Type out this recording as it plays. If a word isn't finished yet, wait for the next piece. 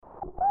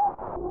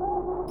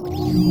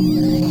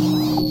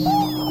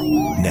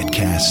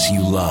Netcasts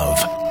you love.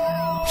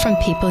 From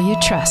people you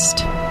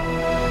trust.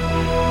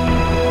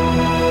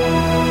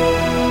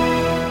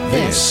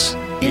 This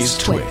is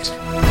Twit.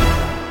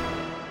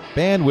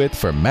 Bandwidth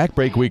for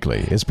MacBreak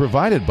Weekly is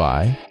provided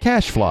by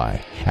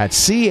CacheFly at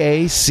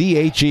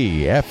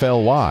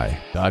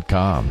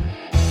CACHEFLY.com.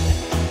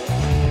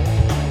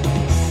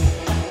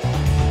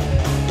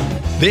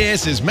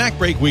 This is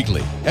MacBreak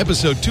Weekly,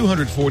 episode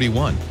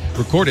 241,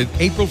 recorded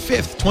April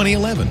 5th,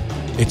 2011.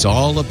 It's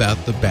all about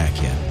the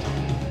Backend.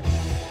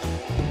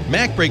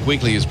 MacBreak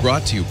Weekly is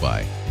brought to you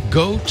by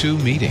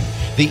GoToMeeting,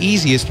 the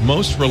easiest,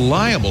 most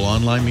reliable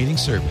online meeting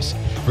service.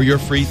 For your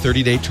free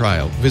 30-day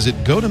trial, visit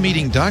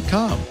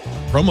GoToMeeting.com,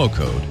 promo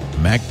code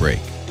MacBreak.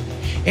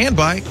 And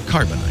by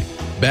Carbonite.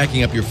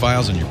 Backing up your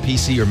files on your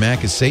PC or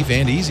Mac is safe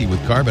and easy with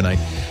Carbonite.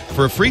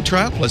 For a free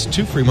trial plus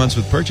 2 free months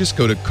with purchase,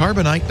 go to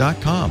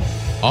Carbonite.com.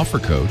 Offer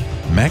code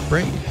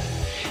MacBreak.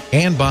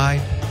 And by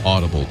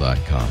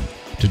Audible.com.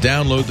 To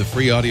download the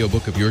free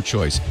audiobook of your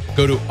choice,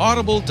 go to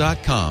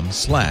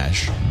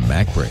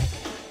audible.com/MacBreak.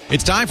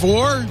 It's time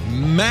for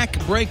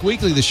MacBreak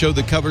Weekly, the show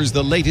that covers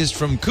the latest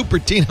from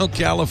Cupertino,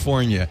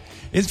 California.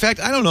 In fact,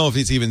 I don't know if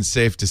it's even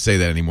safe to say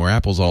that anymore.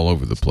 Apple's all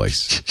over the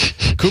place.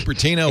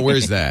 Cupertino,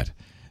 where's that?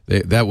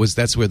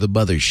 That's where the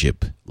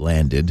mothership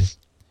landed,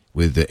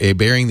 with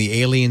bearing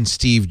the alien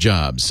Steve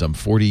Jobs some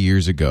 40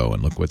 years ago,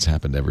 and look what's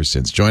happened ever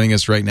since. Joining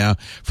us right now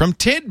from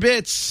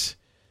Tidbits,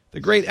 the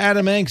great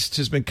Adam Engst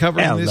has been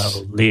covering this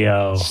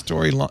Leo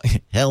story long.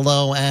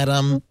 Hello,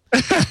 Adam.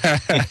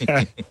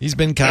 He's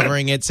been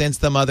covering it since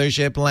the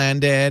mothership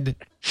landed.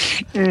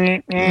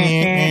 Gotta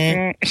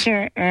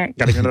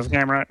go to the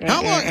camera.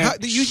 How long?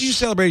 You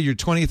celebrated your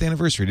 20th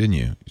anniversary, didn't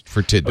you,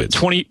 for Tidbits?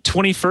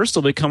 21st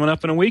will be coming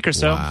up in a week or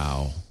so.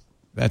 Wow.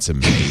 That's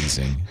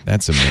amazing.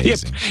 That's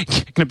amazing.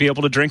 Yep. Gonna be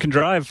able to drink and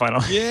drive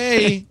finally.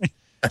 Yay.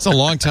 That's a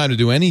long time to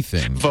do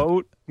anything.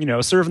 Vote,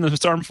 serve in the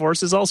armed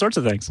forces, all sorts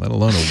of things. Let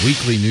alone a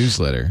weekly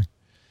newsletter.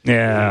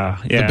 Yeah.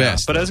 The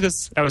best. But I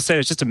was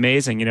saying, it's just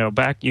amazing. You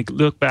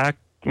look back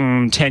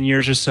 10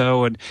 years or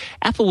so, and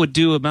Apple would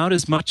do about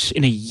as much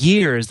in a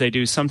year as they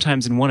do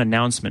sometimes in one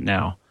announcement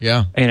now.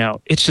 Yeah.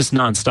 It's just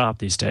nonstop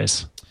these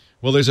days.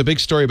 Well, there's a big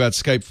story about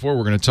Skype 4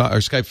 we're going to talk, or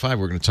Skype 5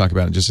 we're going to talk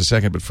about in just a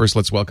second. But first,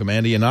 let's welcome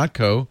Andy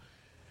Ihnatko,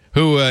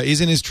 who is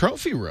in his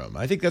trophy room.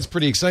 I think that's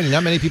pretty exciting.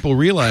 Not many people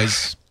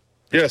realize.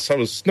 Yes, I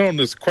was known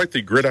as quite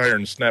the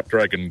gridiron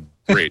Snapdragon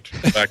great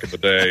back in the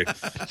day.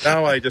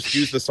 Now I just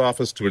use this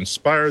office to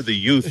inspire the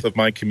youth of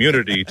my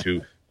community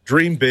to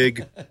dream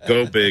big,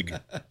 go big,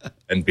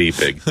 and be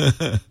big.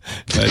 I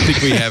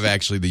think we have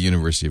actually the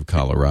University of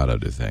Colorado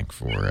to thank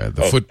for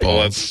the football.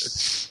 Well,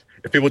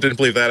 if people didn't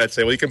believe that, I'd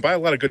say, well, you can buy a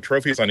lot of good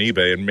trophies on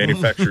eBay and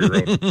manufacture your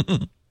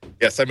own.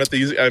 Yes,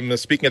 I'm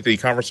speaking at the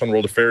Conference on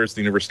World Affairs at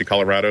the University of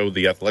Colorado.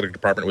 The athletic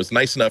department was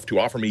nice enough to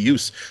offer me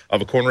use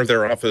of a corner of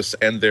their office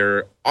and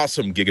their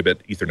awesome gigabit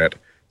Ethernet.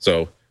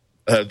 So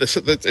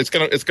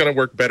it's gonna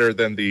work better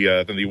than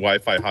the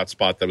Wi-Fi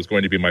hotspot that was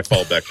going to be my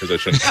fallback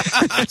position.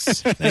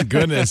 Thank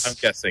goodness. I'm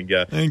guessing,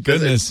 yeah. Thank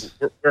goodness.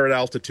 We're at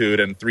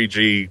altitude, and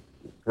 3G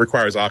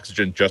requires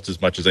oxygen just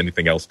as much as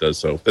anything else does.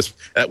 So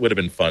that would have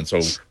been fun. So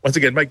once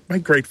again, my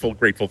grateful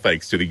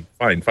thanks to the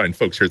fine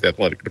folks here at the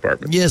athletic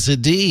department. Yes,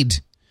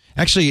 indeed.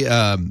 Actually,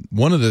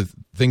 one of the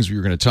things we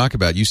were going to talk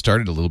about, you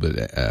started a little bit,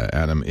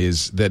 Adam,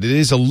 is that it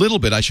is a little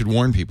bit, I should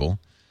warn people,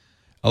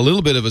 a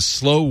little bit of a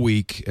slow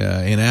week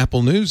in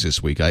Apple news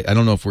this week. I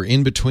don't know if we're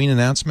in between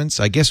announcements.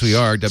 I guess we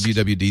are.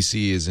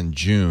 WWDC is in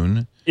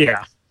June.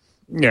 Yeah.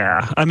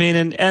 I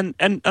mean,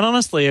 and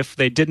honestly, if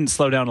they didn't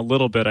slow down a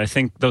little bit, I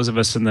think those of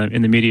us in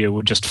the media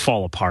would just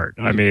fall apart.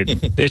 I mean,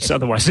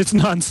 otherwise it's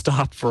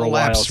nonstop for a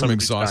while. Collapse from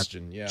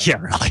exhaustion. Yeah,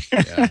 really.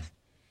 Yeah.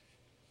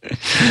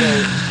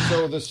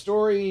 So the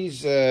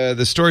stories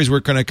we're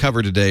going to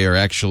cover today are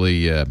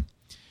actually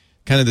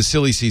kind of the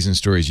silly season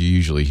stories you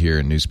usually hear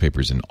in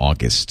newspapers in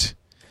August.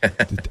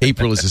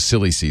 April is a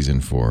silly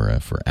season for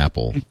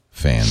Apple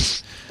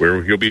fans.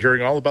 Where you'll be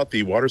hearing all about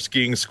the water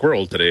skiing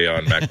squirrel today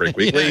on MacBreak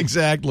Weekly. Yeah,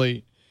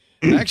 exactly.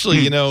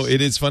 Actually,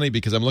 it is funny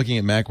because I'm looking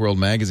at Macworld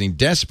magazine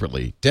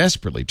desperately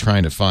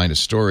trying to find a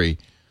story,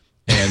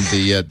 and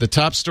the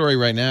top story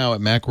right now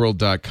at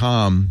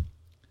Macworld.com.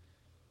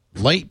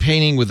 Light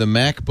painting with a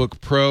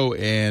MacBook Pro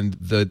and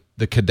the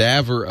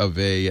cadaver of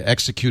a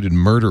executed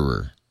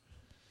murderer.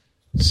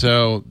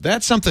 So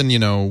that's something,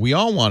 we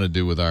all want to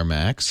do with our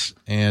Macs.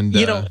 And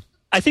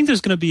I think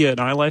there's going to be an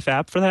iLife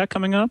app for that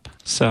coming up.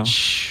 So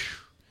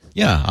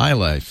yeah,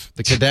 iLife,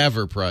 the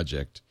cadaver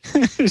project.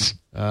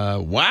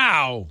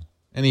 Wow.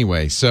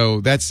 Anyway,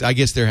 so I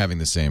guess they're having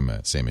the same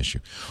issue.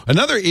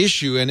 Another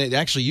issue, and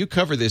actually you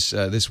cover this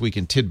this week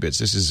in Tidbits.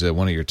 This is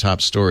one of your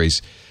top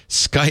stories.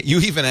 Skype. You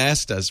even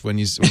asked us when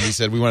you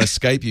said we want to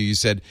Skype you. You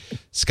said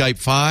Skype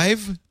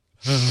 5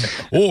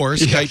 or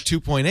Skype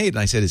 2.8, and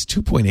I said, is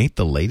 2.8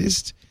 the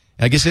latest?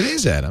 I guess it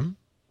is, Adam.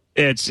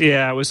 It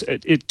was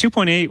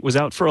 2.8 was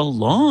out for a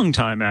long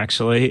time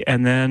actually,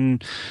 and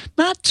then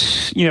a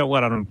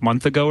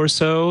month ago or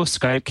so,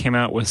 Skype came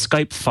out with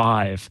Skype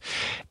 5.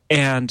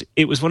 And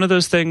it was one of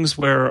those things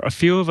where a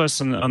few of us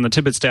on the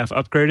Tibbet staff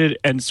upgraded,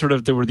 and sort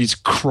of there were these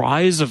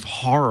cries of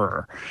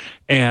horror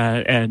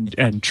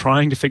and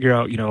trying to figure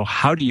out,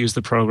 how to use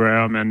the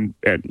program, and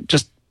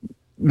just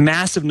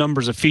massive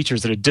numbers of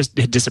features that had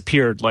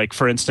disappeared. Like,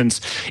 for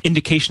instance,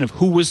 indication of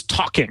who was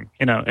talking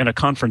in a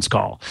conference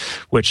call,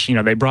 which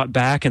they brought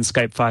back in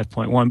Skype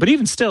 5.1. But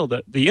even still,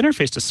 the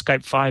interface to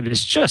Skype 5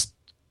 is just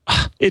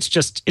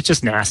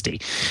nasty.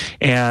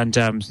 And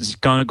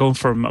going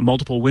from a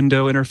multiple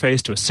window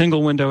interface to a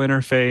single window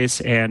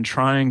interface, and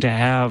trying to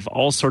have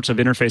all sorts of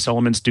interface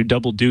elements do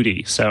double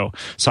duty. So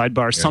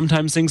sidebars,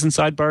 sometimes things in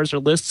sidebars are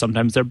lists,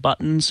 sometimes they're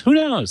buttons. Who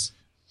knows?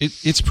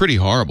 It's pretty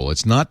horrible.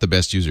 It's not the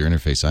best user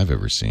interface I've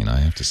ever seen. I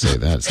have to say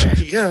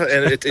that. Yeah,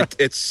 and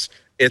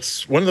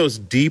it's one of those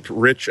deep,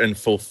 rich, and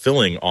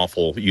fulfilling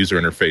awful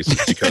user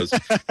interfaces, because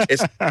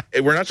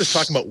we're not just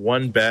talking about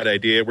one bad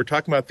idea. We're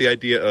talking about the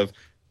idea of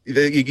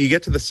you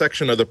get to the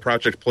section of the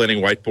project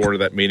planning whiteboard of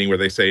that meeting where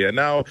they say, and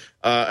now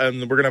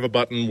and we're going to have a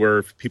button where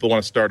if people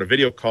want to start a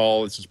video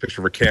call, this is a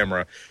picture of a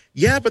camera.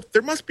 Yeah, but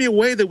there must be a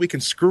way that we can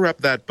screw up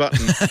that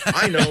button.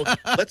 I know.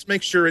 Let's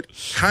make sure it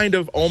kind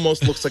of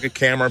almost looks like a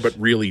camera, but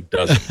really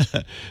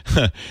doesn't.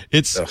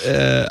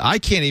 I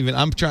can't even.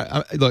 I'm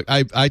trying. Look,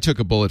 I took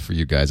a bullet for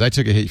you guys. I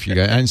took a hit for you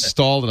guys. I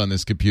installed it on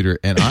this computer,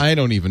 and I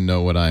don't even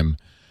know what I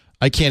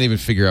can't even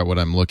figure out what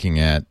I'm looking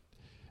at.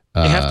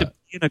 You have to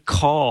be in a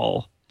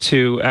call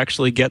to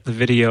actually get the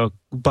video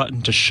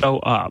button to show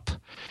up.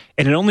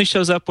 And it only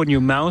shows up when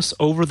you mouse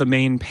over the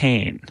main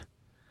pane.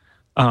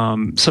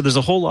 So there's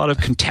a whole lot of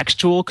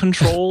contextual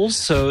controls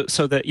so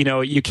that,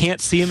 you can't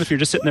see them if you're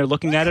just sitting there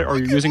looking at it, or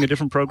you're using a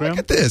different program. Look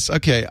at this.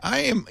 Okay, I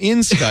am in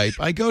Skype.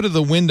 I go to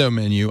the window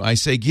menu. I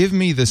say, give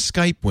me the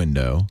Skype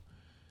window.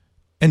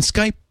 And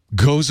Skype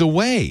goes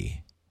away.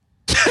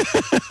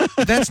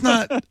 That's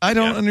not. I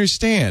don't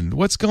understand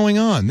what's going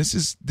on. This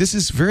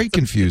is very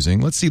confusing.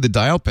 Let's see the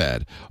dial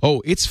pad.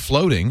 Oh, it's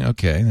floating.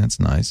 Okay, that's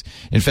nice.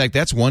 In fact,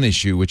 that's one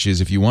issue, which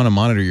is if you want to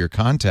monitor your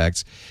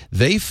contacts,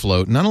 they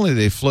float. Not only do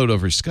they float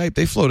over Skype,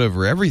 they float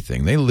over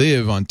everything. They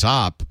live on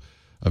top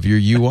of your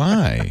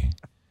UI,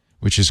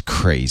 which is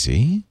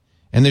crazy.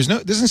 And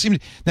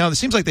it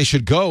seems like they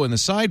should go in the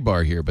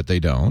sidebar here, but they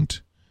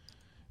don't.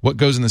 What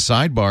goes in the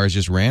sidebar is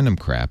just random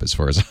crap, as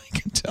far as I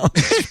can tell.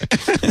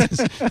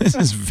 This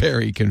is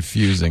very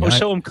confusing. Well,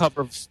 show them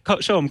cover.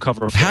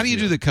 How do you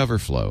do the cover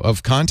flow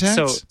of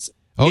contacts?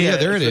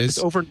 There it is.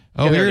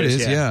 Here it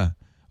is. Yeah.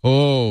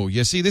 Oh,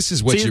 yeah. See, this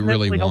is what you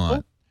really want.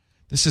 Helpful?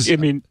 This is.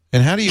 And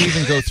how do you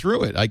even go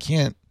through it? I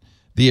can't.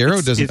 The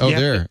arrow doesn't.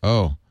 There.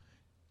 Oh,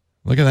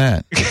 look at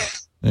that.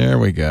 There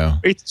we go.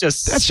 It's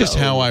just. That's just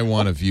how I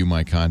want to view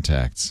my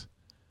contacts.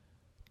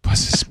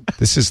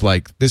 This is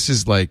like user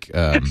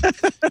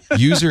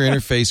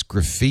interface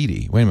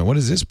graffiti. Wait a minute, what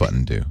does this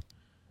button do?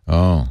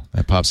 Oh,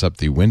 that pops up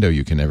the window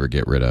you can never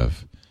get rid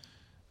of.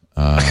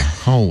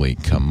 Holy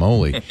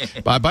camole!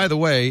 By the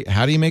way,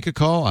 how do you make a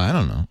call? I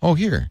don't know. Oh,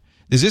 here.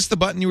 Is this the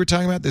button you were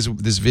talking about? This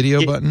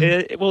video button?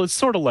 Well, it's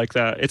sort of like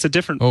that. It's a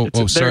different.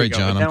 Sorry,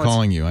 John. I'm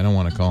calling you. I don't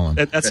want to call him.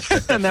 And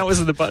that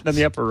was the button in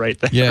the upper right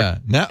there. Yeah.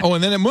 Now. Oh,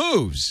 and then it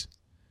moves.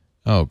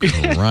 Oh,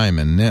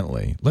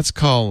 criminally. Let's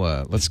call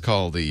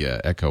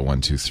the Echo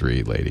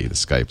 123 lady, the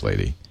Skype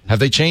lady. Have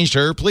they changed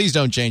her? Please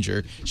don't change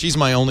her. She's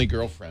my only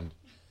girlfriend.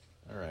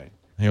 All right.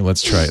 Here,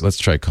 let's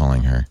try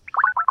calling her.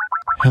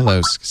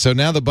 Hello. So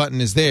now the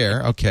button is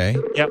there. Okay.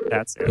 Yep,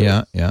 that's it.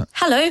 Yeah.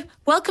 Hello.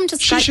 Welcome to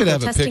She should Skype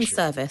have a testing picture.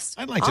 service.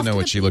 I'd like to know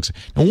what she looks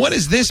like. Now, what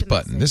is this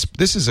button?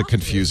 This is a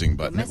confusing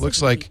button. It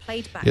looks like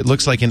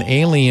an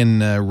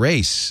alien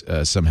race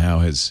somehow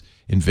has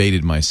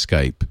invaded my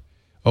Skype.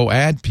 Oh,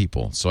 add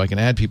people, so I can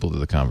add people to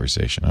the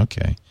conversation.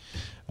 Okay.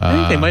 I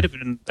think they might have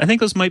been. I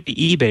think those might be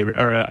eBay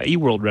or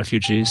eWorld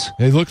refugees.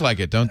 They look like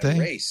it, don't they?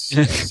 Race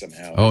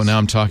somehow. Oh, now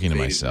I'm talking to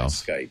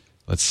myself.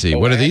 Let's see.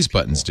 What do these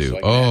buttons do?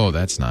 Oh,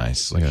 that's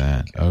nice. Look at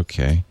that.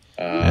 Okay.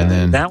 And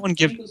then that one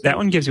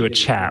gives you a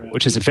chat,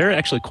 which is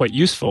actually quite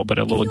useful, but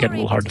a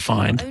little hard to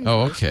find.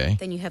 Oh, okay.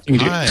 Then you have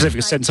because if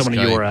you send someone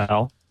a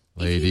URL.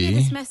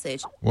 Lady,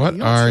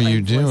 what are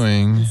you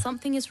doing?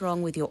 Something is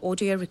wrong with your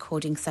audio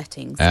recording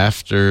settings.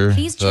 After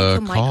Please check the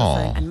your microphone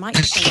call. and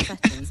microphone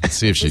settings. Let's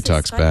see if she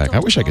talks back. I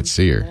wish I could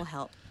see her.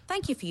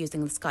 Thank you for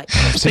using the Skype.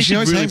 So she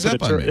always hangs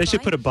up on me. They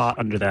should put a bot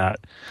under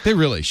that. They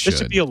really should. It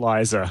should be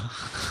Eliza.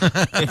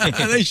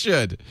 They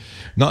should.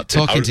 Not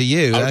talking to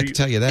you. I can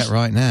tell you that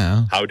right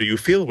now. How do you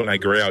feel when I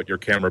gray out your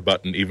camera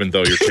button, even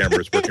though your camera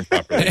is working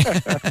properly?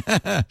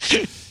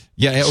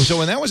 Yeah, so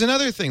and that was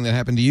another thing that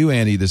happened to you,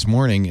 Andy, this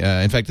morning.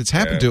 In fact, it's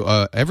happened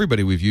to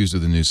everybody we've used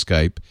with the new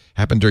Skype.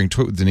 Happened during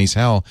Twit with Denise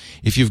Howell.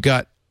 If you've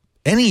got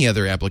any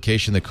other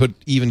application that could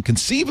even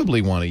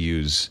conceivably want to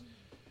use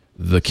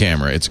the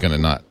camera, it's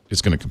going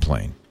to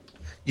complain.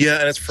 Yeah,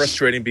 and it's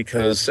frustrating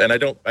because, and I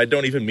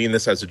don't even mean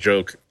this as a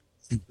joke.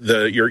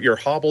 You're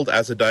hobbled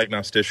as a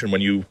diagnostician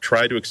when you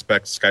try to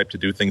expect Skype to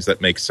do things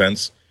that make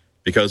sense.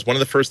 Because one of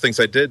the first things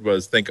I did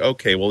was think,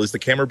 okay, well, is the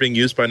camera being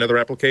used by another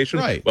application?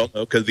 Right. Well,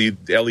 no, because the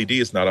LED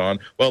is not on.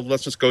 Well,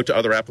 let's just go to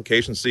other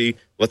applications, see.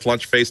 Let's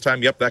launch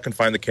FaceTime. Yep, that can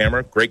find the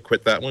camera. Great,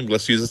 quit that one.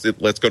 Let's use this.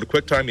 Let's go to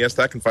QuickTime. Yes,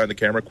 that can find the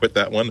camera. Quit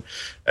that one.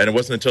 And it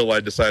wasn't until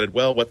I decided,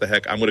 well, what the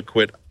heck, I'm going to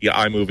quit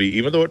iMovie,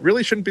 even though it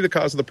really shouldn't be the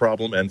cause of the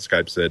problem. And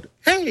Skype said,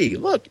 hey,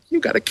 look, you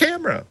got a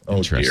camera. Oh,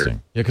 Interesting.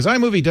 dear. Yeah, because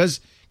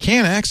iMovie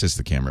can access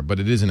the camera, but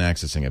it isn't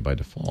accessing it by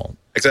default.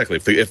 Exactly.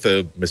 If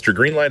the Mr.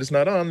 Green light is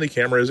not on, the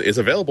camera is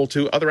available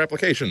to other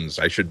applications.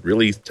 I should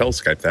really tell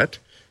Skype that.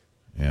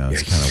 Yeah,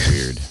 it's kind of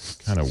weird.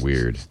 Kind of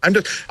weird.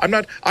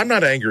 I'm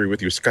not angry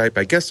with you, Skype.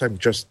 I guess I'm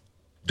just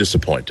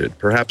disappointed.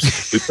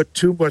 Perhaps we put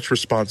too much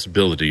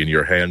responsibility in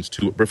your hands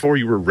before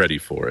you were ready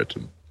for it.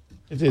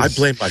 It is. I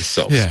blame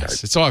myself. Yes,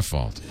 Skype. it's our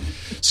fault.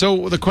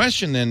 So the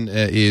question then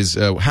is,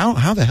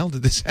 how the hell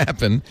did this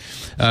happen?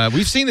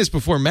 We've seen this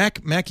before.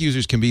 Mac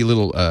users can be a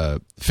little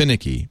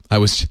finicky. I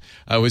was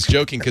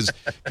joking because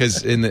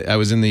I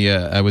was in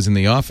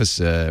the office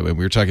when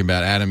we were talking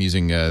about Adam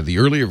using the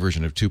earlier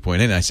version of 2.8.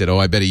 And I said,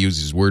 I bet he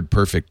uses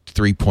WordPerfect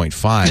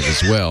 3.5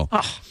 as well.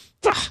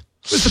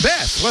 It was the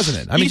best, wasn't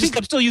it? I mean, you think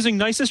I'm still using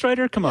Nicest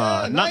Writer? Come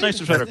on, not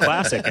Nicest Writer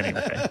Classic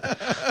anyway.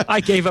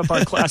 I gave up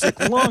on Classic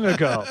long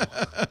ago.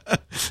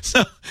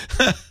 So,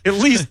 at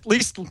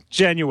least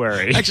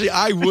January. Actually,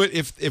 I would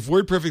if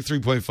WordPerfect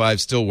 3.5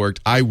 still worked,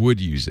 I would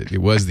use it. It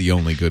was the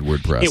only good word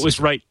processor. It was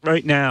right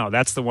now.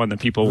 That's the one that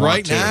people want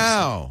right to.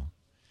 now.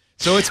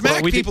 So it's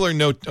Mac people are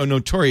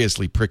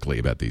notoriously prickly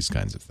about these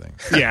kinds of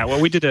things. Yeah,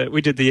 well, we did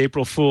the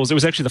April Fool's. It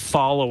was actually the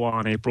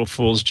follow-on April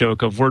Fool's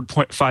joke of Word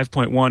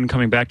 5.1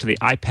 coming back to the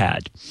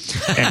iPad.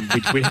 And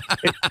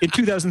in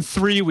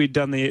 2003, we'd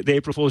done the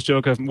April Fool's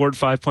joke of Word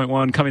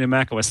 5.1 coming to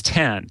Mac OS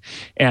 10.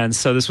 And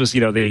so this was,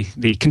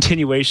 the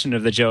continuation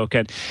of the joke.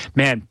 And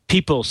man,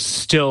 people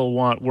still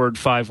want Word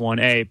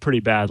 5.1a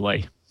pretty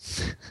badly.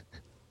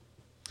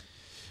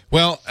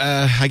 Well,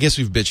 I guess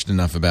we've bitched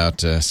enough about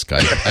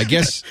Skype. I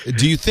guess,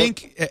 do you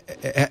think,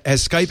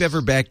 has Skype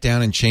ever backed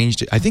down and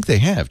changed it? I think they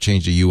have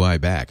changed the UI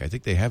back. I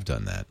think they have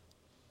done that.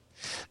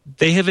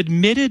 They have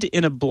admitted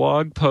in a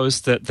blog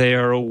post that they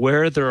are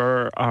aware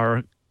there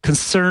are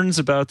concerns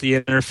about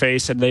the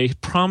interface, and they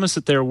promise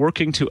that they're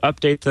working to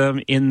update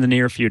them in the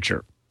near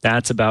future.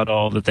 That's about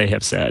all that they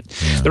have said.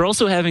 Yeah. They're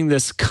also having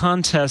this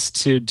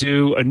contest to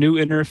do a new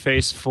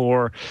interface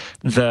for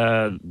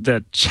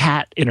the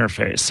chat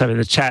interface. I mean,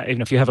 the chat,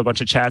 if you have a bunch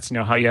of chats,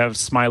 how you have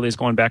smileys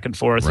going back and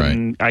forth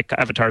and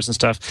avatars and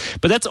stuff.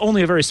 But that's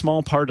only a very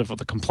small part of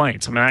the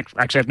complaints. I mean,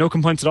 actually, I have no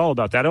complaints at all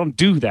about that. I don't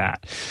do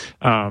that.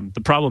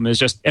 The problem is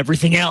just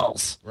everything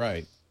else.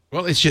 Right.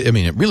 Well, it's just,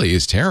 it really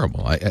is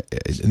terrible.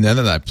 Now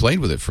that I've played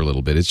with it for a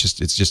little bit, it's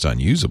just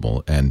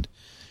unusable, and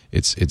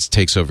it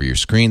takes over your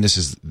screen.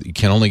 You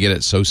can only get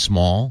it so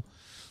small.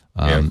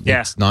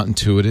 It's not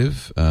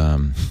intuitive.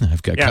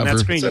 I've got cover. On that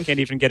screen you can't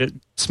even get it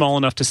small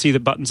enough to see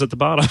the buttons at the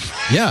bottom.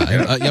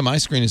 My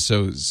screen is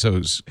so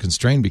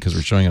constrained because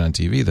we're showing it on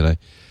TV that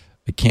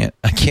I can't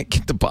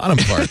get the bottom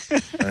part.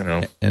 I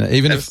know. And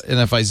even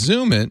if I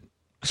zoom it,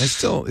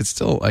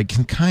 I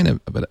can kind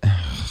of. But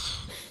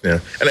yeah,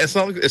 and it's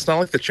not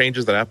like the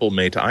changes that Apple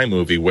made to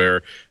iMovie,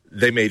 where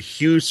they made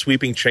huge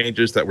sweeping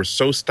changes that were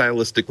so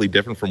stylistically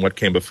different from what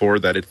came before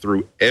that it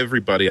threw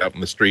everybody out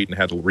in the street and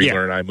had to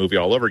relearn iMovie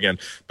all over again.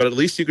 But at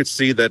least you could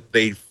see that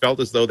they felt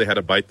as though they had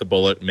to bite the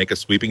bullet and make a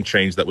sweeping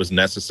change that was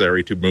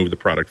necessary to move the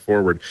product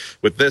forward.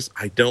 With this,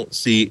 I don't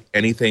see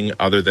anything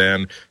other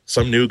than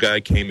some new guy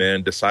came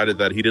in, decided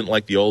that he didn't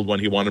like the old one,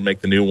 he wanted to make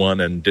the new one,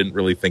 and didn't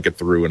really think it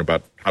through.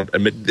 And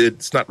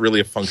it's not really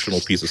a functional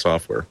piece of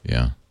software.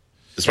 Yeah.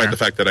 Despite the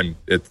fact that I'm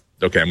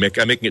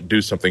making it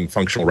do something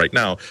functional right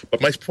now,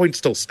 but my point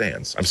still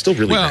stands. I'm still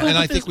really mad. And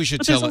I think we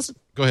should tell it.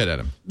 Go ahead,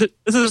 Adam.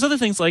 There's other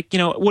things like,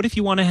 what if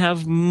you want to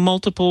have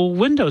multiple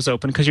windows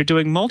open because you're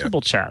doing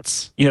multiple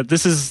chats?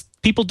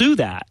 People do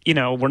that.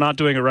 We're not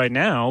doing it right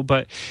now,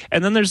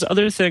 and then there's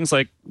other things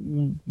like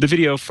the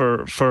video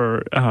for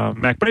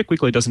MacBreak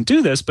Weekly doesn't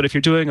do this, but if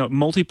you're doing a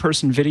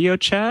multi-person video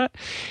chat,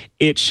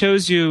 it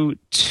shows you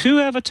two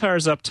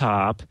avatars up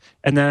top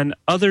and then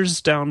others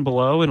down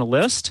below in a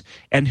list,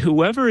 and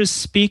whoever is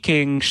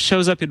speaking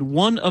shows up in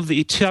one of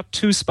the top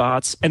two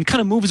spots and kind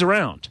of moves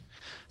around.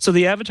 So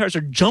the avatars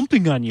are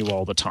jumping on you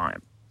all the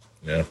time.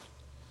 Yeah.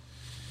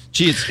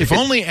 Gee, if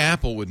only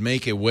Apple would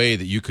make a way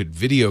that you could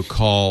video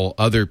call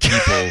other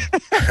people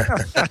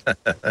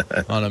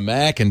on a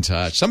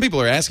Macintosh. Some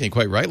people are asking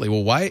quite rightly,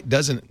 well, why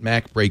doesn't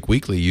MacBreak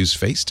Weekly use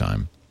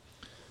FaceTime?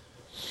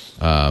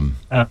 Well,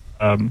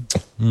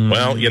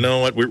 you know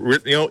what?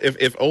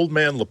 If old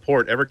man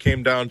Laporte ever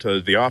came down to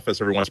the office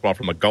every once in a while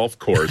from a golf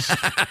course,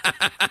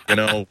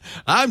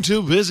 I'm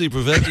too busy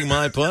perfecting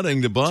my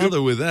putting to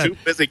bother with that. Too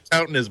busy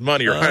counting his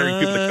money or hiring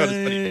people to count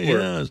his money for.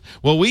 Yes.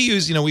 Well,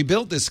 we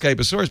built this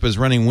Skyposaurus, but it's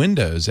running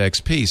Windows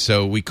XP,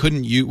 so we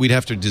couldn't. We'd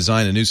have to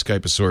design a new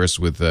Skyposaurus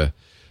with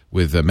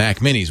Mac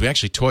Minis. We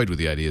actually toyed with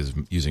the idea of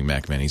using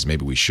Mac Minis.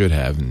 Maybe we should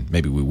have, and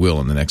maybe we will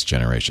in the next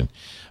generation.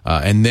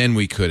 And then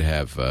we could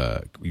have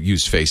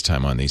used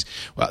FaceTime on these.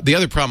 Well, the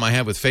other problem I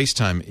have with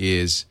FaceTime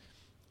is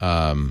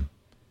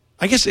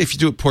I guess if you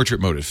do it portrait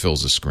mode, it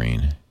fills the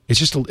screen. It's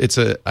just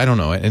I don't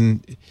know,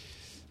 and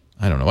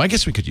I don't know. I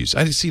guess we could use.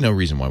 I see no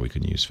reason why we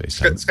couldn't use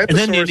FaceTime. And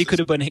then Andy could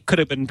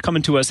have been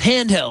coming to us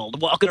handheld,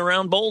 walking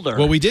around Boulder.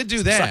 Well, we did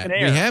do that. We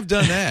have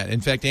done that.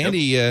 In fact,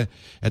 Andy at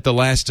the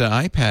last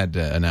iPad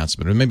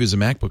announcement, or maybe it was a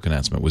MacBook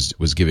announcement,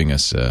 was giving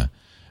us a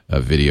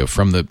video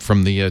from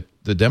the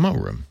demo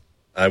room.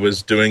 I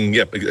was doing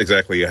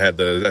exactly. I had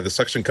the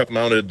suction cup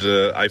mounted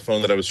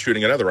iPhone that I was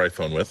shooting another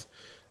iPhone with,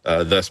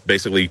 thus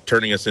basically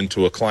turning us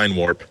into a Klein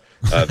warp.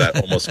 That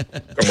almost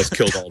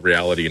killed all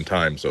reality in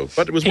time. So,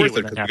 but it was worth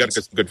it because we got to get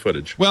some good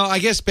footage. Well, I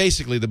guess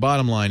basically the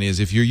bottom line is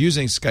if you're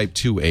using Skype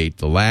 2.8,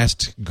 the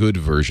last good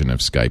version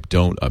of Skype,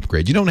 don't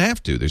upgrade. You don't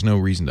have to. There's no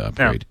reason to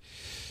upgrade.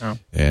 No.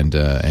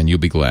 And you'll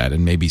be glad.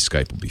 And maybe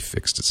Skype will be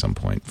fixed at some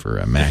point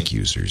for Mac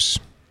users.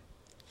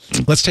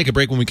 Let's take a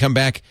break. When we come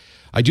back,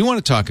 I do want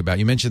to talk about,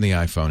 you mentioned the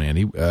iPhone,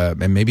 Andy,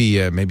 and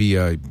maybe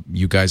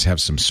you guys have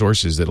some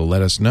sources that'll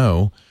let us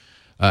know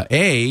how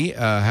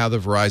the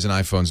Verizon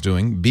iPhone's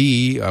doing.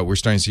 B, we're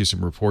starting to see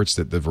some reports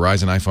that the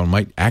Verizon iPhone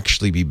might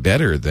actually be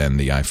better than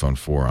the iPhone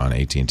 4 on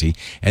AT&T.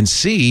 And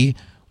C,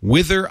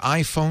 wither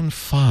iPhone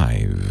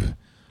 5.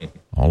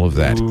 All of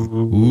that.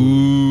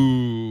 Ooh.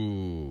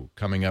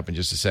 Coming up in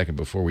just a second.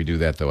 Before we do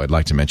that, though, I'd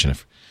like to mention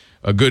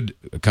a good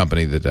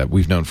company that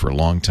we've known for a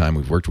long time,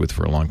 we've worked with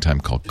for a long time,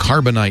 called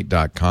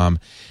Carbonite.com.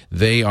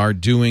 They are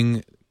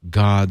doing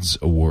God's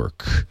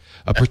work,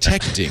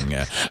 protecting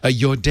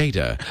your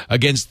data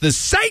against the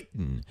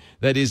Satan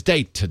that is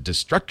data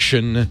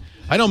destruction.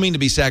 I don't mean to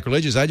be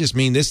sacrilegious. I just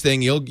mean this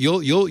thing.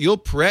 You'll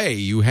pray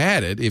you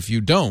had it. If you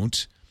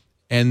don't,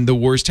 and the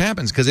worst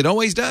happens, because it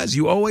always does.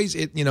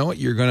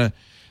 A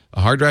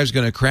hard drive's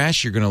going to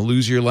crash. You're going to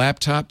lose your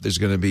laptop. There's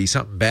going to be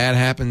something bad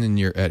happen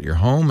at your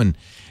home,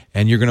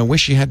 and you're going to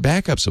wish you had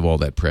backups of all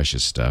that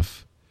precious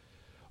stuff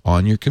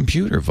on your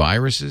computer.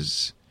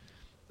 Viruses.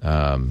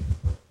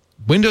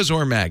 Windows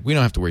or Mac, we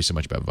don't have to worry so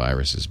much about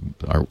viruses.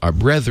 Our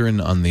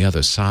brethren on the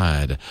other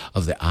side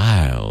of the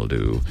aisle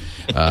do,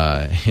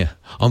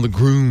 on the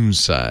groom's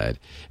side.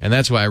 And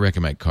that's why I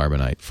recommend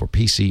Carbonite for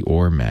PC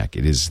or Mac.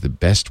 It is the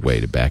best way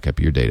to back up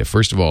your data.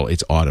 First of all,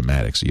 it's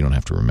automatic, so you don't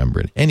have to remember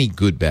it. Any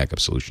good backup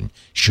solution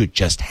should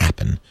just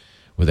happen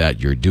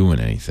without your doing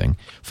anything.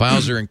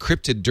 Files are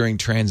encrypted during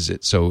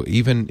transit, so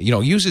even,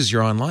 uses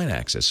your online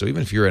access. So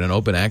even if you're at an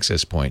open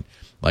access point,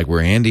 like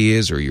where Andy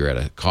is, or you're at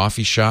a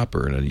coffee shop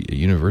or at a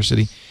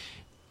university,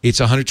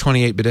 it's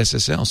 128-bit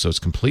SSL, so it's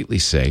completely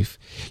safe.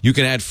 You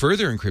can add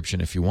further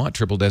encryption if you want,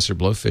 triple DES or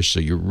blowfish, so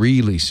you're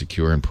really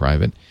secure and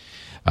private.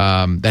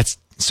 That's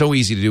so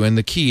easy to do, and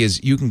the key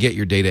is you can get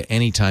your data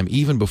anytime,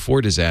 even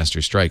before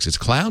disaster strikes. It's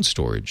cloud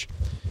storage,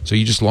 so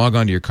you just log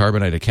onto your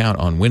Carbonite account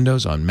on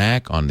Windows, on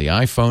Mac, on the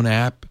iPhone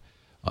app,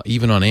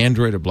 even on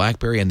Android or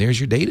BlackBerry, and there's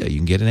your data. You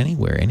can get it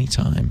anywhere,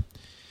 anytime.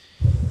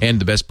 And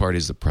the best part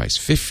is the price,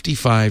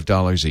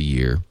 $55 a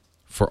year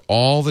for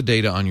all the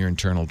data on your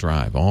internal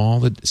drive.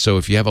 So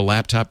if you have a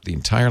laptop, the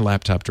entire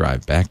laptop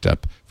drive backed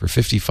up for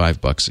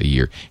 $55 a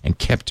year and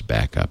kept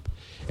back up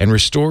and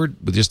restored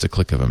with just a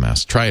click of a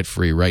mouse. Try it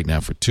free right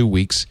now for 2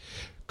 weeks.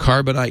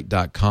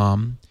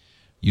 Carbonite.com.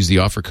 Use the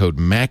offer code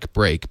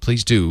MacBreak.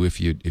 Please do, if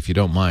you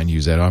don't mind,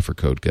 use that offer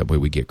code. That way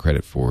we get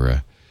credit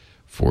for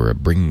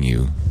bringing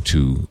you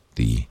to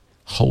the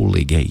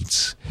holy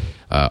gates.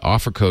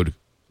 Offer code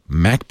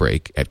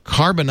MacBreak at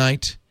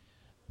Carbonite.com.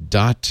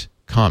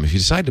 If you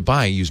decide to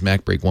buy, use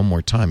MacBreak one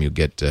more time. You'll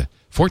get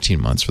 14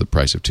 months for the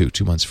price of 2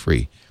 months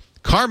free.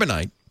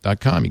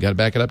 Carbonite.com. You got to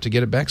back it up to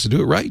get it back, so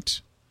do it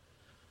right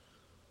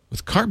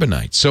with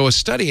Carbonite. So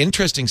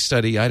interesting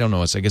study, I don't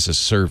know, it's I guess a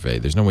survey.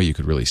 There's no way you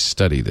could really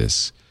study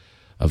this,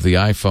 of the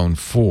iPhone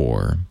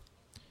 4,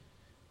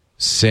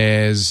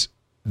 says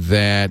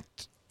that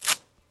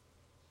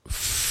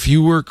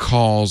fewer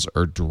calls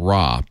are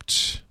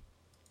dropped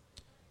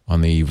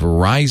on the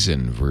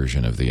Verizon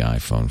version of the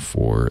iPhone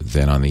 4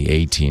 than on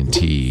the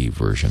AT&T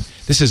version.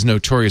 This is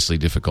notoriously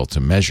difficult to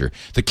measure.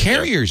 The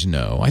carriers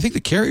know. I think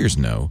the carriers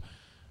know,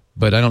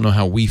 but I don't know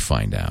how we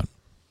find out.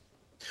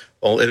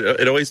 Well,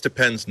 it always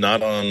depends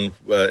not on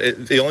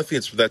the only thing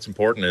that's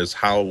important is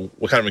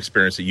what kind of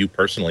experience that you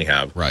personally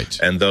have. Right.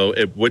 And though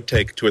it would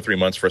take 2 or 3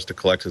 months for us to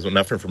collect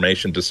enough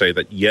information to say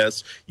that,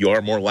 yes, you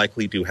are more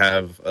likely to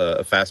have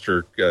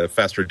faster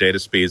data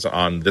speeds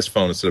on this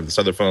phone instead of this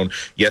other phone.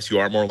 Yes, you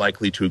are more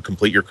likely to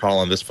complete your call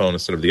on this phone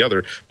instead of the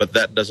other. But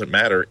that doesn't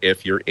matter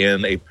if you're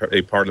in a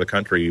part of the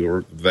country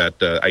or that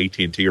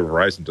AT&T or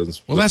Verizon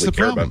doesn't. Well, that's the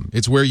problem. About.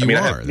 It's where you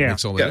are. That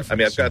makes all the difference. I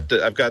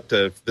mean, I've got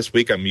this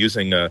week I'm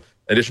using.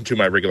 In addition to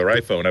my regular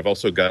iPhone, I've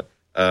also got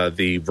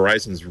the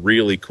Verizon's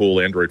really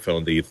cool Android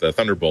phone, the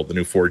Thunderbolt, the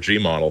new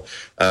 4G model.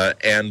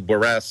 And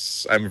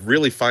whereas I'm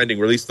really finding,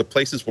 or at least the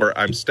places where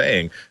I'm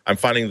staying, I'm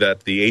finding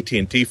that the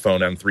AT&T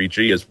phone on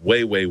 3G is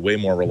way, way, way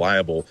more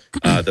reliable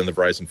than the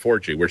Verizon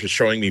 4G, which is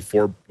showing me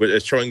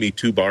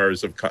 2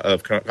 bars of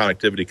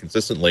connectivity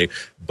consistently,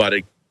 but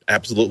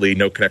absolutely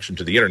no connection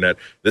to the internet.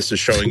 This is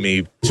showing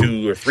me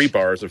 2 or 3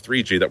 bars of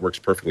 3G that works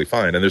perfectly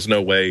fine, and there's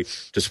no way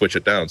to switch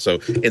it down. So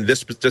in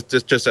this,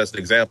 just as an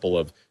example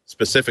of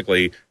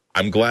specifically,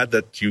 I'm glad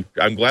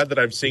that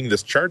I'm seeing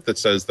this chart that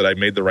says that I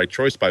made the right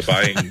choice by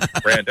buying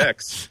brand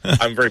X.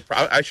 I'm very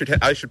proud. I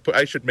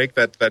should make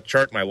that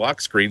chart my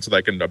lock screen so that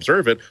I can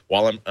observe it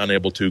while I'm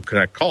unable to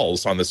connect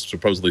calls on this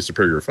supposedly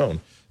superior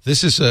phone.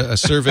 This is a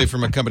survey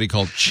from a company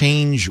called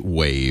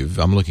ChangeWave.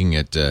 I'm looking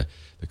at the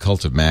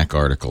Cult of Mac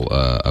article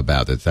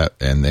about it,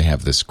 and they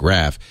have this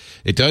graph.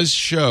 It does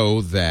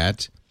show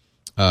that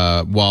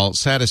while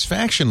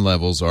satisfaction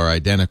levels are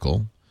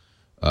identical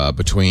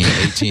between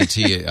AT&T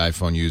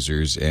iPhone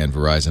users and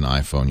Verizon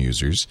iPhone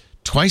users,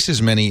 twice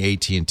as many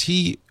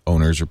AT&T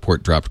owners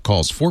report dropped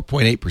calls.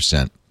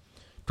 4.8%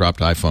 dropped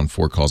iPhone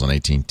 4 calls on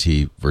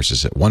AT&T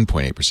versus at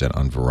 1.8%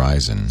 on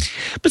Verizon.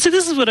 But so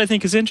this is what I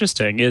think is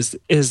interesting is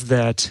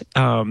that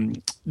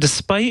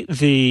despite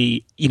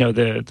the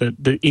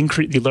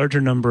the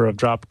larger number of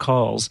dropped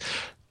calls,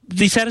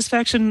 the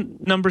satisfaction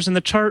numbers in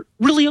the chart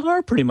really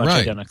are pretty much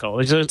identical.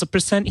 There's a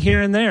percent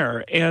here and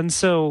there. And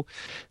so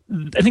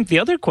I think the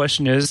other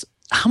question is,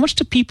 how much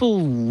do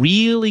people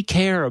really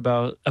care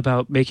about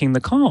making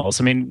the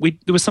calls? I mean,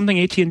 there was something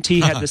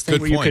AT&T had this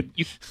thing where you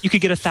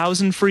could get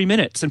 1,000 free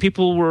minutes, and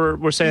people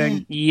were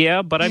saying,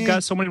 yeah, but I've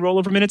got so many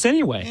rollover minutes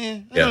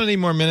anyway. I don't need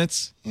more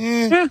minutes.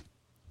 Yeah.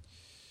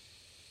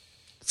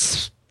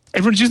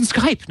 Everyone's using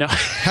Skype. No,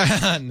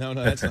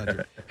 that's not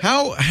true.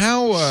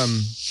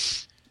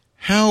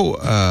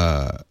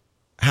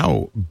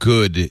 How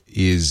good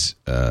is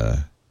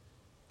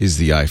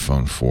the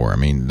iPhone 4? I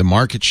mean, the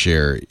market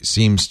share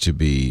seems to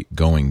be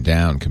going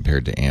down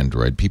compared to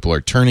Android. People are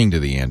turning to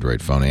the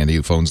Android phone.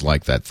 Andy, phones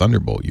like that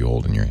Thunderbolt you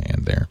hold in your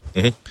hand there.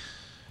 Mm-hmm.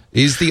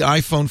 Is the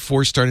iPhone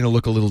 4 starting to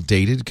look a little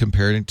dated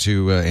compared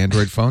to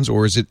Android phones,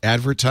 or is it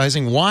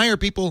advertising? Why are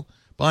people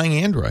buying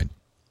Android?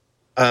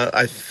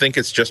 I think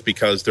it's just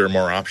because there are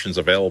more options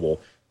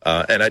available.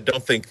 And I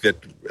don't think that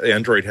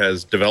Android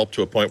has developed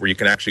to a point where you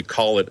can actually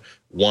call it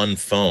one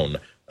phone.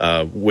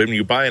 When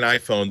you buy an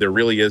iPhone, there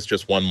really is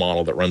just one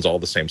model that runs all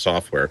the same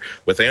software.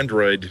 With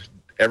Android,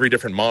 every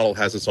different model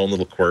has its own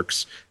little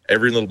quirks.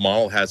 Every little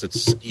model has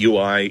its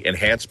UI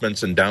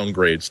enhancements and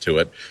downgrades to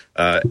it.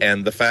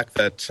 And the fact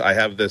that I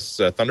have this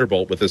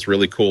Thunderbolt with this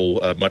really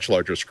cool, much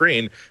larger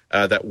screen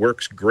that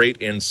works great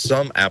in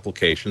some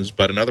applications,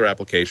 but in other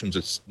applications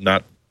it's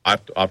not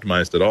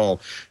optimized at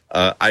all.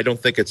 I don't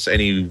think it's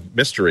any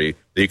mystery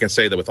that you can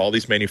say that with all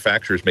these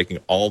manufacturers making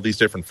all these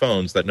different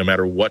phones, that no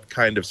matter what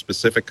kind of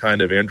specific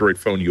kind of Android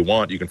phone you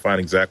want, you can find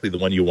exactly the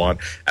one you want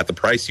at the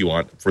price you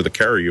want for the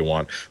carrier you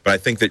want. But I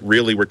think that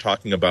really we're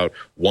talking about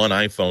one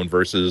iPhone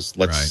versus,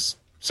 let's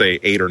say,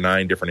 8 or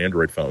 9 different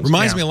Android phones.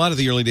 Reminds me a lot of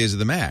the early days of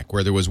the Mac,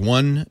 where there was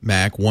one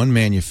Mac, one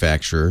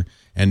manufacturer,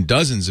 and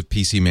dozens of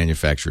PC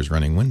manufacturers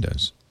running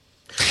Windows.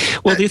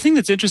 Well, the thing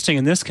that's interesting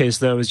in this case,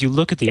 though, is you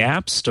look at the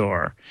App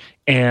Store,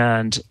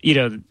 and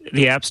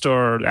the App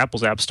Store,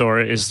 Apple's App Store,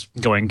 is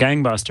going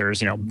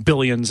gangbusters.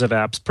 Billions of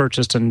apps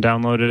purchased and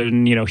downloaded,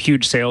 and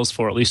huge sales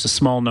for at least a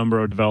small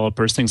number of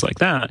developers, things like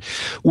that.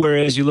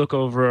 Whereas you look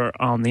over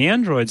on the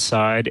Android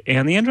side,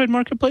 and the Android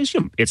marketplace,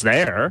 it's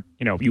there.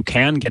 You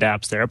can get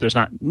apps there, but there's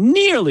not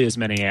nearly as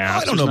many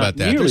apps. I don't know about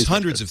that. There's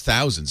hundreds of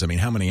thousands. I mean,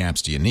 how many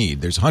apps do you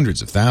need? There's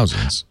hundreds of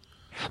thousands.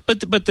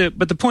 But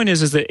the point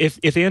is that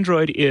if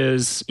Android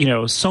is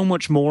so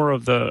much more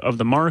of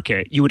the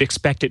market, you would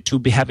expect it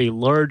to have a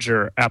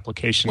larger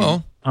application.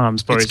 Well,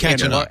 it's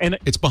catching up.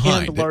 It's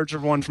behind. And a larger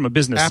one from a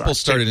business side. Apple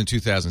started in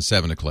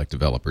 2007 to collect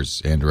developers.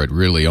 Android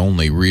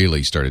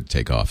really started to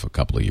take off a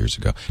couple of years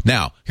ago.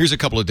 Now, here's a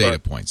couple of data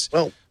points.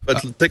 Well, but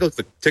take a look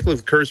at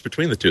the curves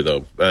between the two,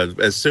 though.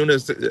 As soon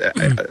as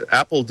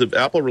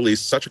Apple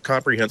released such a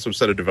comprehensive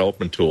set of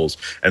development tools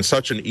and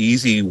such an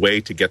easy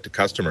way to get to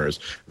customers,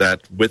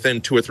 that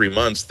within 2 or 3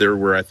 months there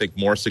were, I think,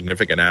 more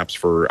significant apps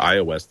for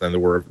iOS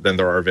than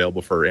there are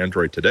available for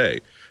Android today.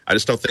 I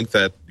just don't think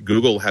that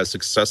Google has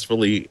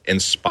successfully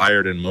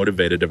inspired and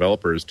motivated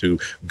developers to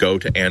go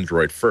to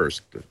Android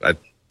first.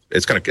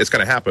 It's going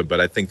to happen,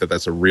 but I think that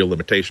that's a real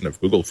limitation of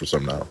Google for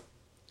some now.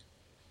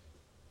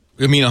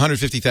 I mean,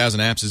 150,000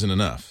 apps isn't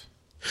enough.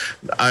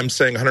 I'm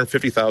saying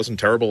 150,000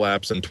 terrible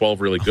apps and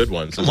 12 really good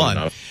ones is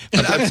enough.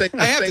 But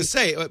I have to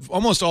say,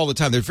 almost all the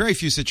time, there are very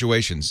few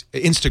situations.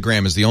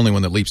 Instagram is the only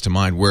one that leaps to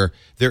mind where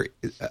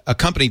a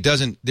company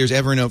doesn't. There's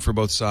Evernote for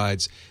both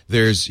sides.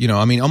 There's,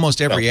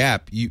 almost every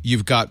app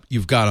you've got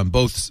on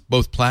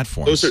both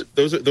platforms.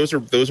 Those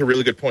are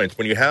really good points.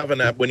 When you have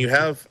an app, when you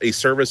have a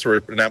service or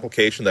an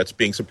application that's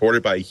being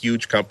supported by a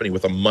huge company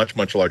with a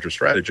much larger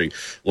strategy,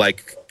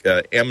 like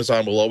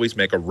Amazon will always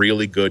make a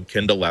really good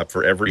Kindle app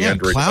for every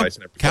Android device.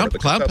 And every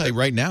Cloud Play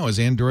right now is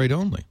Android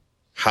only.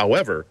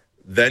 However,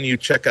 then you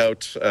check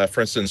out,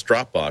 for instance,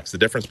 Dropbox. The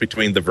difference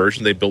between the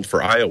version they built for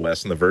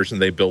iOS and the version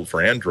they built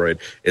for Android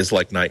is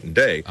like night and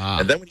day.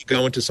 And then when you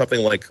go into something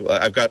like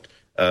I've got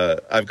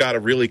a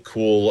really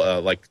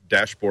cool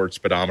dashboard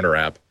speedometer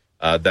app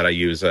that I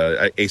use,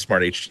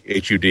 A-Smart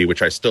HUD,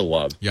 which I still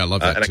love. Yeah, I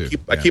love that too.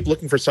 I keep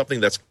looking for something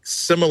that's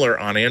similar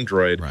on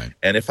Android. Right.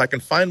 And if I can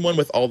find one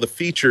with all the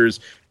features,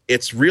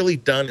 it's really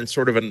done in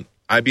sort of an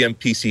IBM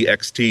PC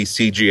XT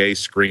CGA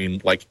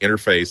screen like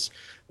interface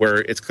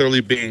where it's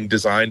clearly being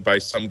designed by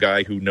some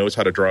guy who knows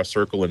how to draw a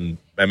circle in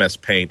MS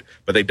Paint,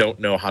 but they don't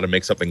know how to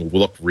make something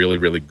look really,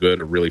 really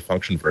good or really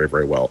function very,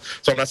 very well.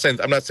 So I'm not saying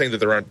that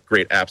there aren't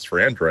great apps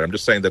for Android. I'm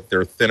just saying that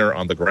they're thinner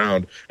on the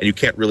ground, and you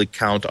can't really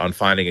count on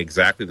finding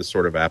exactly the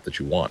sort of app that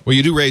you want. Well,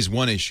 you do raise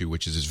one issue,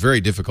 which is it's very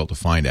difficult to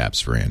find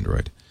apps for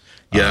Android.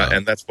 Yeah,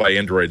 and that's why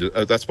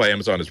that's why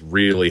Amazon is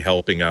really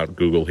helping out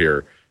Google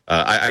here.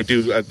 I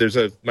do. There's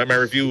my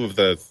review of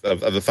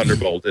the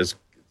Thunderbolt is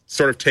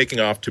sort of taking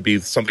off to be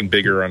something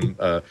bigger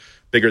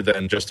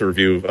than just a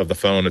review of the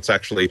phone. It's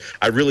actually,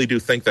 I really do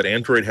think that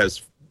Android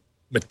has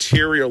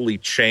materially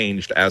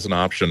changed as an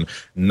option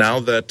now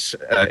that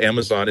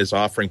Amazon is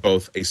offering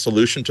both a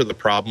solution to the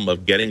problem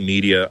of getting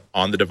media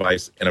on the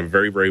device in a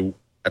very, very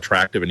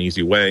attractive and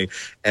easy way,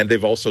 and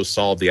they've also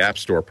solved the App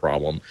Store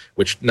problem,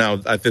 which now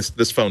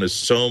this phone is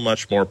so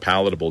much more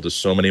palatable to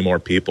so many more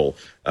people.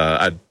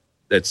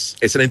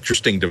 It's an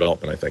interesting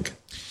development, I think.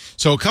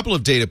 So a couple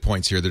of data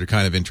points here that are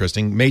kind of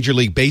interesting. Major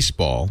League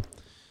Baseball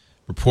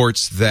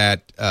reports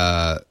that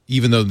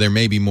even though there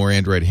may be more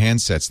Android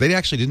handsets, they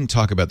actually didn't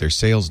talk about their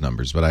sales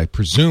numbers, but I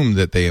presume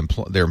that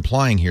they're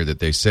implying here that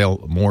they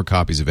sell more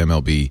copies of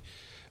MLB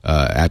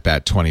At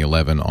Bat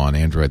 2011 on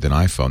Android than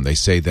iPhone. They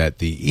say that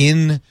the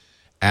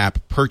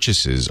in-app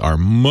purchases are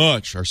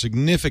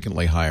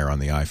significantly higher on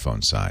the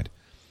iPhone side.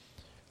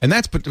 And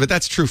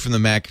that's true from the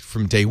Mac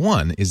from day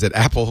one, is that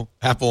Apple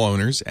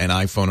owners and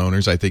iPhone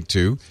owners, I think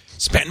too,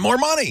 spend more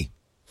money.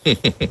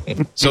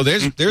 So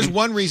there's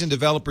one reason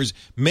developers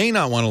may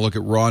not want to look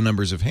at raw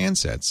numbers of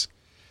handsets.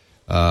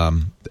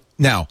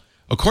 Now,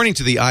 according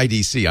to the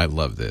IDC, I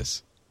love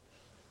this.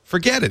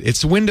 Forget it.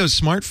 It's a Windows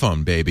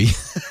smartphone, baby.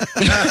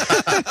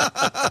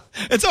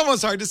 It's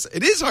almost hard to.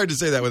 It is hard to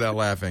say that without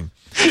laughing.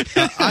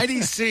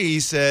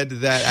 IDC said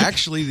that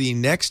actually the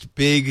next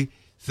big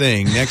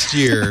thing next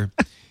year,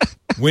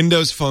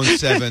 Windows Phone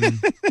 7.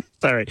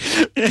 Sorry.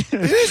 It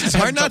is. It's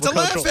hard not to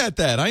laugh at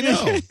that. I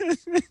know.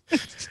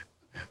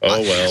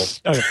 Oh, well.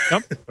 Okay.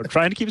 Nope. We're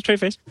trying to keep a straight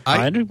face.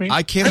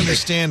 I can't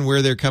understand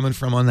where they're coming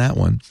from on that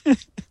one.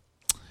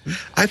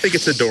 I think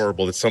it's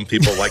adorable that some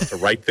people like to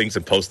write things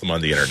and post them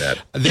on the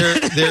internet.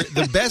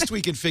 The best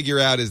we can figure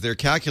out is their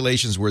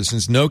calculations were,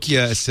 since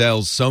Nokia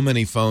sells so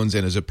many phones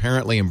and is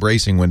apparently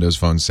embracing Windows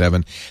Phone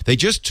 7, they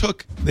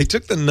took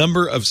the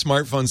number of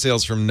smartphone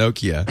sales from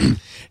Nokia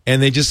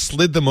and they just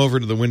slid them over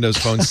to the Windows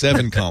Phone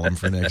 7 column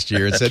for next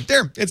year and said,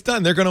 there, it's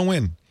done. They're going to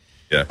win.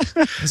 Yeah.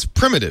 It's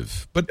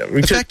primitive, but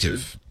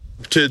effective.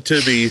 To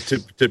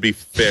be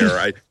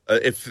fair,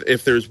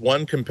 if there's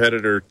one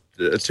competitor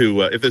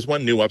if there's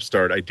one new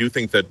upstart, I do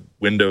think that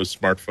Windows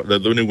smartphone, the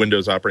new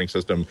Windows operating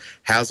system,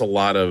 has a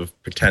lot of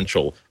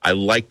potential. I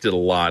liked it a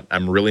lot.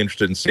 I'm really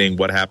interested in seeing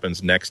what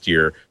happens next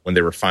year when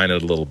they refine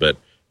it a little bit,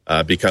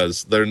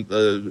 because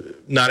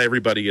not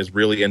everybody is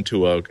really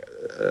into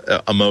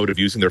a mode of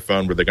using their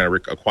phone where they're going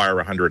to acquire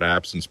 100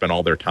 apps and spend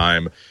all their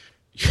time,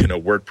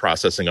 word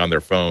processing on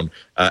their phone.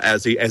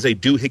 As a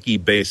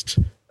doohickey based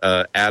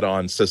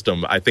add-on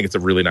system, I think it's a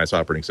really nice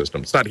operating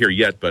system. It's not here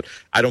yet, but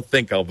I don't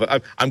think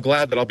I'm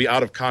glad that I'll be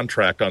out of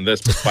contract on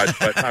this by the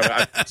time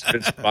I'm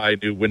convinced to buy a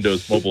new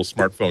Windows Mobile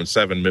Smartphone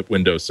 7,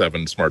 Windows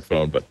 7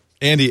 smartphone. But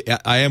Andy,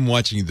 I am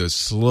watching you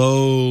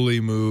slowly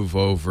move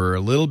over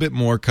a little bit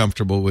more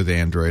comfortable with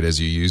Android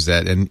as you use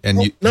that.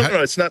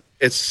 No, it's not.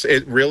 It's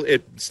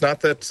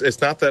not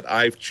that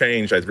I've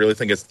changed. I really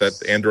think it's that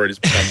Android has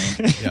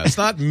become. Yeah, it's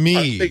not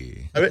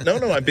me.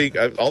 I'm being.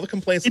 All the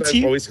complaints that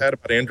I've always had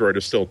about Android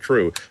are still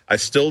true. I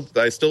still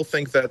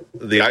think that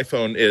the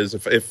iPhone is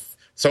if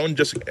someone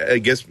just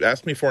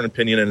asks me for an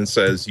opinion and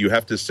says you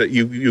have to say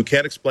you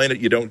can't explain it,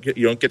 you don't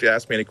get to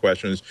ask me any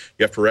questions,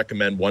 you have to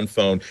recommend one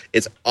phone,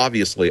 it's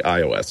obviously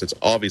iOS, it's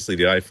obviously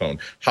the iPhone.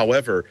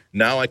 However,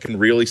 now I can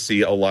really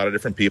see a lot of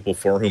different people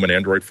for whom an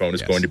Android phone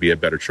is going to be a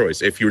better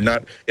choice. If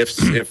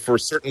for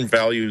certain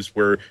values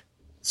where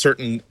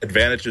certain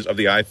advantages of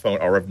the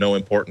iPhone are of no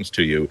importance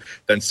to you,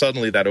 then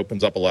suddenly that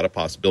opens up a lot of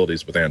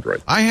possibilities with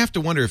Android. I have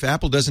to wonder if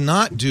Apple does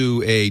not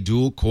do a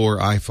dual-core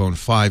iPhone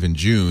 5 in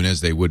June,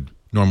 as they would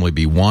normally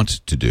be want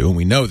to do, and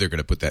we know they're going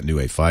to put that new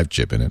A5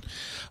 chip in it.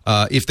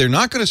 If they're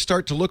not going to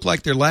start to look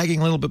like they're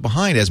lagging a little bit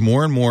behind, as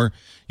more and more,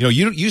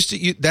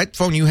 that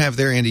phone you have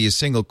there, Andy, is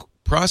single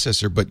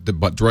processor, but the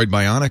Droid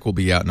Bionic will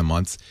be out in a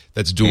month.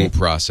 That's dual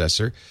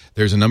processor.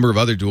 There's a number of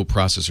other dual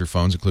processor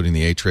phones, including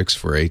the Atrix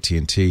for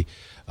AT&T.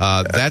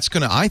 That's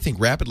going to, I think,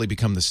 rapidly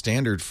become the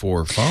standard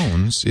for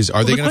phones.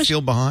 Are they going to feel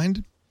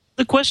behind?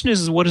 The question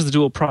is, what does the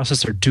dual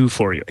processor do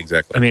for you?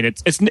 Exactly. I mean,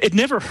 it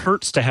never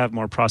hurts to have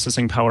more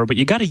processing power, but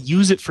you got to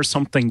use it for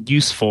something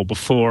useful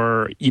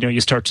before you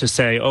start to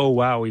say, "Oh,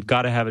 wow, we've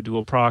got to have a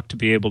dual proc to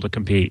be able to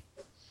compete."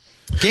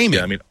 Gaming.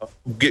 Yeah, I mean,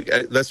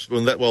 that's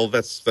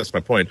my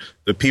point.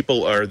 The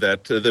people are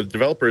that the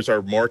developers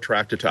are more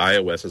attracted to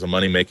iOS as a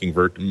money making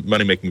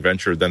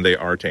venture than they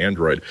are to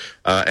Android,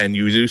 and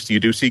you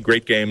do see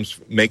great games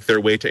make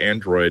their way to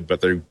Android,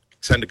 but they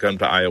tend to come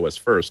to iOS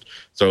first.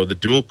 So the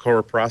dual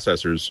core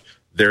processors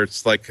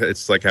it's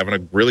like having a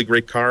really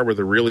great car with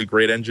a really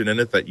great engine in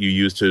it that you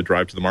use to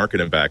drive to the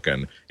market and back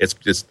in. It's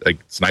just like,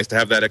 it's nice to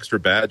have that extra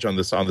badge on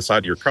the side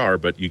of your car,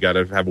 but you got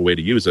to have a way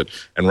to use it.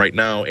 And right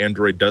now,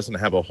 Android doesn't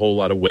have a whole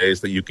lot of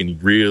ways that you can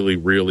really,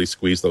 really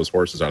squeeze those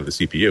horses out of the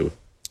CPU.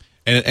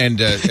 And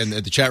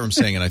the chat room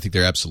saying, and I think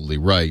they're absolutely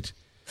right,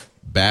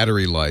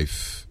 battery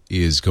life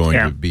is going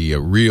to be a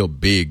real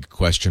big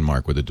question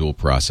mark with a dual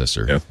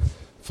processor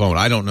phone.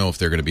 I don't know if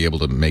they're going to be able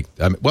to make.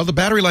 Well, the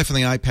battery life on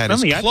the iPad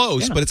is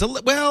close, but it's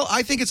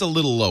I think it's a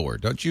little lower.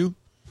 Don't you?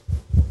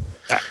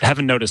 I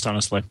haven't noticed,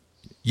 honestly.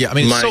 Yeah, I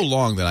mean, it's so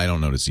long that I don't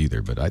notice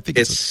either. But I think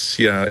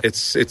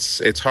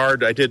it's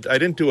hard. I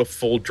didn't do a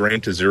full drain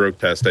to zero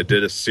test. I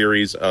did a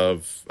series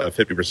of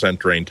 50%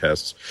 drain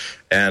tests,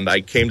 and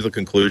I came to the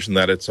conclusion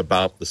that it's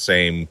about the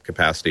same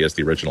capacity as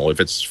the original. If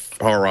it's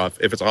far off,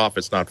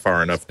 it's not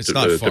far enough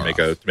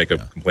to make a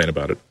complaint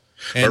about it.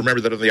 But remember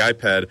that on the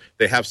iPad,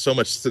 they have so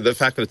much. So the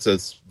fact that it's a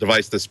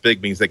device this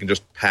big means they can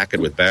just pack it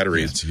with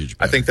batteries. Yeah, it's a huge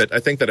battery. I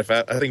think that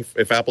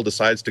if Apple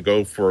decides to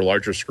go for a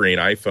larger screen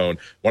iPhone,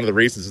 one of the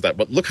reasons is that.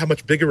 But look how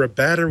much bigger a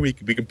battery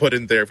we can put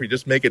in there if we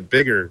just make it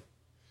bigger.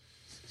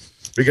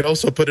 We can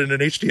also put in an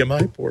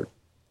HDMI port.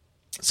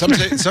 Some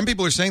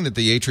people are saying that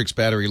the Atrix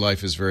battery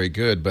life is very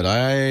good, but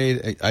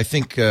I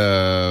think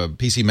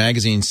PC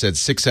Magazine said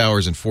 6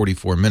 hours and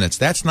 44 minutes.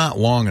 That's not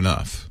long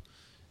enough.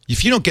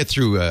 If you don't get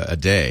through a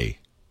day.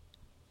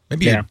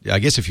 Maybe I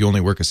guess if you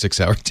only work a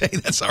 6-hour day,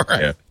 that's all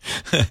right.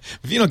 Yeah.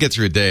 If you don't get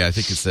through a day, I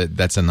think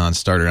that's a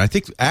non-starter. And I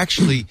think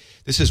actually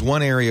this is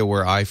one area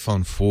where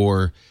iPhone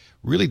 4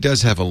 really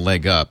does have a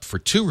leg up for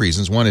two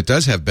reasons. One, it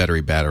does have better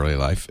battery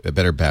life,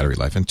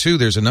 and two,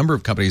 there's a number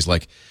of companies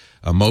like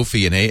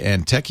Mophie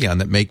and Techion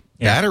that make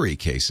battery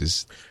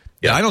cases.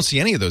 Yeah, I don't see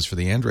any of those for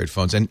the Android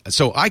phones, and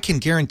so I can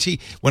guarantee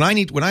when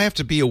I have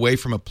to be away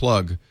from a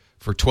plug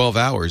for 12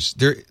 hours,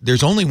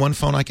 there's only one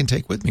phone I can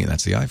take with me, and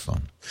that's the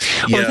iPhone.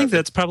 Well, I think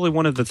that's probably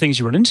one of the things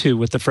you run into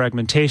with the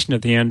fragmentation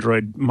of the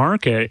Android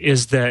market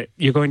is that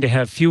you're going to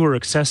have fewer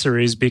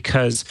accessories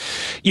because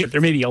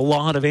there may be a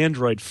lot of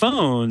Android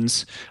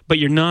phones, but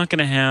you're not going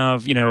to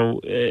have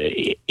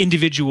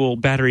individual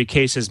battery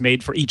cases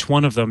made for each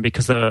one of them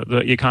because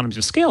the economies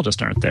of scale just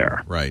aren't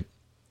there. Right.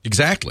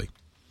 Exactly.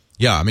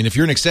 Yeah, I mean, if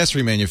you're an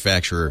accessory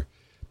manufacturer,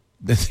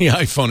 then the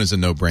iPhone is a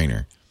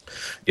no-brainer.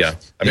 Yeah,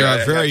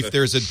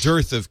 there's a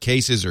dearth of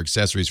cases or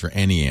accessories for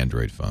any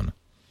Android phone.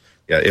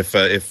 Yeah, if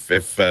the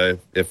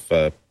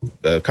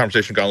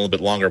conversation got a little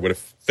bit longer, I would have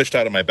fished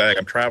out of my bag.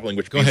 I'm traveling,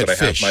 which means that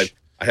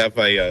I have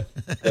my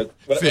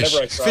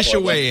fish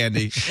away,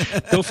 Andy.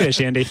 Go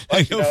fish, Andy. Now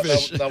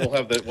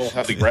we'll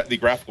have the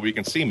graphical where you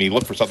can see me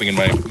look for something in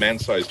my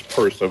man-sized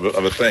purse of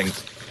a thing.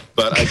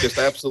 But I just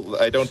absolutely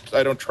I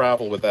don't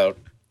travel without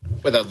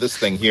this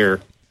thing here,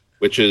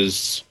 which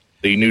is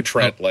the new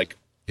Trent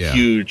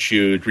huge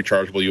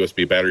rechargeable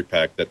USB battery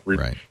pack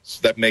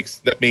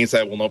that means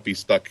I will not be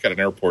stuck at an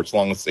airport as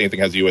long as anything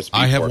has a USB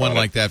port. I have one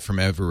like that from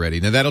Everready.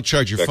 Now that'll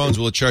charge your phones.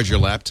 Will it charge your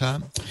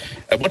laptop?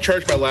 It won't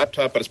charge my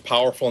laptop, but it's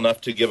powerful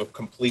enough to give a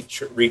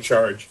complete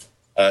recharge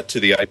to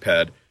the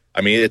iPad.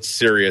 I mean, it's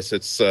serious.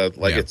 It's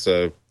it's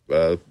a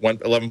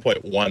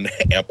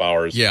 11.1 amp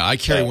hours. Yeah, I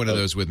carry one of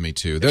those with me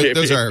too.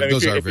 Those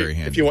are very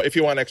handy. If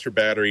you want extra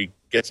battery,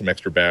 get some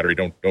extra battery.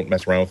 Don't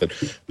mess around with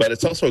it. But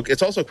it's also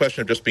a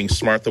question of just being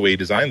smart the way you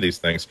design these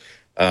things.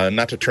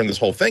 Not to turn this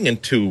whole thing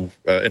into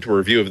a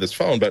review of this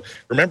phone, but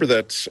remember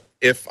that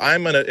if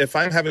I'm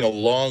having a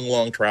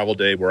long travel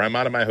day where I'm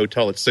out of my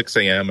hotel at 6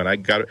 a.m. and I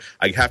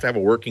have to have a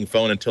working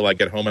phone until I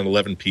get home at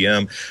 11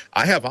 p.m.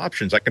 I have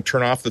options. I can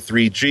turn off the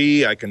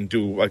 3G. I can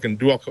do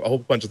a whole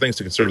bunch of things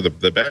to conserve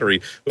the battery.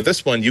 With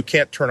this one, you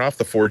can't turn off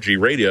the 4G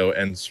radio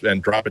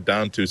and drop it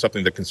down to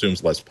something that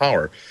consumes less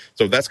power.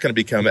 So that's going to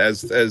become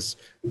as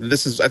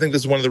this is. I think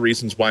this is one of the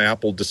reasons why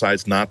Apple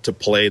decides not to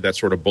play that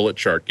sort of bullet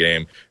chart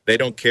game. They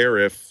don't care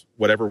if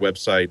whatever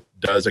website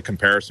does a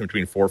comparison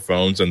between four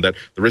phones and that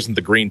there isn't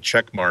the green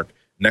check mark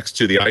next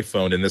to the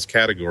iPhone in this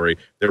category.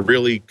 They're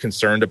really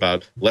concerned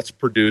about let's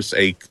produce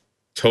a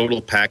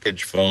total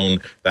package phone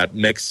that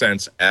makes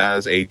sense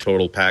as a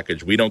total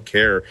package. We don't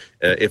care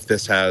if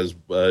this has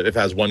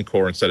one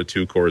core instead of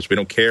two cores. We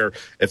don't care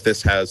if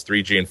this has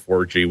 3G and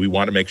 4G. We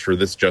want to make sure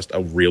this is just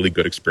a really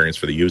good experience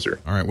for the user.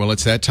 All right, well,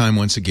 it's that time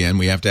once again.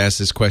 We have to ask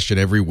this question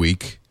every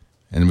week.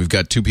 And we've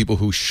got two people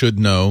who should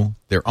know.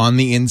 They're on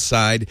the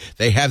inside.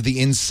 They have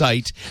the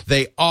insight.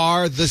 They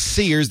are the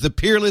seers, the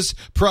peerless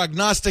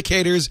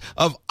prognosticators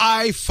of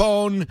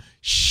iPhone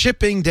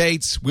shipping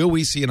dates. Will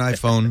we see an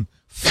iPhone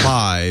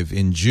 5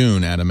 in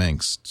June, Adam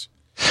Engst?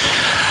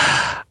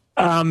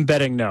 I'm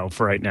betting no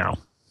for right now.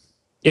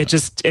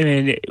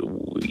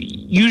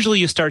 Usually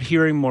you start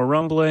hearing more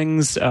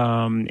rumblings,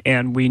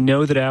 and we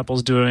know that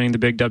Apple's doing the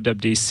big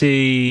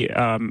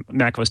WWDC,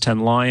 macOS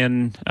 10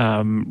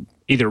 Lion,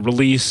 either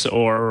release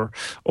or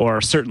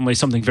certainly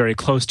something very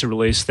close to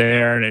release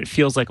there, and it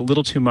feels like a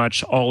little too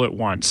much all at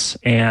once.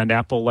 And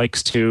Apple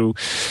likes to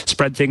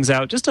spread things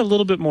out just a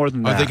little bit more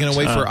than that. Are they going to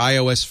wait for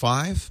iOS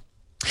 5?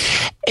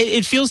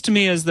 It feels to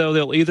me as though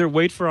they'll either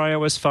wait for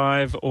iOS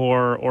 5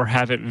 or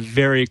have it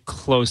very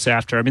close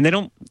after. I mean, they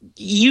don't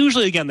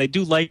usually. Again, they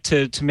do like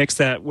to mix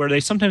that. Where they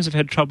sometimes have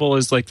had trouble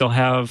is like they'll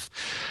have.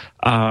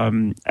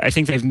 I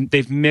think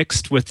they've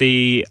mixed with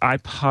the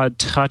iPod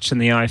Touch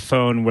and the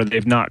iPhone where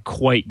they've not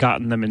quite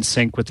gotten them in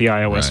sync with the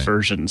iOS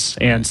versions,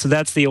 and so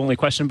that's the only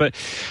question. But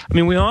I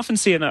mean, we often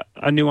see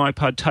a new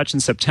iPod Touch in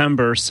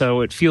September,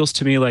 so it feels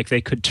to me like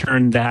they could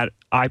turn that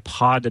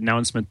iPod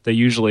announcement they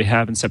usually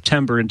have in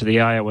September into the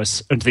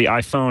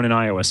iPhone and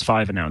iOS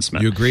 5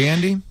 announcement. You agree,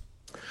 Andy?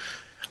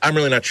 I'm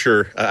really not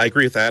sure. I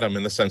agree with Adam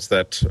in the sense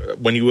that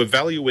when you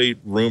evaluate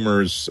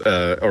rumors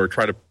or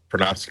try to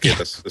prognosticate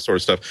this sort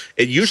of stuff,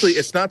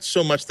 it's not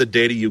so much the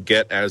data you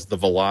get as the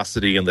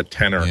velocity and the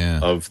tenor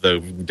of the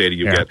data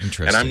you get.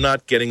 And I'm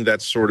not getting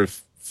that sort of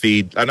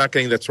feed. I'm not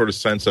getting that sort of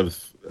sense of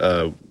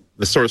the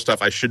sort of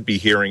stuff I should be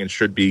hearing and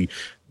should be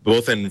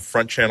both in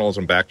front channels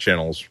and back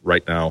channels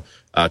right now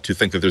to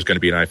think that there's going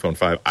to be an iPhone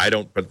 5. I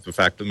don't, but the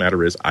fact of the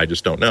matter is I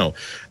just don't know.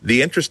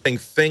 The interesting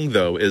thing,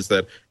 though, is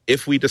that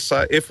if we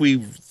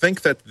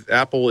think that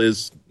Apple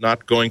is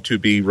not going to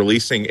be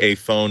releasing a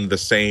phone the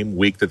same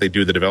week that they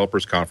do the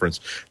developers conference,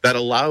 that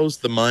allows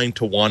the mind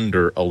to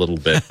wander a little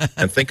bit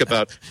and think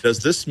about,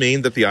 does this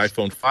mean that the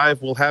iPhone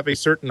 5 will have a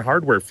certain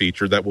hardware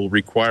feature that will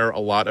require a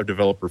lot of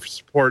developer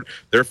support,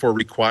 therefore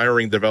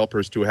requiring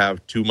developers to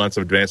have 2 months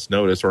of advance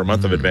notice or a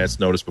month of advance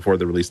notice before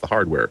they release the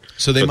hardware?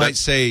 So they might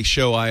say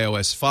show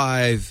iOS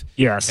 5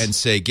 and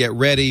say get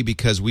ready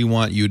because we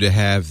want you to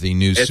have the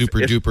new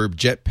super-duper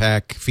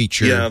jetpack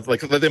feature. Yeah,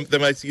 like they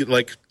might see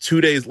like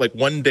 2 days, like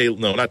 1 day,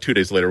 no, not 2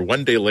 days later,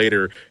 1 day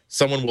later,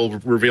 someone will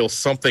reveal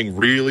something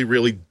really,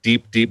 really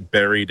deep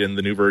buried in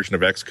the new version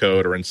of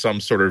Xcode or in some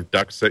sort of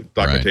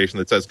documentation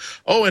that says,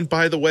 oh, and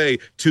by the way,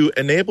 to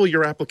enable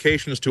your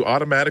applications to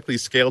automatically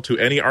scale to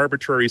any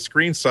arbitrary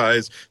screen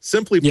size,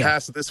 simply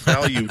pass this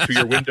value to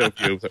your window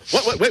view.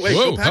 Wait,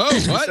 whoa,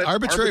 what?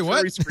 Arbitrary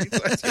what? Screen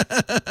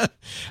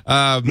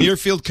size? Near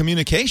field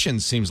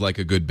communications seems like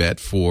a good bet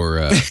for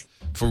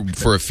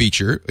a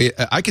feature.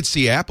 I could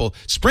see Apple.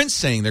 Sprint's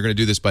saying they're going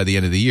to do this by the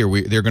end of the year.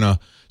 They're going to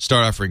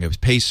start offering a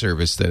pay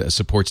service that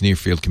supports near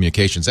field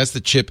communications. That's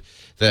the chip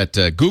that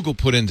Google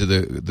put into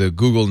the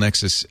Google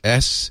Nexus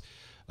S,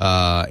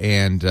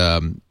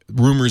 and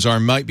rumors are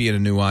might be in a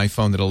new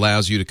iPhone that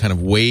allows you to kind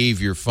of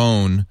wave your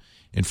phone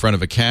in front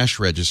of a cash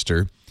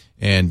register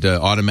and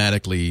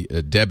automatically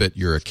debit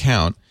your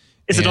account.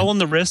 Is it all on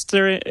the wrist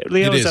there,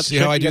 Leo? It is. That See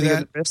how I do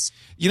that?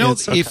 You know,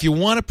 if you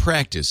want to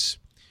practice,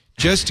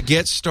 just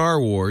get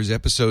Star Wars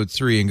Episode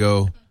 3 and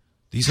go,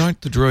 these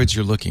aren't the droids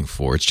you're looking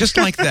for. It's just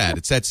like that.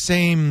 It's that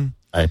same...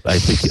 I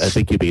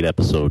think you made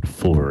Episode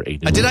 4.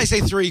 Did I say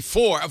 3?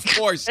 4, of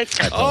course.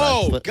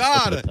 Oh,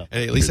 God.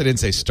 Hey, at least I didn't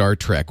say Star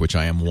Trek, which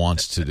I am wont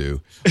to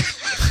do.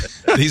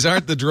 These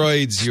aren't the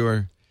droids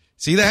you're...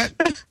 See that?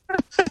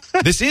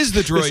 This is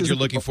the droid you're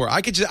looking for.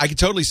 I could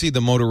totally see the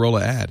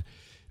Motorola ad.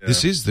 Yeah.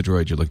 This is the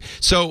droid you're looking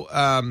for. So,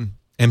 I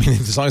mean,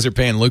 as long as they're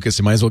paying Lucas,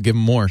 you might as well give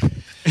him more.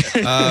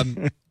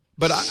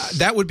 But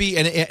that would be,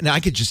 and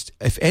I could just,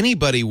 if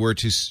anybody were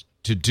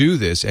to do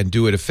this and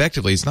do it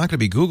effectively, it's not going to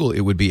be Google,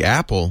 it would be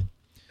Apple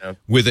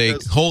with a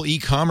whole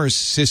e-commerce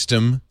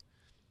system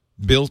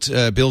built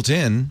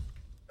in.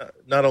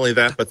 Not only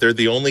that, but they're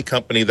the only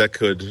company that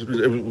could.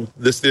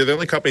 They're the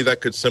only company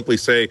that could simply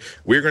say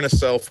we're going to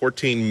sell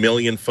 14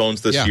 million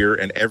phones this year,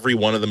 and every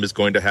one of them is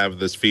going to have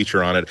this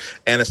feature on it,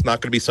 and it's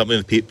not going to be something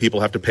that people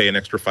have to pay an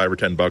extra $5 or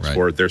 $10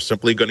 for. They're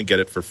simply going to get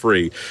it for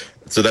free.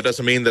 So that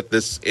doesn't mean that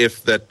this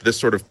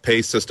sort of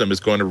pay system is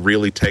going to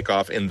really take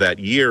off in that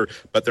year,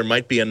 but there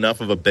might be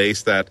enough of a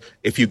base that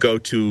if you go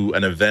to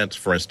an event,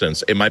 for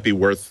instance, it might be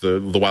worth the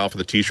while for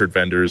the T-shirt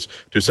vendors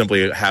to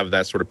simply have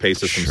that sort of pay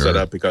system set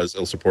up because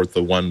it'll support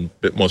the one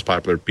most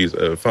popular piece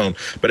of phone.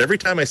 But every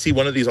time I see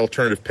one of these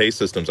alternative pay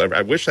systems,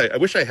 I wish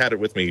I had it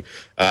with me.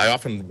 I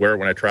often wear it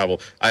when I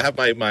travel. I have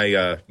my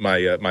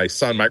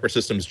Sun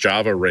Microsystems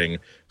Java ring.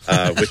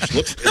 Which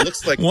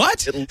looks like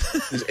what?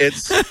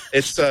 It's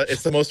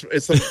the most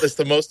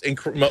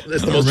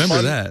remember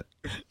fun. That.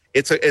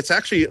 It's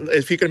actually,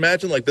 if you can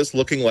imagine like this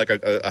looking like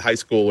a high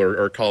school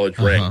or college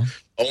ring.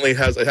 Only it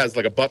has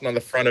like a button on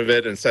the front of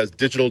it and it says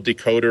digital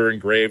decoder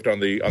engraved on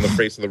the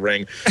face of the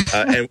ring.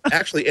 And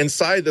actually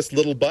inside this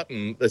little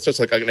button, it's just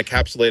like an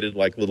encapsulated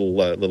like little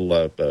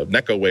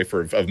Necco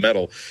wafer of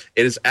metal.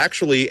 It is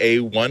actually a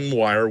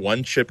one-wire,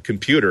 one-chip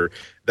computer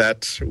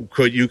that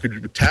you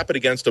could tap it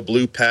against a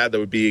blue pad that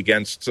would be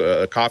against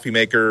a coffee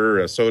maker,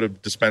 a soda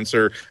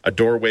dispenser, a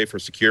doorway for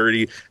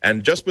security.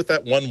 And just with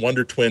that one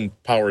Wonder Twin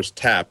Powers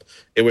tap,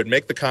 it would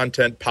make the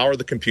content, power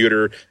the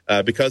computer.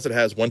 Because it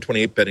has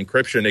 128-bit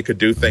encryption, it could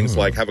do things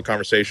like have a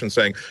conversation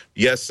saying,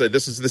 yes,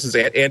 this is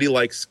Andy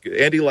likes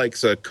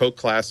a Coke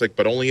Classic,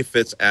 but only if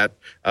it's at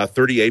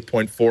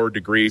 38.4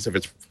 degrees. If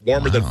it's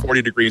warmer than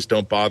 40 degrees,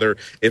 don't bother.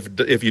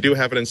 If you do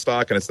have it in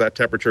stock and it's that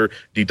temperature,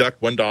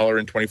 deduct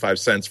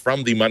 $1.25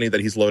 from the money that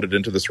he's loaded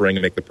into this ring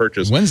and make the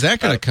purchase. When's that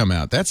going to come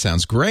out? That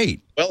sounds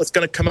great. Well, it's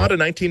going to come out in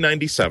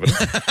 1997.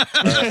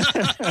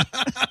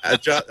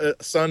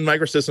 Sun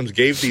Microsystems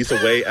gave these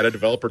away at a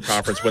developer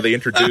conference when they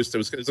introduced, it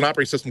was an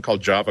operating system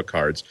called Java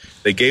Cards.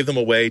 They gave them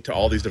away to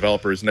all these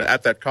developers, and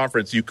at that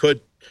conference, you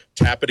could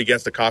tap it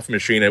against a coffee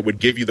machine. It would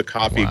give you the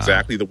coffee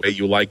exactly the way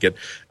you like it.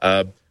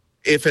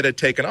 If it had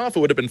taken off, it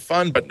would have been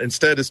fun, but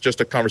instead it's just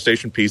a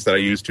conversation piece that I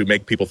use to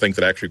make people think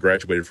that I actually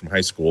graduated from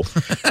high school.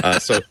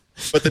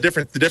 But the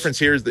difference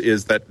here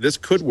is that this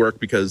could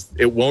work because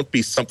it won't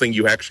be something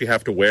you actually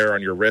have to wear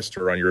on your wrist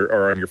or on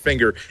your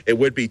finger. It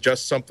would be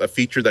just a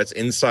feature that's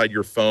inside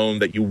your phone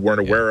that you weren't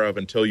aware of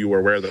until you were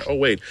aware that, oh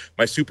wait,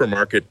 my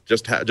supermarket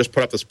just put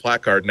up this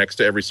placard next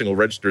to every single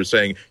register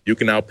saying you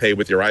can now pay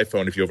with your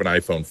iPhone if you have an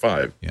iPhone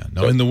 5. Yeah,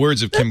 no. In the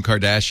words of Kim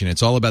Kardashian,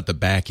 it's all about the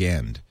back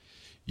end.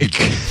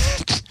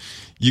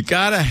 You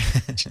gotta.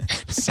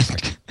 Sorry.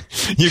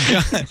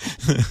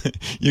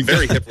 You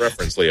Very hip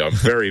reference, Leo. I'm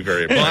very,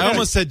 very. Well, I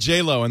almost said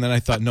J-Lo, and then I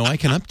thought, no, I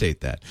can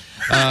update that.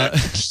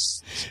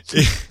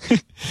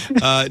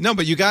 No,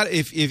 but you got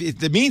if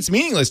it means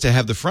meaningless to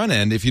have the front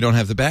end if you don't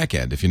have the back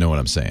end. If you know what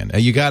I'm saying,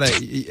 you gotta.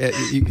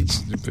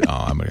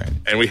 I'm okay.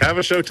 And we have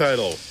a show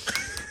title.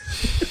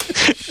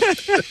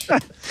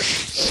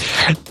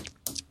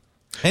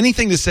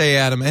 Anything to say,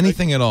 Adam?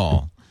 Anything at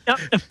all? No.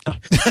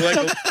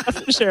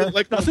 Nothing to share.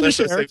 Nothing to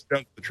share. Safe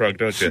junk in the trunk,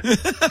 don't you?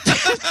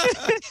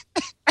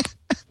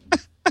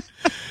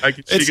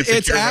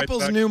 It's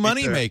Apple's new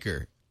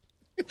moneymaker.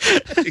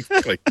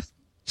 Exactly.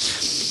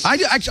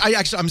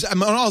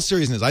 I'm on all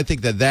seriousness. I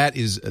think that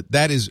is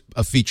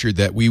a feature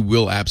that we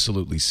will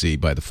absolutely see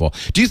by the fall.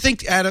 Do you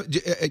think, Adam? Do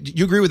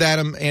you agree with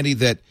Adam, Andy,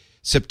 that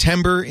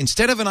September,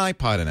 instead of an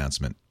iPod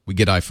announcement, we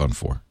get iPhone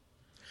 4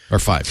 or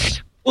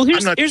 5? Well,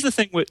 here's the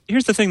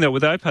thing though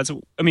with iPods.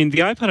 I mean, the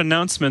iPod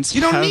announcements.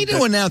 You don't need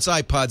to announce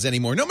iPods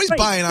anymore. Nobody's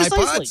buying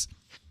iPods.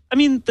 I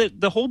mean,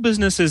 the whole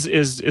business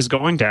is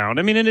going down.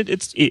 I mean, and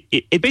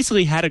it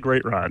basically had a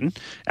great run.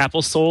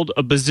 Apple sold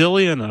a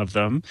bazillion of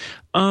them,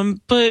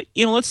 but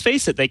let's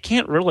face it, they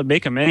can't really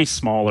make them any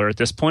smaller at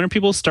this point, and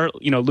people start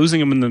losing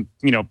them in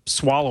the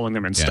swallowing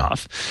them and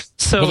stuff.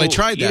 So they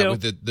tried that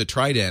with the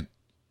Trident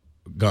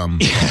gum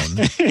phone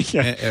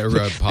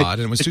or pod,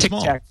 and it was too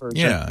small.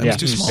 Yeah, it was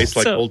too small. Tastes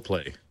like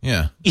Coldplay.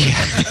 Yeah.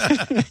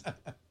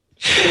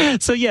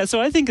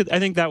 So I think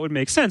that would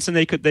make sense, and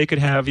they could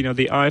have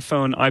the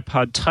iPhone,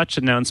 iPod Touch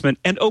announcement,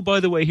 and oh,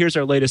 by the way, here's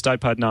our latest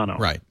iPod Nano.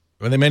 Right.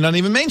 Well, they may not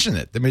even mention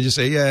it. They may just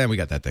say, yeah, we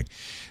got that thing.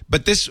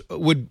 But this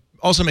would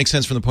also make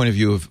sense from the point of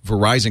view of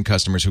Verizon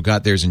customers who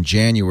got theirs in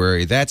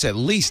January. That's at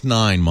least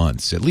 9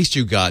 months. At least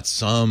you got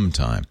some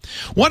time.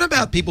 What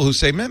about people who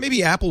say, man,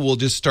 maybe Apple will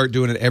just start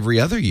doing it every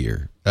other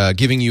year,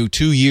 giving you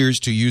 2 years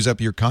to use up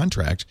your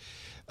contract?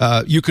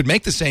 You could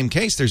make the same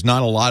case. There's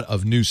not a lot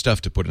of new stuff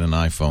to put in an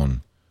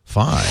iPhone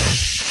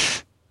 5.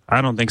 I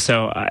don't think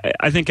so.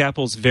 I think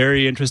Apple's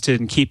very interested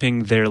in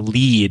keeping their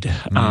lead,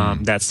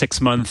 that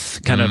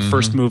 6-month kind of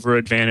first mover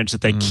advantage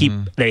that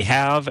they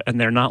have, and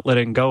they're not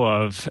letting go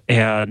of,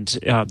 and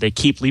they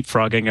keep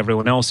leapfrogging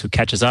everyone else who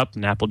catches up,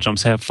 and Apple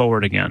jumps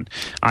forward again.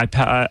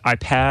 iPad,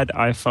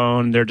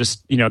 iPhone, they're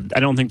just I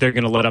don't think they're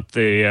going to let up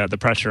the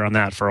pressure on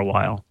that for a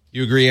while.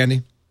 You agree,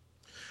 Andy?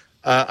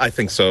 I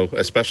think so,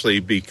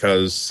 especially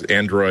because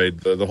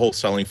Android, the whole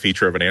selling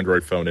feature of an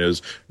Android phone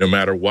is no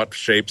matter what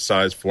shape,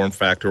 size, form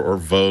factor, or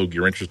vogue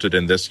you're interested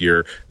in this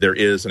year, there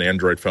is an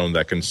Android phone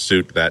that can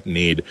suit that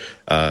need.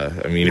 I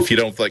mean, if you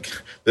don't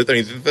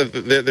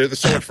there's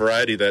so much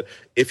variety that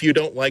if you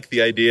don't like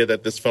the idea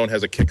that this phone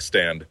has a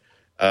kickstand,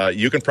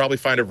 you can probably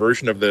find a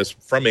version of this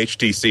from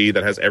HTC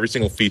that has every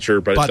single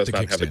feature, but it does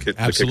not have the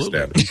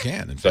kickstand. You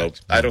can.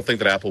 I don't think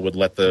that Apple would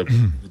let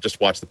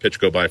just watch the pitch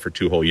go by for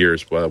 2 whole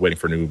years waiting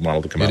for a new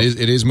model to come out.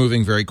 It is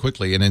moving very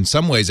quickly, and in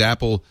some ways,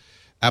 Apple's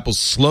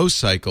slow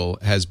cycle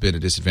has been a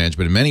disadvantage,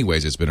 but in many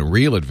ways, it's been a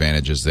real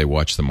advantage as they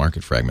watch the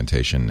market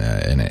fragmentation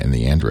in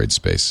the Android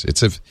space.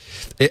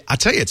 I'll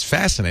tell you, it's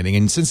fascinating,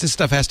 and since this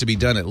stuff has to be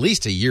done at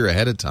least a year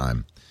ahead of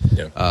time.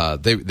 Yeah.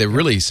 They're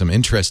really some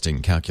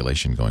interesting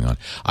calculation going on.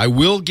 I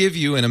will give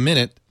you in a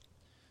minute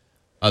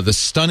the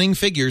stunning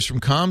figures from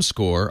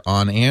ComScore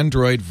on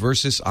Android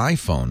versus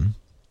iPhone,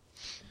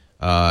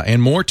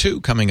 and more too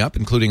coming up,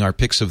 including our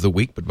picks of the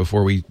week. But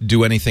before we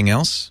do anything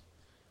else,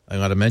 I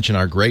want to mention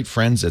our great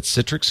friends at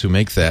Citrix who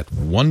make that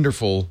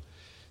wonderful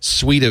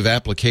suite of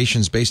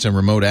applications based on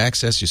remote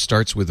access. It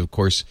starts with, of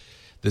course,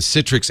 the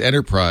Citrix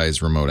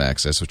Enterprise Remote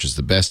Access, which is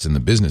the best in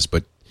the business,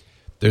 but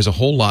there's a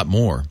whole lot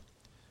more.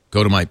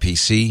 Go to My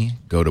PC,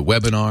 go to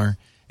Webinar,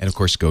 and of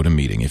course go to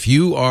Meeting. If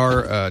you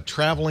are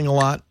traveling a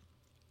lot,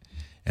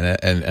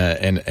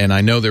 and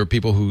I know there are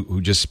people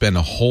who just spend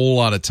a whole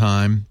lot of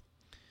time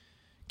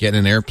getting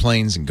in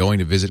airplanes and going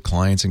to visit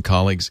clients and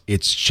colleagues,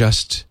 it's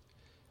just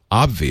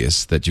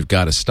obvious that you've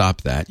got to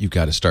stop that. You've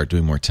got to start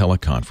doing more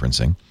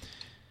teleconferencing.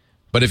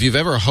 But if you've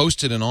ever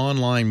hosted an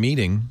online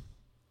meeting,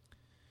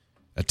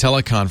 a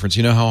teleconference,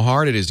 you know how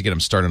hard it is to get them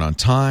started on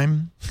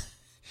time.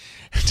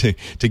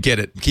 to get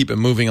it, keep it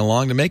moving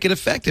along, to make it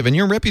effective. And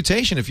your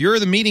reputation, if you're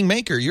the meeting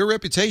maker, your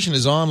reputation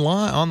is on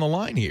the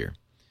line here.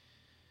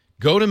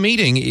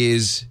 GoToMeeting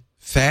is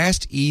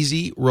fast,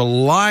 easy,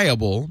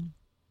 reliable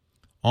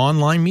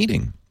online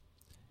meeting.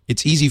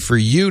 It's easy for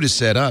you to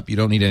set up. You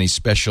don't need any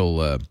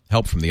special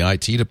help from the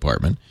IT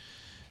department.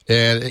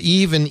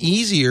 Even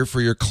easier for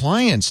your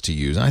clients to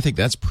use. And I think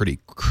that's pretty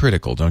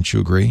critical. Don't you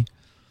agree?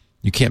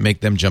 You can't make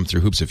them jump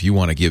through hoops if you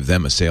want to give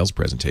them a sales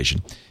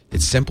presentation.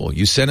 It's simple.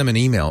 You send them an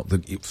email.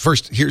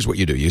 First, here's what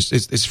you do.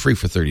 It's free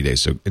for 30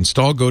 days. So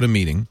install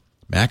GoToMeeting,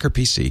 Mac or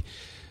PC,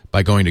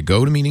 by going to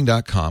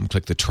GoToMeeting.com.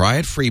 Click the Try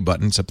It Free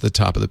button. It's up at the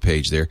top of the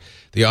page there.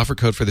 The offer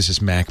code for this is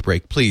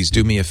MacBreak. Please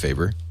do me a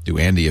favor. Do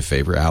Andy a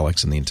favor,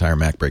 Alex, and the entire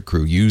MacBreak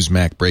crew. Use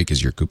MacBreak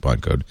as your coupon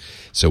code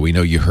so we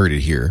know you heard it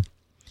here.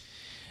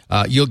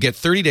 You'll get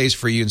 30 days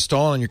free. You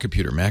install it on your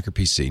computer, Mac or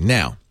PC.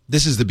 Now,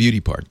 this is the beauty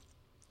part.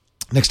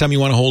 Next time you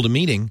want to hold a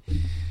meeting,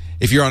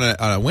 if you're on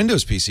a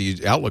Windows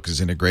PC, Outlook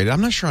is integrated.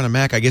 I'm not sure on a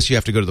Mac. I guess you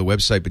have to go to the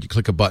website, but you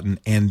click a button,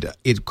 and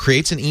it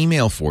creates an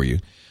email for you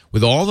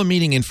with all the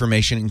meeting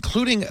information,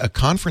 including a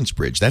conference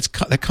bridge. That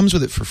comes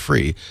with it for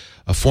free,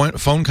 a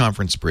phone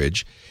conference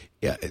bridge.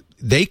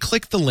 They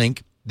click the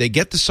link. They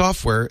get the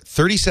software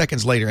 30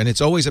 seconds later, and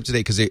it's always up to date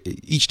because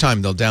each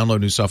time they'll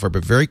download new software,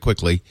 but very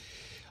quickly.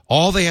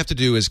 All they have to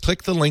do is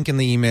click the link in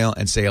the email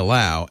and say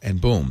allow, and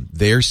boom,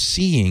 they're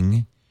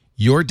seeing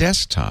your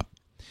desktop.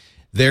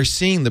 They're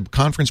seeing the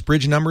conference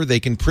bridge number.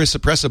 They can press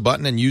a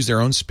button and use their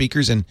own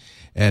speakers and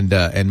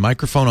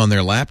microphone on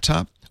their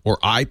laptop or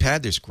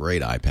iPad. There's a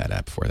great iPad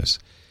app for this.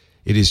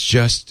 It is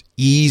just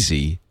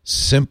easy,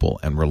 simple,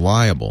 and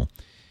reliable.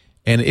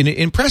 And it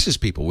impresses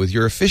people with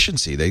your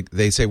efficiency.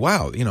 They say,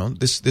 wow,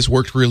 this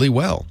worked really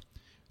well.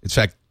 In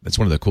fact, that's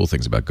one of the cool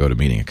things about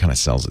GoToMeeting. It kind of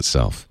sells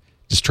itself.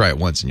 Just try it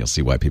once and you'll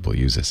see why people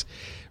use this.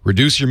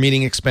 Reduce your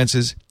meeting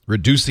expenses.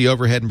 Reduce the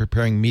overhead in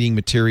preparing meeting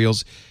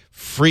materials.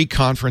 Free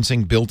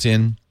conferencing built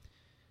in.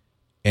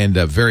 And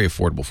very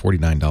affordable,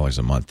 $49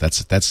 a month.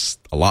 That's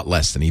a lot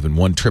less than even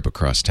one trip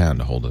across town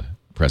to hold a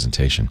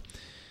presentation.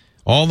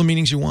 All the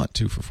meetings you want,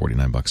 too, for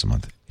 $49 a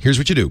month. Here's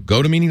what you do.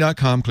 Go to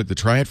meeting.com, click the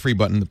Try It Free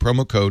button, the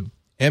promo code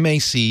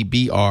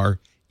MACBREAK.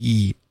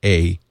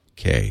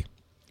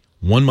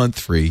 1 month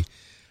free.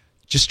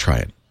 Just try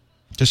it.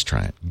 Just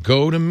try it.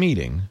 Go to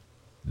meeting.com.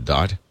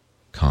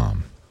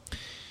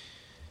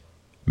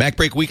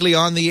 MacBreak Weekly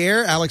on the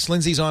air. Alex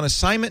Lindsay's on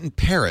assignment in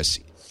Paris.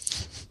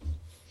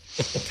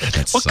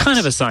 God, what kind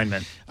of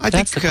assignment? I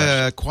think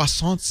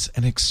croissants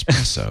and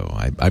espresso.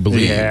 I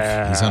believe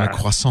he's on a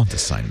croissant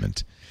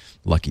assignment.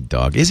 Lucky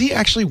dog. Is he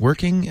actually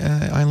working,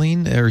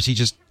 Eileen, or is he's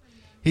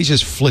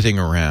just flitting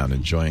around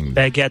enjoying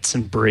baguettes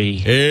and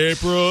brie?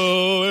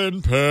 April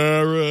in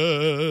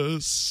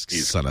Paris.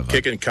 He's son of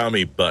kicking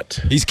commie butt.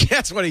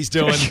 That's what he's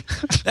doing.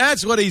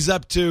 That's what he's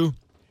up to.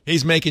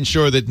 He's making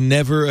sure that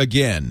never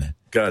again.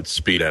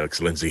 Godspeed,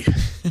 Alex Lindsay.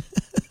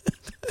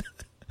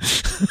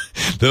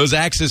 Those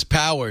Axis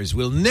powers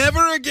will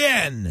never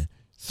again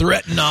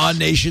threaten our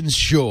nation's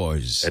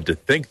shores. And to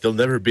think there'll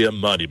never be a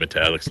monument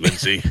to Alex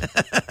Lindsay.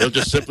 They'll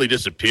just simply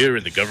disappear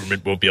and the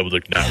government won't be able to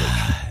acknowledge.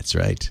 That's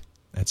right.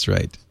 That's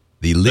right.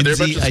 The Lindsay there are a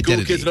bunch of school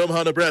identity. kids in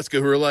Omaha, Nebraska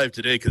who are alive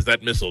today because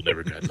that missile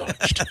never got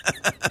launched.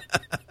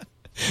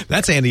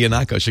 That's Andy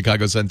Anako,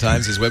 Chicago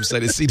Sun-Times. His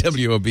website is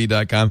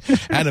cwob.com.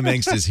 Adam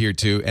Engst is here,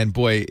 too. And,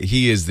 boy,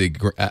 he is the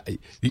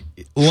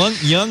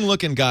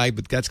young-looking guy,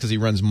 but that's because he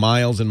runs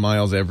miles and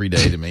miles every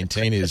day to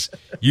maintain his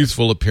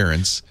youthful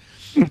appearance.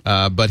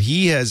 But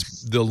he has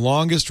the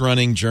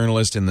longest-running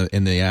journalist in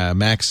the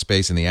Mac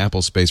space, in the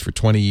Apple space for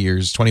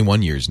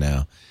 21 years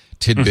now.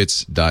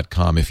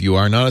 Tidbits.com. If you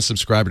are not a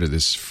subscriber to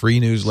this free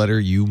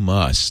newsletter, you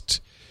must.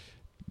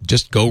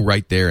 Just go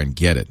right there and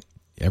get it.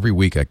 Every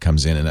week that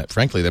comes in, and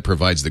frankly, that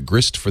provides the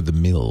grist for the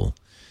mill.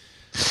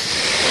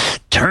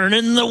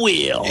 Turning the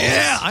wheel.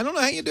 Yeah, I don't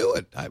know how you do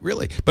it.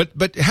 Really. But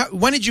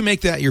when did you make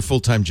that your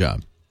full-time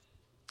job?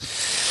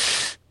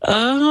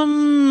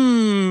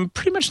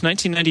 Pretty much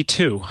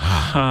 1992.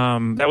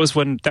 That was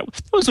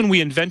when we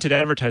invented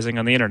advertising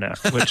on the internet,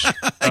 which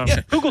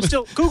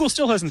Google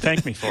still hasn't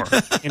thanked me for.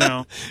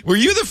 Were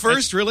you the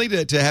first really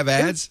to have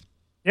ads?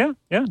 Yeah,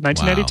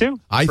 1992. Wow.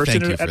 I first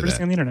thank you for advertising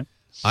that. on the internet.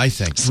 I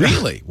think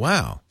really.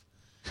 Wow,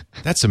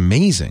 that's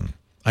amazing.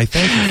 I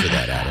thank you for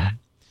that, Adam.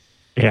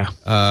 Yeah,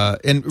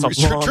 and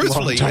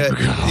truthfully,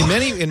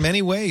 long in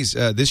many ways,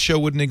 this show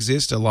wouldn't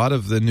exist. A lot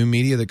of the new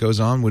media that goes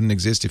on wouldn't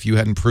exist if you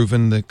hadn't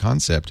proven the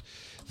concept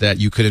that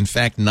you could, in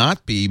fact,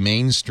 not be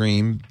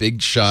mainstream,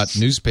 big shot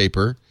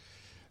newspaper,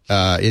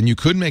 and you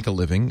could make a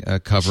living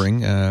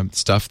covering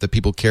stuff that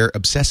people care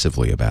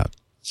obsessively about.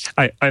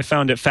 I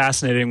found it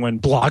fascinating when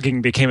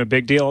blogging became a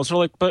big deal. I was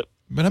like, but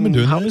I've been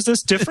doing how that. is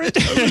this different?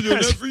 I've been doing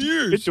that for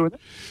years. Been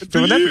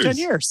doing that for 10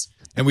 years.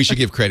 And we should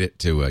give credit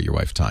to your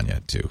wife,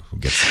 Tanya, too, who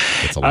gets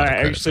a lot of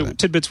credit actually, for that.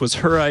 Tidbits was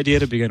her idea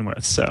to begin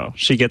with, so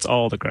she gets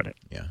all the credit.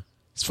 Yeah.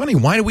 It's funny.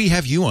 Why do we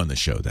have you on the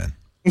show, then?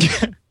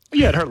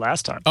 You had her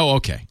last time. Oh,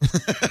 okay.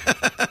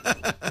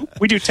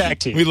 We do tag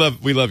team. We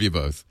love you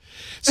both.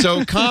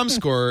 So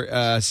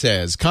ComScore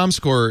says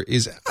ComScore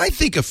is, I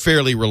think, a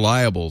fairly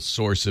reliable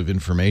source of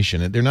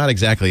information. They're not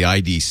exactly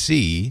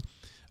IDC.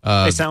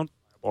 They sound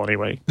reliable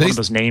anyway. One of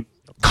those names.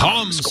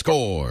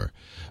 ComScore.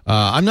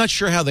 I'm not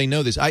sure how they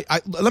know this.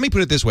 Let me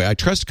put it this way. I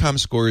trust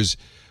ComScore's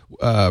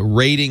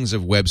ratings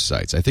of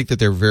websites. I think that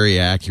they're very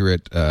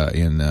accurate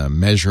in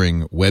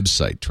measuring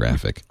website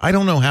traffic. I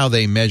don't know how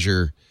they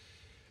measure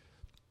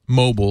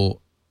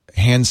mobile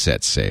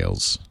handset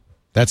sales.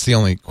 That's the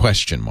only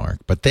question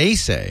mark. But they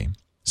say,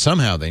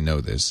 somehow they know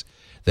this,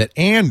 that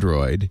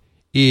Android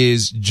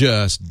is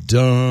just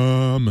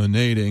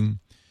dominating.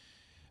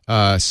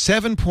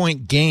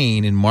 7-point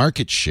gain in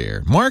market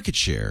share. Market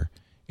share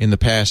in the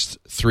past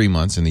 3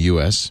 months in the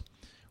U.S.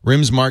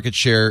 RIM's market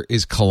share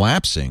is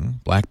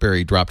collapsing.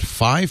 BlackBerry dropped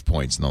 5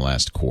 points in the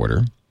last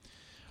quarter.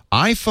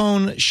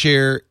 iPhone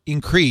share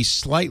increased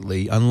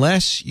slightly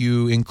unless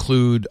you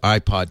include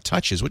iPod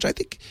Touches, which I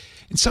think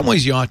in some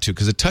ways you ought to,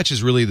 because a Touch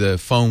is really the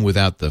phone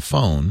without the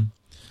phone.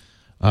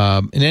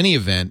 In any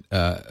event,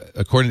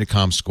 according to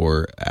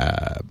ComScore,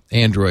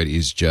 Android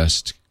is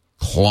just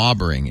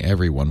clobbering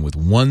everyone with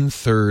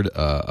 1/3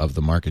 of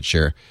the market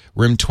share.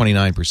 RIM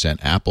 29%,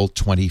 Apple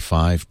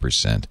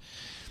 25%.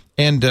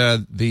 And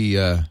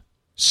the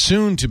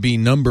soon-to-be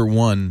number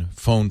one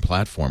phone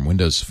platform,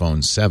 Windows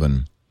Phone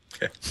 7,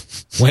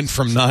 went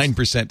from 9%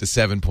 to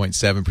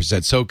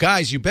 7.7%. So,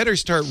 guys, you better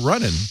start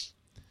running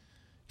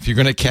if you're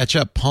going to catch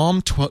up.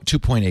 Palm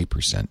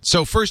 2.8%.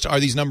 So, first, are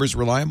these numbers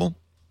reliable?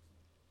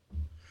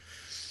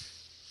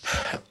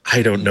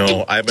 I don't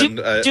know. I've been...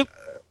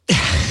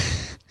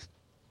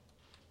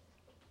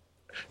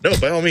 No,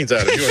 by all means,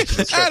 Adam.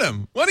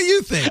 Adam, what do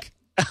you think?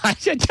 I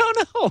don't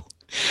know.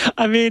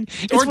 I mean,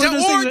 or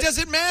does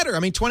it matter? I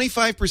mean,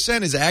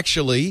 25% is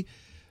actually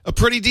a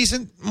pretty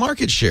decent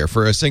market share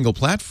for a single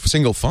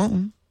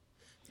phone.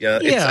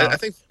 Yeah. I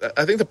think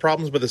the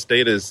problems with this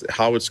data is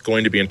how it's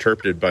going to be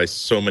interpreted by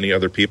so many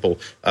other people.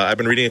 I've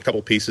been reading a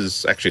couple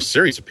pieces, actually a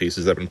series of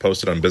pieces that have been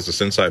posted on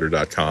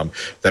BusinessInsider.com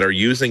that are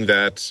using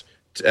that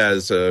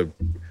as a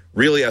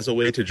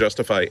way to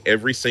justify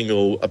every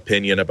single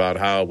opinion about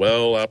how,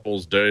 well,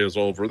 Apple's day is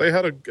over. They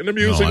had an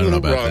amusing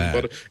little run,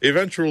 but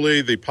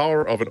eventually the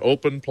power of an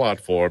open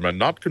platform and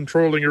not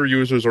controlling your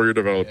users or your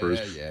developers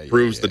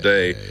proves the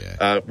day,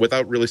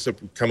 without really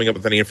coming up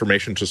with any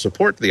information to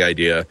support the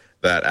idea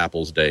that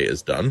Apple's day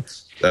is done.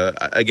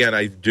 Again,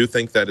 I do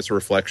think that it's a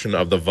reflection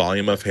of the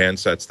volume of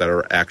handsets that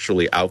are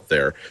actually out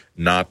there,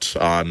 not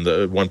on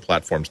the one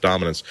platform's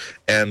dominance.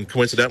 And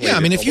coincidentally, yeah, I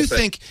mean, if you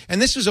think,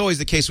 and this was always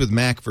the case with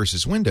Mac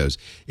versus Windows,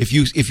 if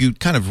you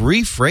kind of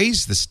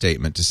rephrase the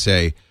statement to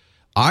say,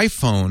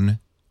 iPhone,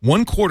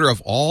 1/4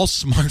 of all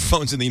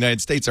smartphones in the United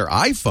States are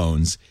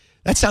iPhones,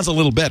 that sounds a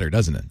little better,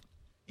 doesn't it?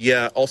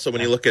 Yeah. Also,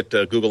 when you look at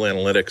Google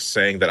Analytics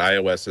saying that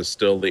iOS is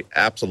still the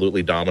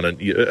absolutely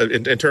dominant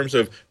in terms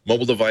of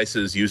mobile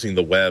devices using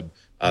the web,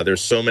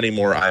 there's so many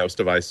more iOS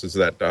devices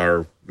that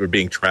are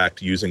being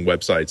tracked using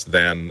websites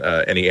than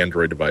any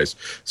Android device.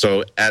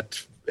 So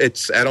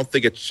I don't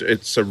think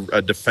it's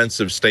a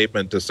defensive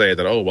statement to say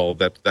that, oh, well,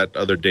 that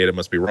other data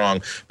must be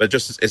wrong, but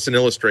just it's an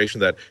illustration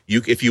that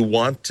if you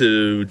want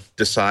to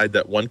decide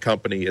that one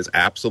company is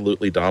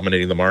absolutely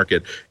dominating the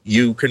market,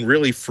 you can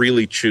really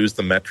freely choose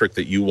the metric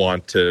that you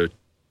want to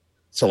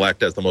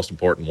select as the most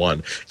important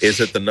one.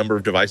 Is it the number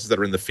of devices that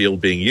are in the field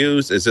being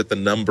used? Is it the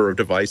number of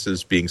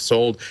devices being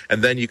sold?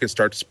 And then you can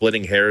start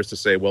splitting hairs to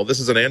say, well, this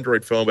is an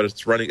Android phone, but it's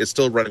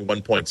still running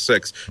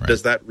 1.6. Right.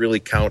 Does that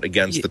really count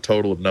against the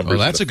total of numbers?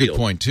 Well, that's a good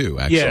point too,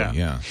 actually.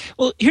 Yeah.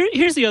 Well,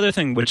 here's the other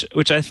thing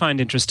which I find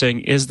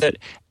interesting is that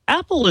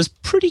Apple is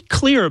pretty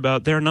clear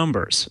about their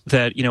numbers.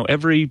 That,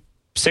 every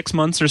 6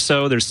 months or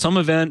so, there's some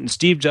event, and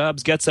Steve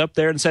Jobs gets up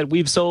there and said,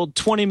 we've sold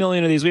 20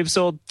 million of these, we've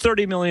sold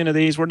 30 million of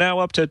these, we're now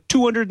up to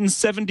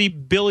 270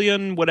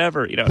 billion,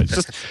 whatever. It's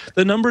just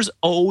the numbers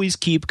always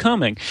keep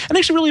coming. And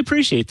I should really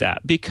appreciate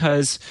that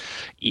because,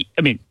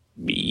 I mean,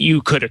 you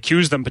could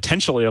accuse them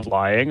potentially of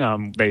lying.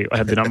 They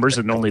have the numbers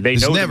and only they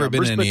know the numbers.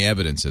 There's never been any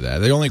evidence of that.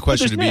 The only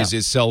question to be is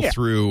it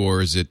sell-through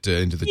or is it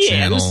into the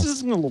channel? Yeah, this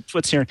is a little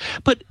twist here.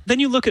 But then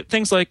you look at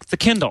things like the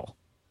Kindle.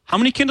 How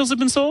many Kindles have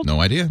been sold?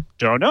 No idea.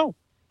 Don't know.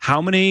 How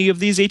many of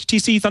these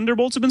HTC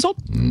Thunderbolts have been sold?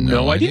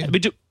 No idea. I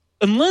mean,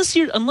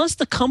 unless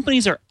the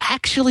companies are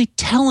actually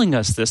telling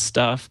us this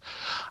stuff,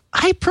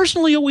 I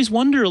personally always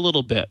wonder a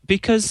little bit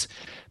because,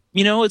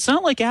 it's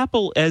not like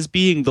Apple as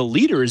being the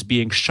leader is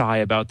being shy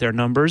about their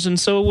numbers. And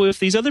so if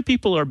these other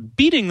people are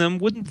beating them,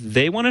 wouldn't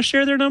they want to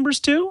share their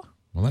numbers too?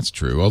 Well, that's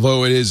true.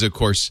 Although it is, of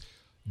course,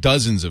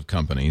 dozens of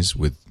companies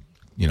with,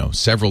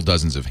 several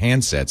dozens of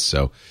handsets.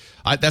 So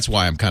that's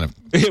why I'm kind of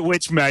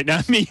which might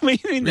not mean.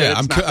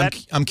 Yeah,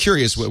 I'm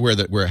curious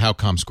where how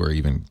ComScore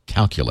even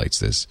calculates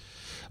this.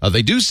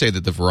 They do say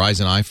that the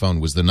Verizon iPhone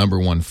was the number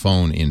one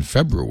phone in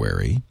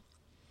February.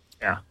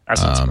 Yeah,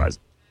 that's not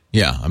surprising.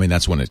 Yeah, I mean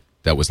that's when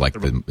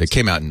it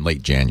came out in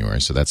late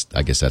January, so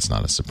I guess that's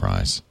not a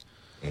surprise.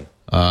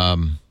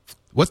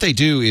 What they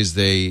do is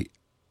they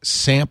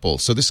sample.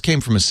 So this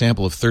came from a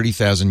sample of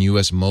 30,000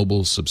 U.S.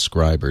 mobile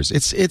subscribers.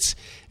 It's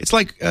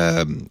like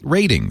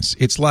ratings.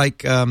 It's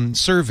like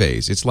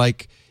surveys.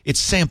 It's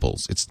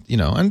samples. It's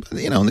and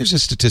there's a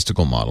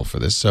statistical model for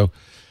this. So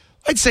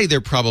I'd say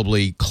they're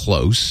probably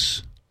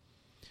close.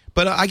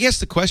 But I guess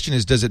the question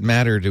is, does it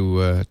matter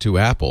to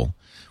Apple?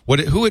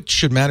 Who it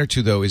should matter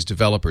to, though, is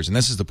developers. And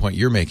this is the point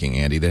you're making,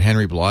 Andy, that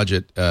Henry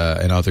Blodgett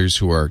and others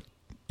who are,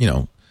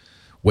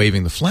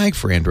 waving the flag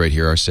for Android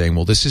here are saying,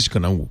 well, this is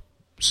going to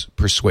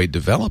persuade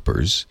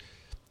developers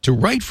to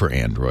write for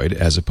Android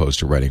as opposed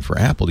to writing for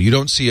Apple. You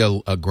don't see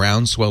a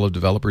groundswell of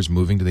developers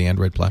moving to the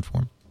Android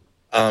platform?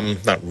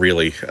 Not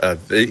really.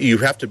 You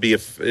have to be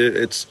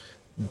it's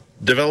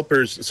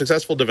developers,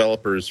 successful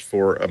developers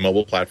for a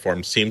mobile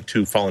platform seem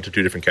to fall into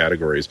two different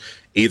categories.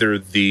 Either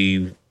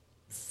the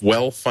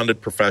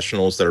well-funded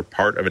professionals that are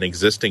part of an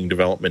existing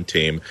development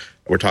team.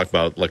 We're talking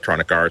about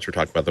Electronic Arts. We're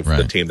talking about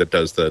the team that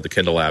does the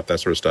Kindle app, that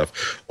sort of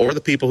stuff. Or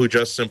the people who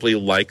just simply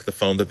like the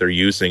phone that they're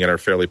using and are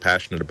fairly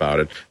passionate about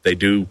it. They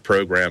do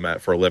program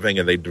for a living,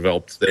 and they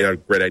had a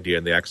great idea,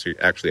 and they actually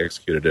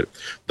executed it.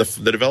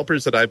 The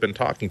developers that I've been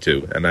talking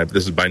to, and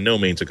this is by no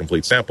means a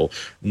complete sample,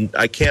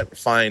 I can't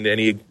find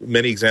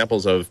many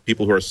examples of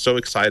people who are so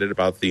excited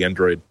about the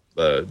Android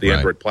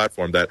Android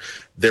platform that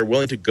they're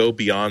willing to go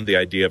beyond the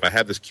idea of, I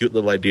have this cute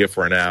little idea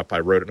for an app, I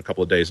wrote it in a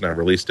couple of days and I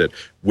released it.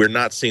 We're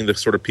not seeing the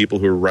sort of people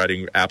who are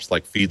writing apps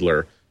like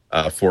Feedler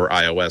for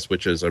iOS,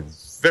 which is a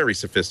very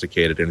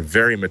sophisticated and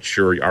very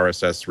mature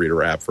RSS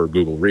reader app for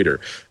Google Reader.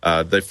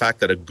 The fact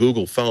that a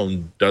Google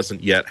phone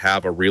doesn't yet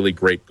have a really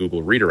great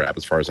Google Reader app,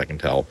 as far as I can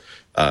tell,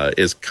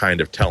 is kind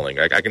of telling.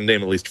 I can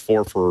name at least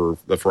 4 for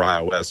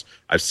iOS.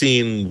 I've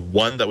seen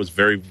one that was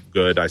very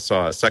good. I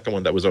saw a second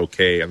one that was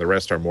okay, and the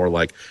rest are more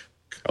like,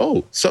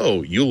 oh,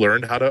 so you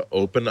learned how to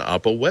open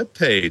up a web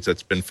page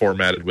that's been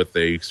formatted with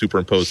a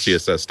superimposed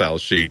CSS style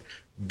sheet.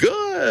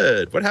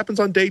 Good. What happens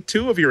on day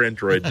 2 of your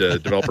Android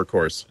developer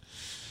course?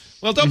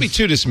 Well, don't be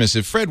too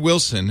dismissive. Fred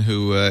Wilson,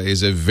 who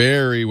is a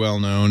very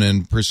well-known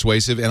and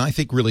persuasive and I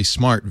think really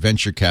smart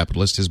venture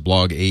capitalist, his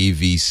blog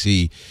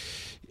AVC,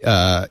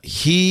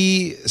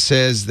 he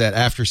says that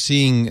after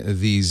seeing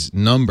these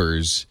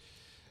numbers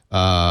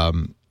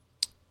and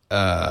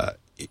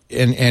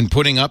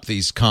putting up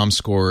these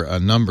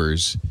ComScore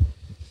numbers,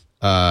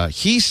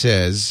 he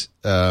says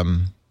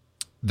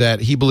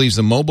that he believes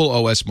the mobile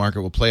OS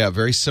market will play out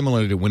very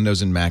similarly to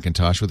Windows and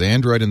Macintosh, with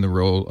Android in the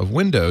role of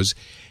Windows.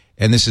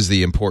 And this is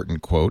the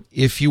important quote: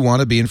 if you want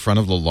to be in front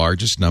of the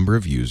largest number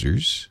of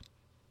users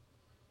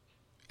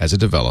as a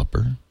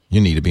developer, you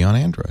need to be on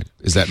Android.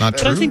 Is that not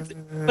true?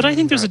 I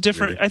think there's a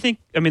different.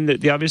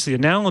 The obviously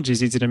analogy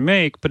is easy to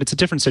make, but it's a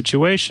different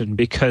situation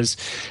because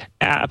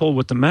Apple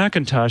with the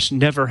Macintosh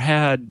never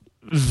had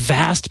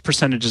vast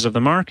percentages of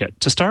the market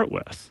to start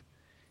with.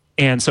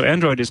 And so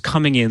Android is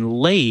coming in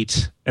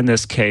late in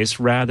this case,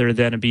 rather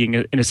than being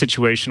in a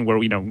situation where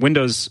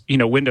Windows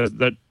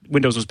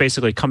was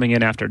basically coming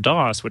in after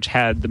DOS, which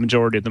had the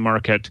majority of the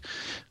market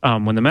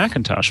when the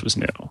Macintosh was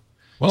new.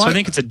 Well, so I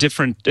think it's a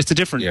different.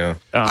 Yeah.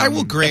 I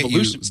will grant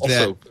you that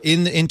also,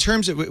 in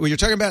terms of when you're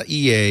talking about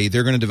EA,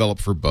 they're going to develop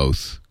for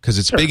both because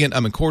it's big.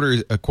 A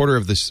quarter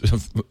of this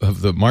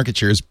of the market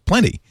share is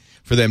plenty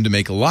for them to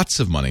make lots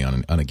of money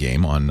on a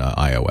game on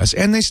iOS,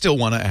 and they still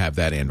want to have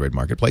that Android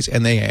marketplace,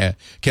 and they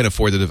can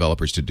afford the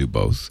developers to do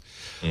both.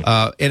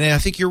 Mm-hmm. And I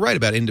think you're right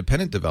about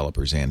independent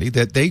developers, Andy,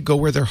 that they go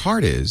where their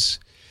heart is.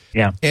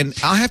 Yeah. And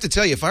I have to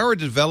tell you, if I were a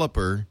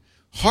developer,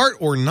 heart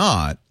or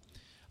not,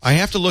 I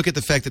have to look at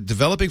the fact that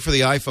developing for the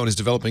iPhone is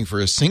developing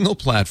for a single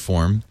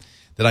platform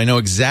that I know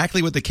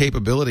exactly what the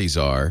capabilities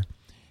are.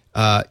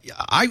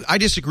 I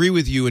disagree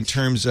with you in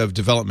terms of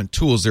development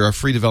tools. There are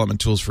free development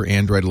tools for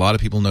Android. A lot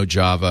of people know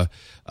Java.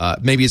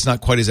 Maybe it's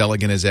not quite as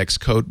elegant as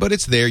Xcode, but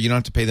it's there. You don't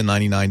have to pay the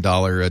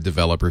 $99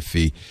 developer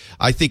fee.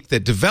 I think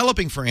that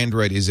developing for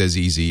Android is as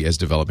easy as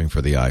developing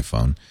for the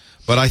iPhone.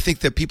 But I think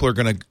that people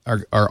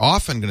are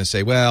often going to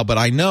say, well, but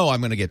I know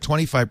I'm going to get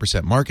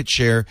 25% market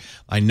share.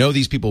 I know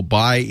these people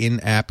buy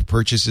in-app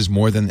purchases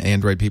more than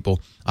Android people.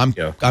 I'm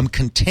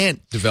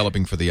content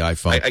developing for the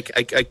iPhone.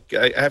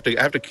 I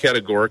have to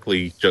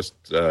categorically just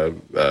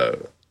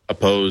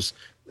oppose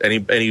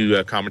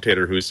any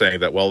commentator who's saying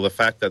that, well, the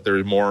fact that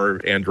there's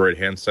more Android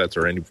handsets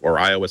or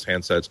iOS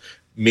handsets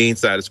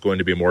means that it's going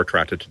to be more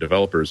attractive to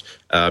developers.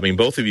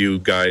 Both of you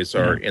guys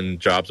are in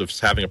jobs of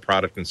having a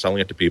product and selling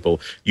it to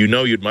people.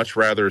 You'd much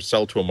rather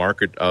sell to a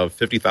market of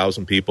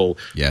 50,000 people,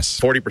 yes,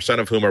 40%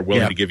 of whom are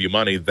willing to give you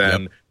money,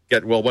 than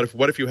get, well,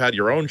 what if you had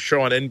your own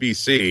show on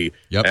NBC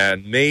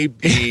and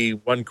maybe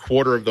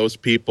 1/4 of those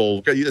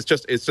people, it's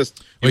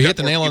just well, you hit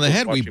the nail on the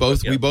head. We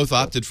both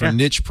opted for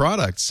niche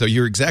products. So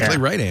you're exactly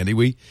right, Andy.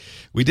 We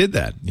did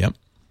that. Yep.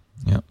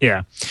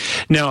 Yeah.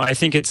 No, I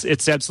think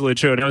it's absolutely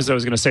true. And as I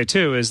was going to say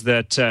too is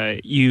that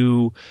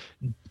you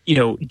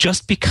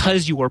just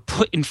because you are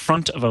put in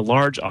front of a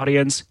large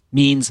audience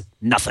means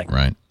nothing.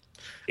 Right.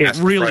 It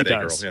really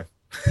does. Girl,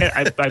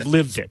 I've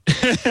lived it.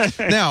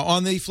 Now,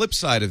 on the flip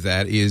side of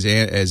that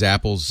is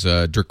Apple's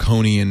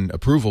draconian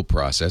approval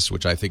process,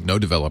 which I think no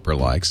developer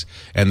likes,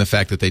 and the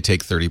fact that they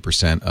take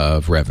 30%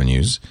 of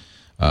revenues.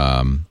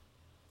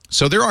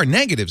 So there are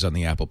negatives on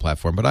the Apple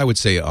platform, but I would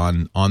say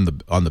on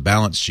the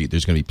balance sheet,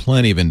 there's going to be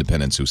plenty of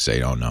independents who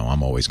say, "Oh no,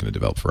 I'm always going to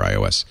develop for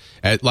iOS."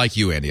 Like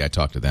you, Andy, I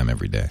talk to them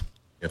every day.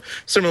 Yeah.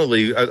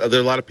 Similarly, there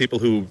are a lot of people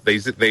who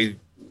they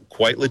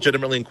quite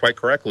legitimately and quite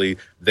correctly,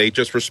 they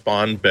just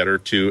respond better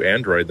to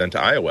Android than to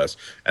iOS.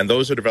 And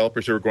those are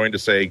developers who are going to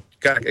say,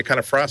 God, it kind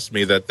of frustrates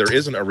me that there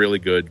isn't a really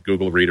good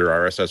Google Reader,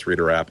 RSS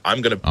Reader app.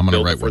 I'm going to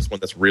build the first one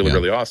that's really,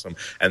 really awesome.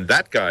 And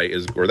that guy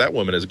or that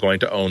woman is going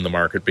to own the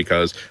market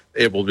because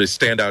it will just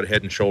stand out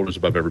head and shoulders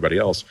above everybody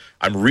else.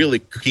 I'm really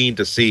keen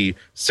to see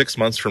 6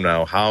 months from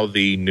now how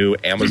the new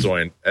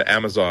Amazon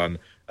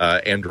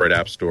Android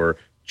App Store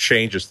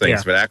changes things.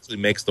 If it actually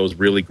makes those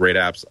really great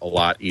apps a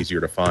lot easier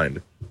to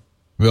find.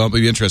 Well, it'll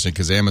be interesting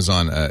because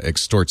Amazon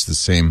extorts the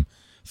same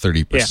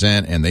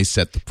 30%, and they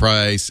set the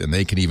price, and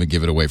they can even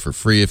give it away for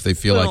free if they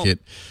feel like it.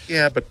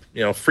 Yeah, but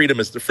freedom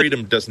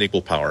doesn't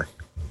equal power.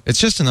 It's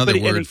just another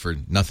word for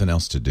nothing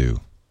else to do.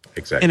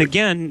 Exactly. And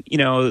again,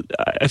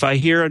 if I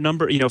hear a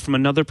number, from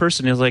another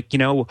person is like,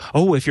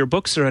 if your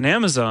books are on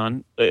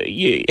Amazon,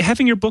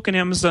 having your book on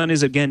Amazon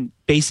is again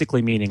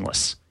basically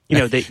meaningless.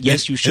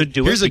 Yes, you should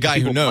do it. Here's a guy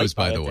who knows,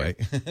 by the way.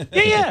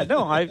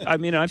 No,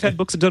 I've had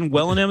books that have done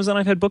well on Amazon.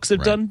 I've had books that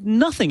have done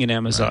nothing in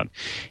Amazon.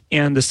 Right.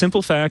 And the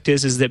simple fact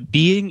is that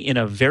being in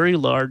a very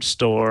large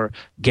store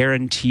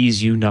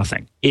guarantees you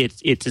nothing.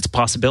 It's a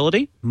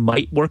possibility,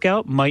 might work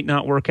out, might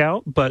not work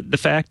out. But the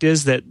fact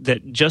is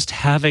that just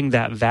having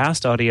that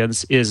vast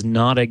audience is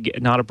not a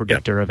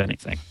predictor of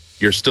anything.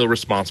 You're still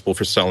responsible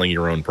for selling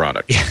your own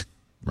product. Yeah.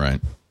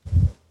 Right.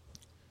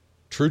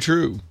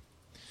 True.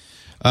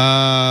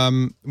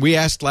 I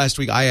asked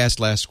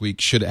last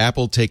week, should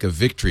Apple take a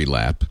victory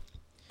lap?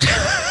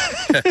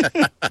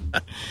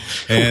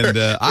 And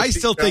I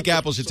still think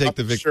Apple should take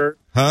the victory.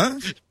 Huh?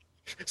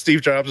 Steve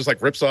Jobs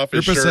just rips off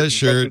his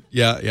shirt.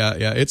 Yeah.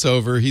 It's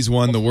over. He's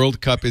won. The World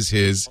Cup is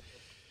his.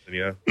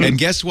 Yeah. And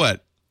guess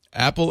what?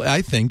 Apple,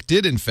 I think,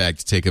 did in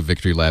fact take a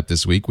victory lap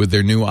this week with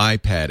their new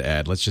iPad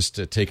ad. Let's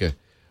just take a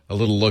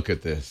little look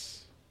at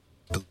this.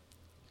 Oh,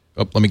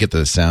 let me get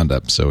the sound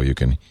up so you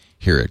can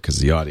hear it, because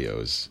the audio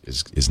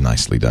is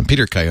nicely done.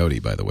 Peter Coyote,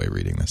 by the way,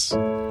 reading this.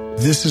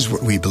 This is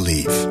what we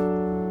believe.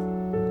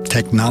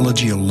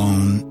 Technology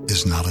alone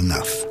is not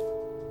enough.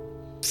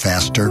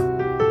 Faster,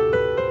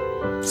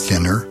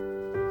 thinner,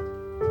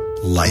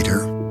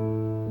 lighter,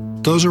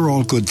 those are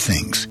all good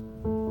things.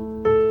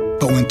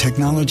 But when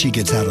technology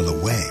gets out of the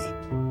way,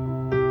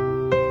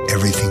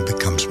 everything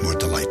becomes more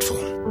delightful,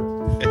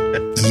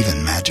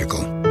 even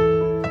magical.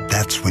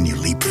 That's when you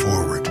leap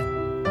forward.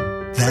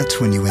 That's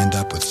when you end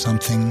up with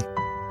something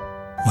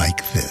like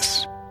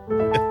this.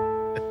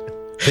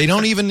 They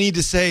don't even need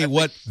to say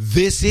what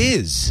this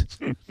is.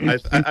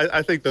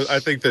 I think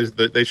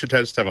they should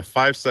just have a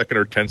 5-second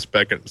or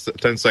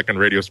 10-second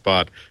radio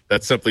spot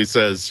that simply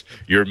says,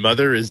 "Your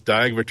mother is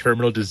dying of a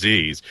terminal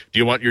disease. Do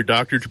you want your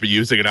doctor to be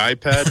using an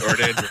iPad or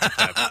an Android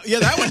tablet?" Yeah,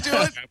 that would do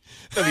it.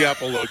 The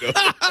Apple logo.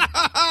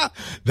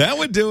 That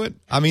would do it.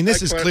 I mean,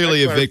 this is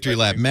clearly a victory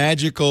lap.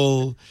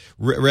 Magical,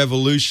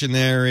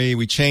 revolutionary.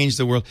 We changed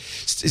the world.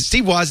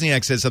 Steve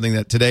Wozniak said something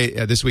that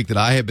this week that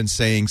I have been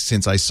saying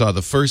since I saw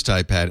the first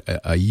iPad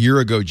a year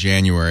ago,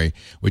 January,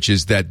 which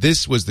is that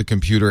this was the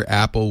computer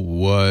Apple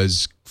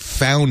was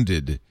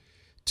founded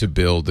to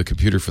build, the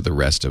computer for the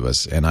rest of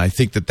us. And I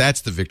think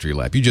that's the victory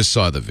lap. You just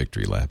saw the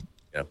victory lap.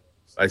 Yeah.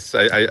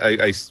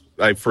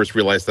 I first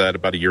realized that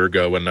about a year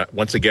ago when,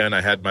 once again, I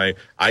had my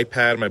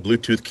iPad, my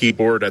Bluetooth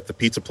keyboard at the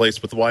pizza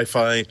place with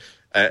Wi-Fi,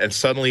 and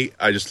suddenly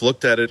I just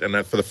looked at it,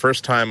 and for the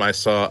first time I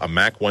saw a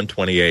Mac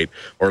 128,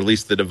 or at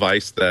least the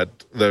device that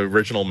the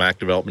original Mac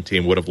development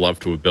team would have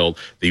loved to have built,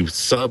 the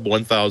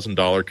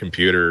sub-$1,000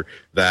 computer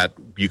that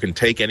you can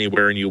take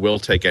anywhere and you will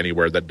take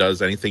anywhere, that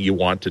does anything you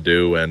want to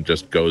do and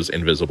just goes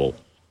invisible.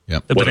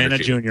 Yep. The Banana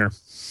Junior.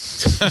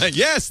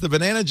 Yes, the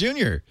Banana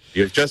Junior.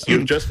 You've just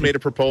made a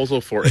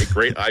proposal for a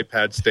great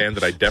iPad stand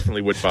that I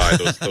definitely would buy.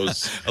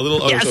 Those a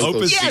little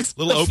Opus,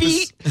 little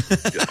Opus. Feet.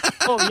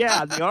 Oh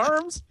yeah, the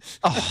arms.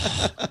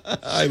 Oh.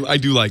 I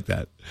do like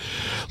that.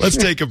 Let's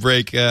take a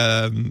break.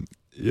 Yeah,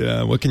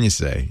 what can you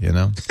say?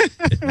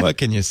 What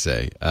can you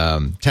say?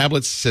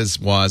 Tablets, says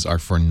Woz, are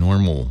for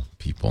normal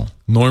people.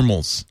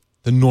 Normals.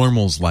 The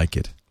normals like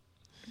it.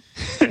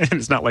 And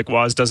it's not like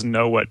Woz doesn't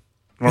know what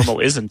normal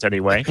isn't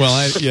anyway.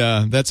 Well,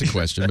 that's a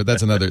question, but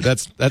that's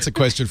a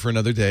question for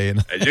another day. And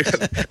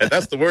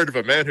that's the word of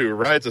a man who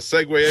rides a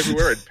Segway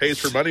everywhere and pays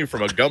for money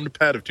from a gummed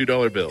pad of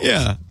 $2 bills.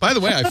 Yeah. By the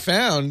way,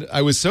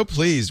 I was so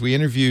pleased. We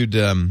interviewed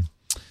Ray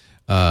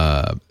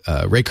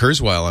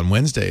Kurzweil on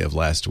Wednesday of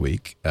last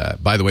week.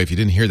 By the way, if you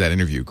didn't hear that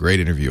interview, great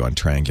interview on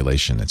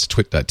triangulation. It's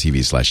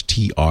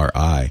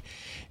twit.tv/TRI.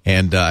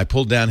 And I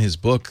pulled down his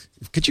book.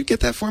 Could you get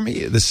that for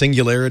me? The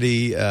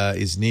Singularity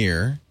is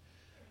Near.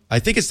 I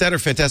think it's that or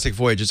Fantastic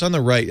Voyage. It's on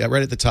the right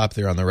at the top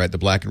there on the right, the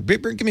black.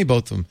 Give me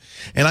both of them.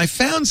 And I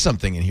found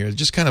something in here that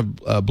just kind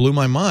of blew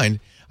my mind.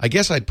 I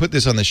guess I'd put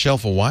this on the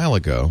shelf a while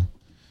ago.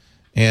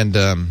 And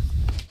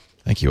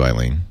thank you,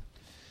 Eileen.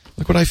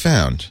 Look what I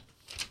found.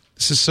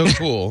 This is so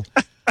cool.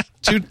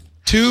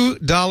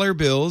 $2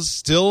 bills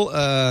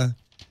still,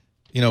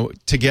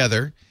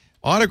 together,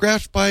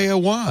 autographed by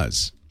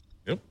Woz.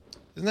 Yep.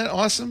 Isn't that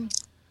awesome?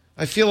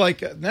 I feel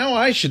like now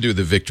I should do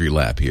the victory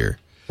lap here.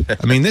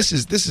 I mean, this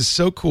is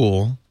so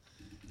cool.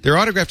 They're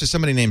autographed to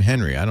somebody named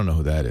Henry. I don't know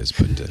who that is,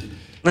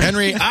 but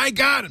Henry, I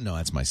got it. No,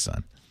 that's my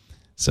son.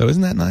 So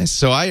isn't that nice?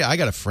 So I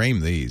got to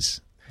frame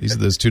these. These are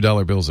those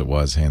 $2 bills it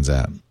was, hands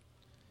out.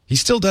 He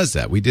still does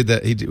that. We did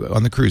that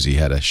on the cruise. He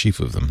had a sheaf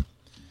of them.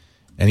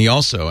 And I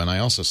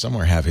also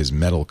somewhere have his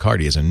metal card.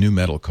 He has a new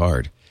metal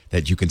card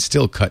that you can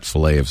still cut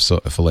filet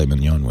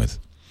mignon with.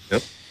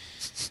 Yep.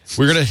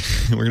 We're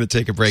gonna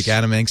take a break.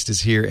 Adam Engst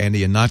is here.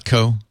 Andy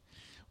Anatko.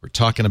 We're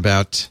talking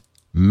about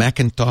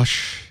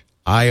Macintosh,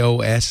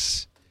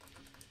 iOS.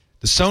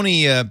 The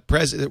Sony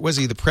president, was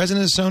he the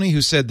president of Sony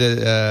who said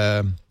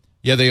that?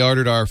 They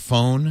ordered our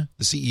phone.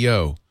 The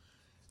CEO.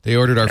 They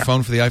ordered our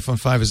phone for the iPhone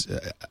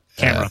 5.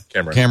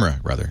 Camera,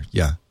 rather.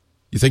 Yeah.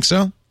 You think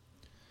so?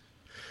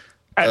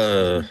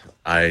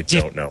 I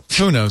don't know.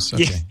 Who knows?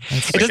 Okay. Yeah.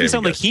 It doesn't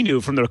sound like he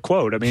knew from the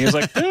quote. I mean, it's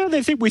like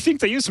we think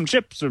they use some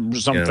chips or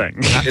something.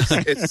 Yeah.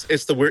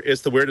 It's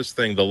the weirdest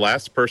thing. The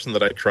last person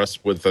that I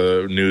trust with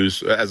the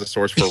news as a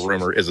source for a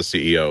rumor is a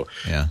CEO.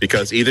 Yeah.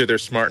 Because either they're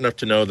smart enough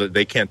to know that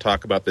they can't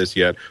talk about this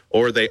yet,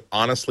 or they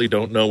honestly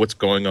don't know what's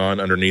going on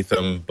underneath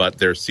them, but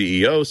they're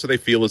CEO, so they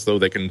feel as though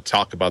they can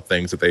talk about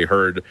things that they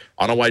heard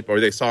on a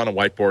whiteboard, they saw on a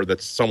whiteboard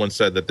that someone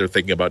said that they're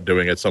thinking about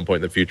doing at some point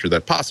in the future,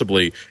 that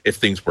possibly, if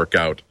things work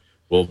out,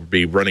 we'll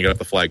be running up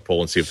the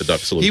flagpole and see if the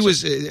duck salutes.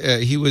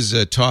 He was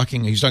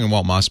talking to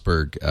Walt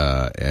Mossberg,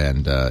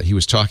 and he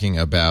was talking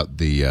about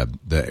the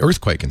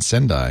earthquake in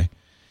Sendai.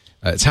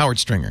 It's Howard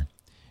Stringer,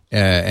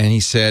 and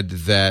he said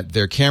that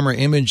their camera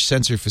image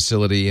sensor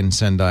facility in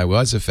Sendai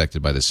was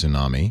affected by the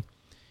tsunami.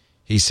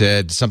 He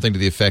said something to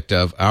the effect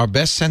of, "Our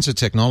best sensor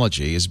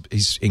technology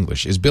is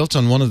English is built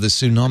on one of the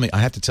tsunami."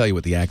 I have to tell you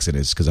what the accent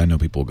is because I know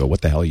people will go,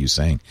 "What the hell are you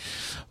saying?"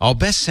 "Our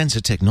best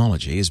sensor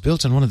technology is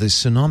built on one of the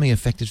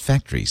tsunami-affected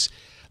factories.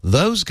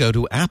 Those go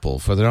to Apple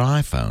for their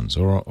iPhones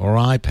or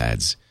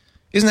iPads.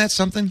 Isn't that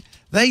something?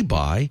 They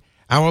buy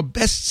our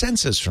best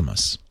sensors from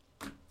us."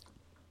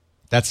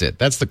 That's it.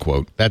 That's the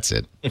quote. That's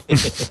it.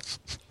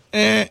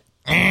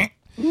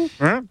 Who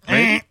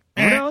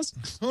knows?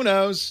 Who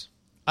knows?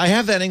 I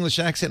have that English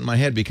accent in my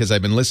head because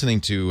I've been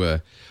listening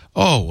to,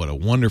 what a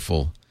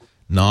wonderful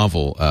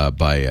novel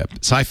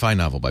sci-fi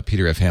novel by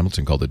Peter F.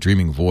 Hamilton called The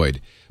Dreaming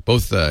Void.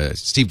 Both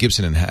Steve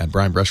Gibson and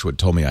Brian Brushwood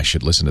told me I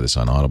should listen to this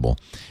on Audible.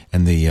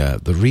 And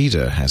the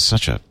reader has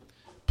such a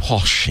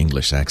posh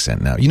English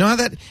accent now. You know how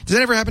does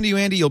that ever happen to you,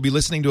 Andy? You'll be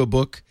listening to a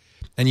book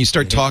and you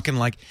start talking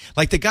like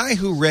the guy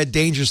who read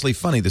Dangerously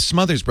Funny, the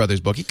Smothers Brothers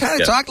book. He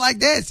kind of talked like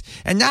this.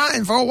 And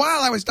for a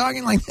while I was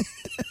talking like this.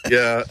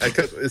 Yeah,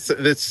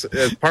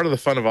 it's part of the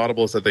fun of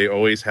Audible is that they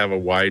always have a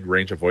wide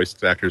range of voice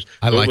actors.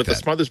 With the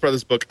Smothers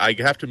Brothers book, I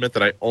have to admit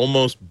that I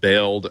almost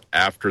bailed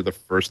after the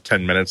first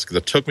 10 minutes because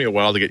it took me a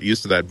while to get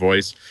used to that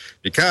voice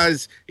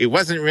because it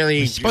wasn't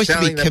really supposed to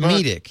be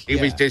comedic. It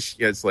was just,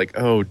 it's like,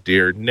 oh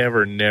dear,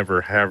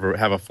 never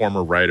have a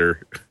former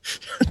writer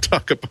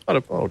talk about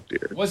him. Oh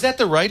dear. Was that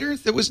the writer?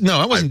 That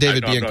wasn't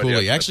David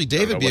Bianculli. Actually,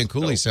 David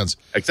Bianculli sounds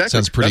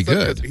pretty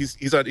good. He's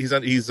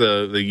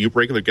the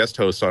regular guest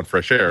host on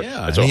Fresh Air.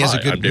 Yeah, and so, he has a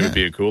good. I'm David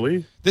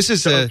Bianculli. This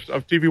is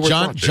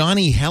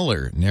Johnny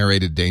Heller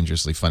narrated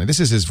Dangerously Funny. This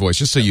is his voice,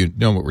 just so you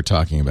know what we're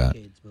talking about.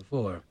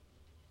 Before.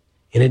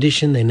 In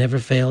addition, they never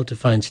failed to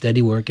find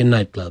steady work in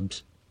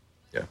nightclubs.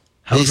 Yeah,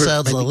 he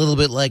sounds a little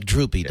bit like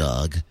Droopy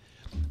Dog.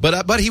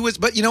 But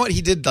you know what,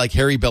 he did like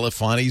Harry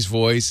Belafonte's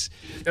voice.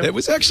 Yep. It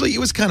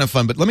was kind of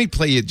fun. But let me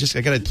play you.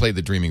 I got to play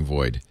The Dreaming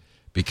Void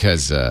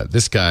because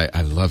this guy,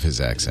 I love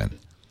his accent.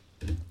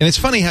 And it's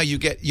funny how you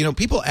get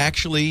people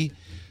actually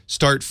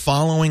start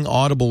following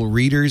Audible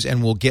readers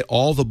and will get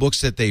all the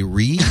books that they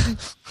read,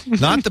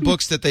 not the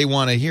books that they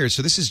want to hear.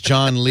 So this is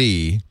John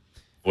Lee.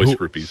 Voice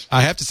groupies.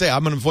 I have to say,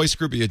 I'm going to voice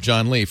groupie at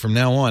John Lee from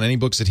now on. Any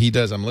books that he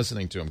does, I'm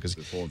listening to him because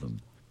before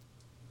them.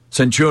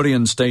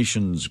 Centurion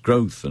Station's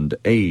growth and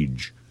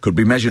age could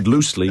be measured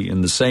loosely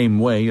in the same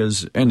way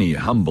as any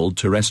humble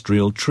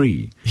terrestrial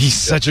tree. He's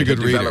such a good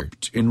reader.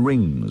 Developed in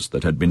rings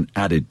that had been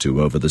added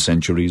to over the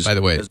centuries. By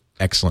the way,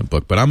 excellent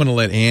book. But I'm going to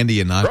let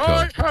Andy Anatko.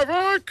 Cry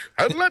havoc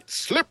and let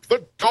slip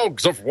the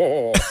dogs of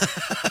war.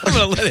 I'm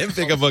going to let him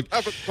pick a book.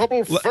 Have a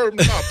double firm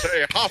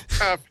latte, half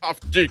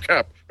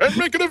decaf, and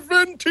make it a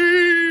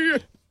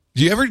venti.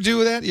 Do you ever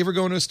do that? You ever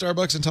go into a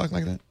Starbucks and talk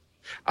like that?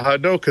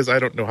 No, because I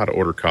don't know how to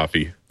order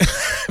coffee.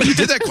 You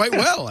did that quite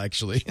well,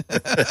 actually.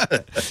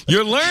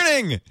 You're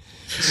learning.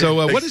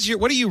 So, what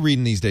are you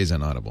reading these days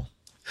on Audible?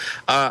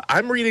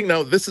 I'm reading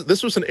now.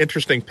 This was an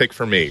interesting pick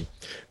for me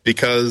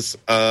because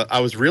I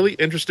was really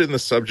interested in the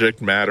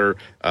subject matter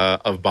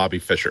of Bobby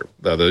Fischer.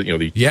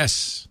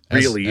 Yes,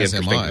 really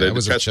interesting. I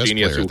was a chess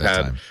player at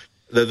that time.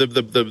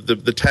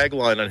 The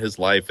tagline on his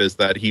life is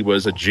that he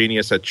was a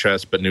genius at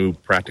chess but knew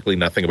practically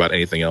nothing about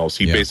anything else.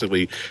 He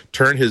basically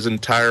turned his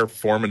entire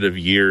formative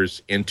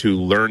years into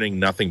learning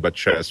nothing but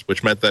chess,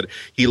 which meant that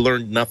he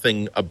learned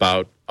nothing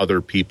about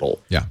other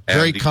people. Yeah,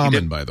 very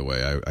common, by the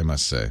way, I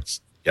must say.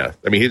 Yeah,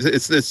 I mean,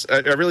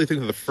 I really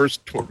think that the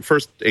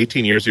first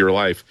 18 years of your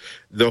life,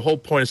 the whole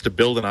point is to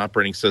build an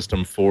operating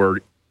system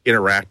for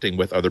interacting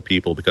with other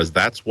people, because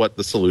that's what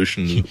the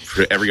solution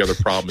for every other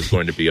problem is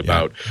going to be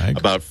about.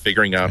 About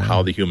figuring out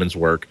how the humans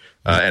work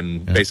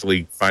and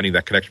basically finding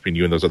that connection between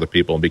you and those other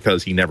people. And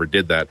because he never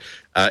did that,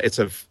 I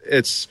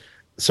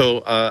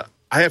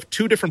have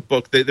two different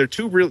books. They're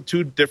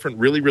two different,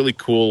 really, really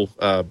cool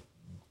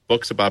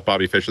books about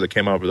Bobby Fischer that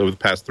came out over the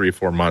past 3 or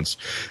 4 months.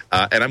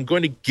 And I'm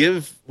going to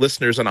give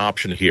listeners an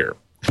option here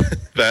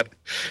that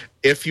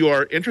if you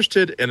are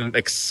interested in an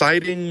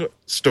exciting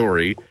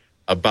story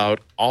about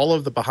all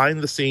of the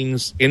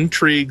behind-the-scenes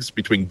intrigues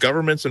between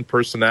governments and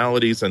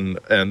personalities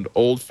and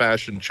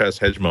old-fashioned chess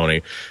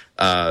hegemony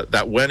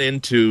that went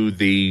into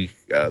the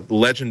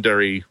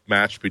legendary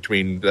match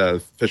between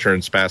Fischer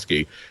and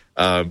Spassky,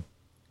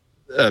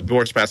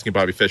 more Spassky and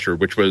Bobby Fischer,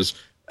 which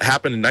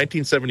happened in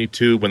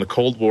 1972 when the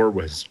Cold War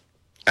was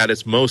at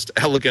its most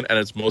elegant and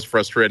its most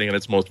frustrating and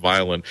its most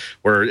violent,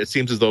 where it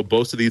seems as though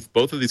both of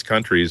these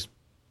countries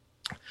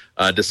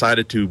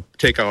decided to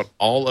take out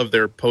all of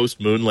their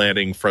post-moon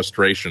landing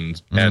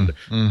frustrations and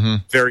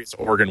various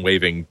organ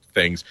waving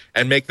things,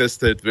 and make this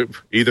that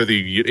either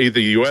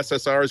the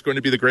USSR is going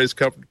to be the greatest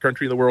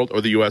country in the world,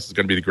 or the US is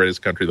going to be the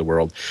greatest country in the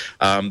world.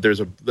 There's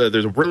a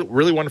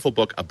really wonderful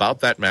book about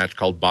that match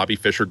called Bobby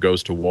Fischer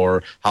Goes to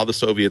War: How the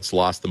Soviets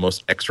Lost the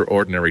Most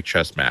Extraordinary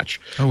Chess Match.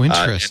 Oh,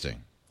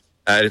 interesting.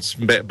 It's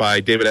by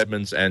David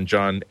Edmonds and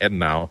John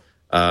Edenau.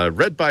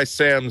 Read by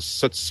Sam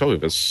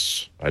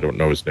Sotsovis, I don't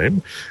know his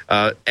name,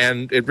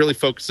 and it really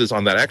focuses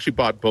on that. I actually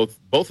bought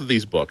both of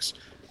these books.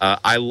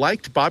 I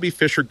liked Bobby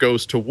Fischer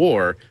Goes to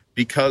War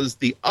because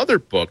the other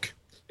book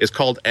is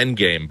called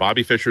Endgame: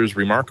 Bobby Fischer's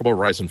Remarkable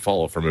Rise and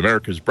Fall from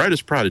America's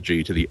Brightest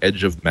Prodigy to the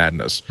Edge of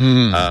Madness,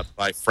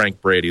 by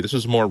Frank Brady. This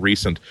is more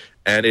recent,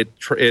 and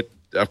it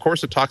of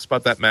course it talks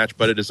about that match,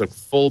 but it is a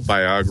full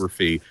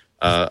biography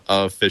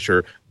of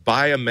Fischer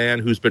by a man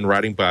who's been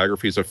writing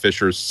biographies of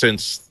Fischer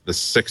since the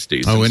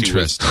 60s. Oh,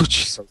 interesting.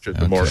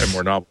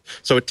 More novel.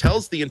 So it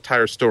tells the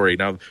entire story.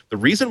 Now, the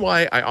reason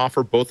why I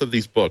offer both of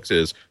these books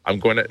is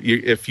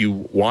if you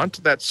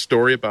want that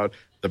story about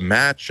the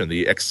match and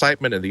the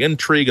excitement and the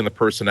intrigue and the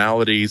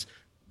personalities,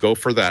 go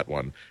for that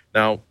one.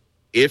 Now,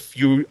 if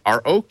you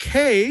are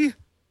okay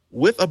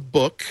with a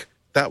book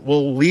that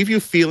will leave you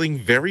feeling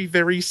very,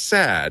 very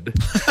sad.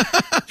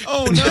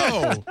 Oh,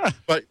 no.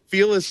 But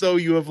feel as though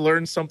you have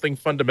learned something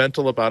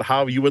fundamental about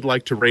how you would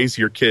like to raise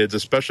your kids,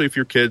 especially if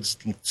your kids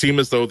seem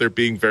as though they're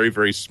being very,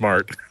 very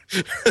smart.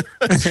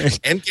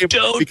 Don't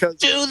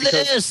do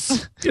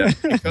this!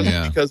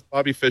 Because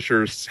Bobby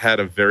Fischer's had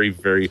a very,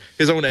 very...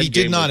 his own endgame. He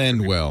did not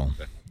end well.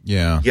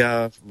 Yeah.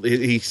 Yeah,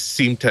 he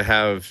seemed to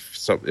have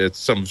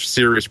some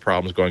serious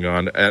problems going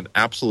on, and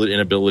absolute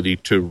inability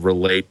to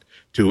relate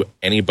to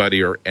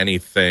anybody or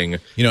anything.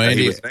 You know,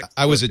 Andy,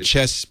 I was a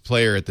chess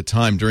player at the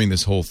time during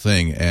this whole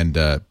thing, and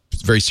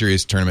very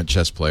serious tournament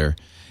chess player,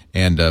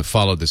 and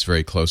followed this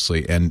very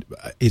closely. And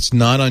it's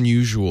not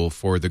unusual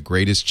for the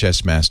greatest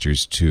chess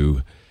masters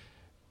to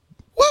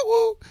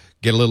woo-woo,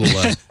 get a little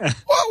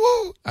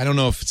woo-woo. I don't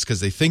know if it's because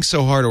they think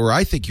so hard, or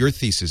I think your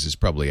thesis is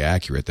probably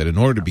accurate, that in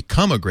order to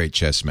become a great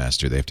chess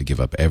master, they have to give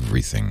up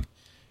everything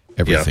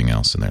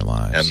else in their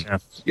lives. And, I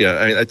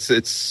mean,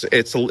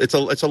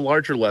 it's a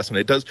larger lesson.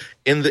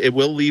 It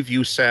will leave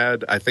you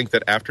sad. I think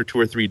that after 2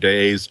 or 3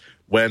 days,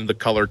 when the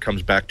color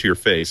comes back to your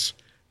face,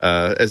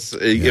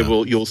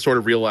 you'll sort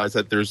of realize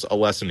that there's a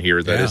lesson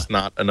here, that it's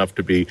not enough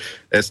to be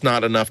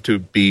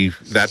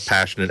that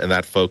passionate and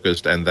that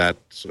focused and that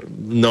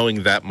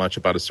knowing that much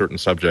about a certain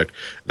subject,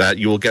 that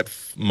you will get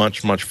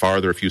much, much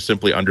farther if you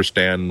simply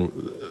understand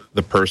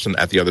the person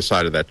at the other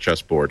side of that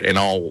chessboard in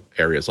all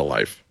areas of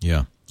life.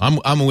 Yeah.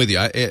 I'm with you.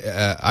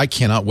 I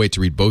cannot wait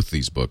to read both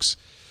these books.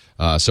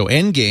 So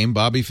Endgame,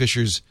 Bobby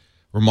Fischer's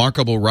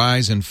Remarkable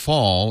Rise and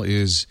Fall,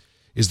 is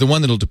the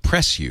one that'll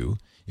depress you.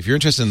 If you're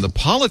interested in the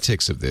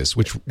politics of this,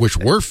 which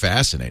were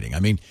fascinating. I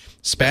mean,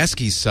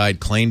 Spassky's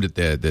side claimed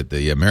that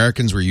the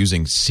Americans were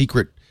using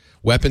secret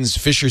weapons.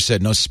 Fischer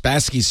said, no,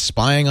 Spassky's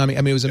spying on me.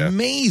 I mean, it was an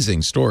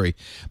amazing story.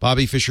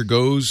 Bobby Fischer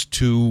Goes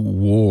to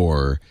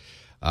War.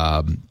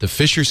 The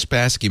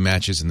Fischer-Spassky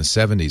matches in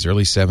the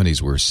early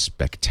 70s were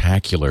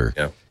spectacular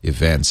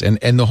events.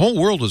 And the whole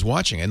world was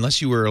watching.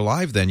 Unless you were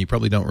alive then, you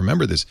probably don't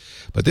remember this.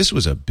 But this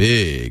was a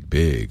big,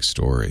 big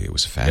story. It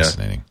was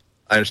fascinating. Yeah.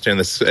 I understand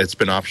this. It's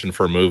been optioned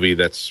for a movie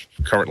that's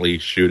currently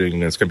shooting,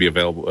 and it's going to be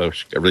available,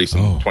 released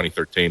in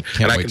 2013.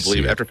 And I can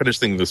believe, after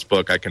finishing this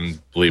book, I can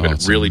believe it.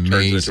 It really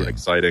turns into an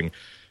exciting...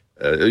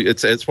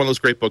 It's one of those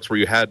great books where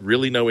you had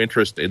really no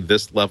interest in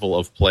this level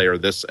of play or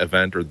this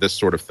event or this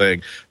sort of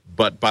thing,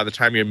 but by the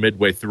time you're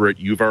midway through it,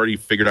 you've already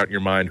figured out in your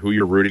mind who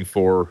you're rooting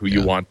for, who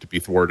you want to be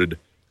thwarted.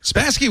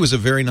 Spassky was a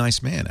very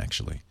nice man,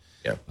 actually.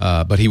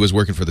 but he was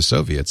working for the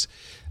Soviets.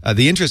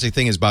 The interesting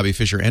thing is Bobby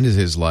Fischer ended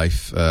his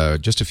life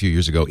just a few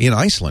years ago in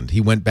Iceland.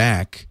 He went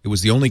back. It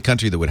was the only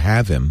country that would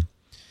have him.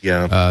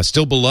 Yeah.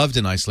 Still beloved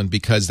in Iceland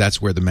because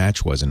that's where the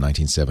match was in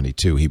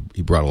 1972.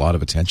 He brought a lot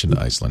of attention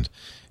to Iceland.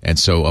 And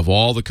so of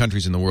all the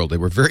countries in the world, there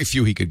were very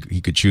few he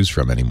could choose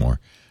from anymore.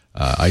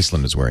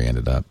 Iceland is where he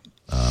ended up.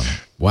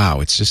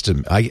 Wow, it's just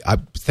I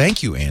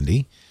thank you,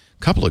 Andy.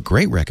 A couple of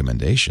great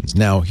recommendations.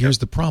 Now, here's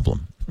the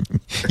problem.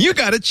 You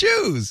got to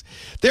choose.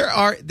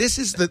 This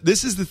is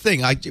the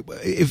thing.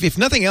 If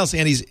nothing else,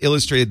 Andy's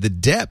illustrated the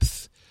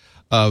depth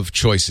of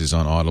choices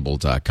on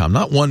audible.com.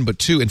 Not one, but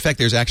two. In fact,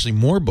 there's actually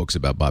more books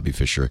about Bobby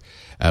Fischer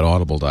at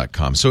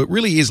audible.com. So it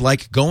really is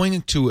like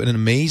going to an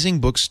amazing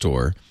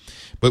bookstore,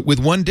 but with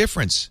one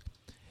difference.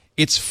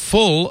 It's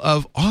full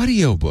of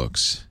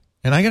audiobooks.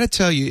 And I got to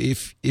tell you,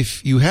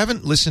 if you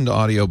haven't listened to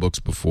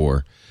audiobooks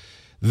before,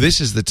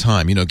 this is the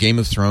time. You know, Game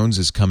of Thrones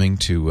is coming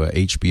to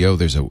HBO.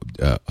 There's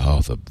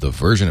the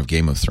version of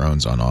Game of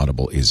Thrones on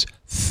Audible is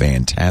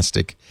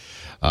fantastic.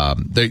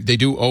 They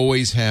do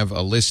always have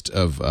a list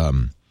of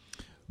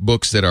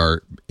books that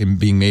are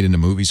being made into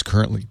movies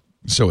currently,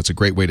 so it's a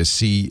great way to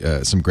see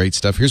some great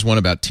stuff. Here's one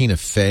about Tina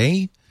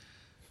Fey.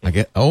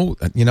 This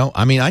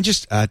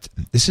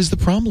is the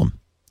problem.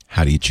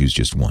 How do you choose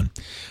just one?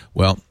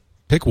 Well,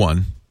 pick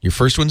one. Your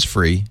first one's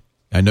free.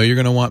 I know you're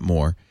going to want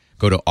more.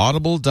 Go to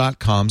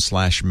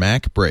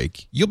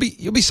audible.com/MacBreak. You'll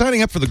be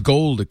signing up for the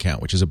Gold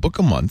account, which is a book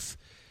a month.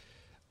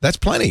 That's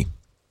plenty.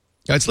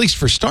 At least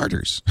for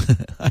starters.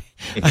 I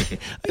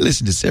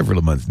listen to several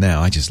a month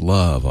now. I just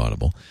love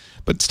Audible.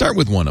 But start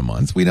with one a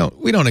month. We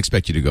don't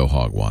expect you to go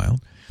hog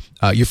wild.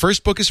 Your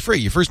first book is free.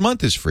 Your first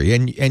month is free,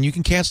 and you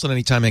can cancel it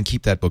anytime and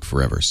keep that book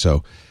forever.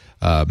 So,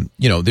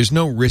 there's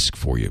no risk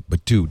for you.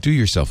 But do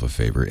yourself a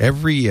favor.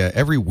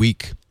 Every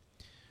week,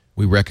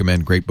 we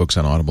recommend great books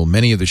on Audible.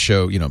 Many of the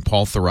show,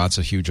 Paul Thurrott's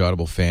a huge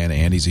Audible fan.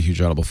 Andy's a huge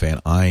Audible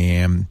fan. I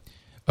am.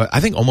 I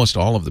think almost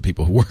all of the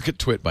people who work at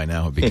TWiT by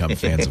now have become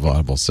fans of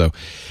Audible. So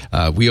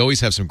we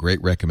always have some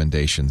great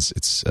recommendations.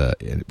 It's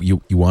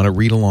you want to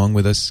read along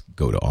with us,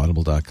 go to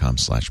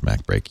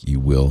audible.com/MacBreak.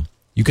 You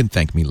can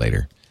thank me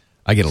later.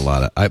 I get a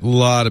lot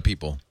of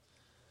people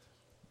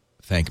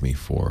thank me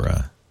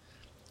for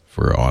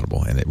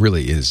Audible, and it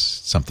really is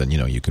something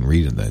you can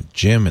read in the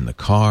gym, in the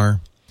car.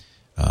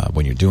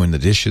 When you're doing the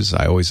dishes,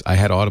 I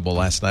had Audible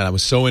last night. I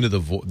was so into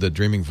the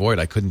Dreaming Void,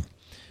 I couldn't.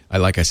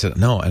 And I set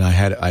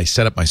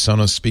up my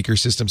Sonos speaker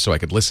system so I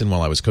could listen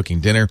while I was cooking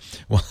dinner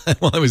while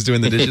I was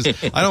doing the dishes.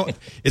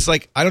 It's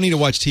like I don't need to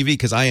watch TV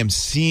because I am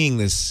seeing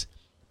this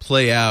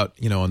play out,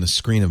 on the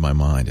screen of my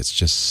mind. It's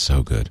just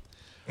so good.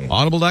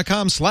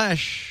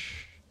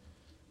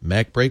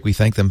 Audible.com/MacBreak. We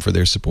thank them for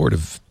their support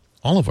of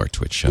all of our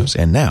Twitch shows.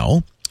 And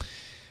now,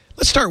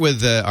 let's start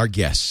with our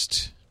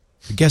guest.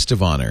 The guest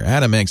of honor,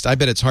 Adam Engst. I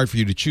bet it's hard for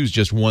you to choose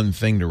just one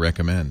thing to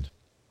recommend.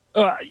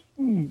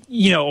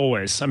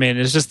 Always. I mean,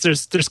 it's just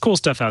there's cool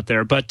stuff out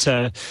there. But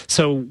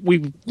so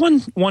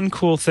one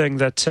cool thing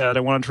that I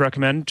wanted to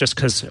recommend, just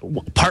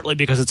partly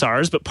because it's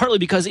ours, but partly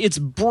because it's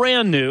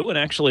brand new and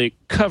actually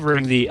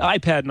covering the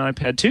iPad and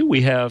iPad 2.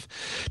 We have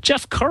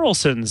Jeff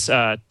Carlson's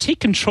 "Take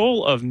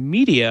Control of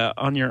Media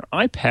on Your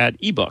iPad"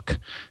 ebook.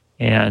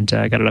 And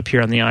I got it up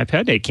here on the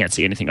iPad. You can't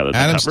see anything other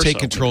than Adam's cover, Take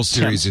Control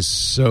series is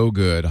so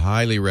good.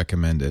 Highly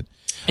recommend it.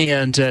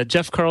 And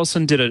Jeff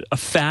Carlson did a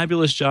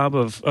fabulous job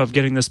of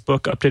getting this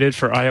book updated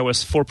for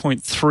iOS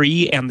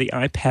 4.3 and the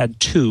iPad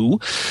 2.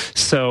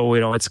 So,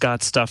 it's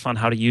got stuff on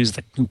how to use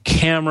the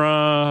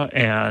camera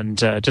and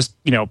just,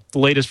 the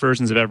latest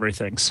versions of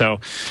everything.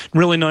 So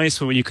really nice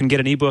when you can get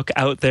an ebook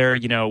out there,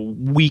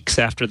 weeks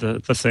after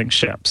the thing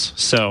ships.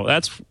 So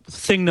that's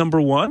thing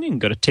number one. You can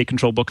go to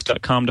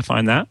takecontrolbooks.com to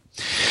find that.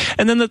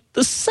 And then the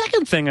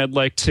second thing I'd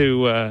like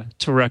to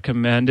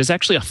recommend is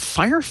actually a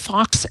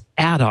Firefox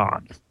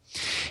add-on.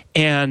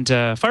 And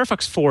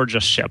Firefox 4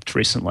 just shipped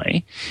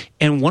recently.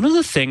 And one of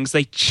the things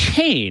they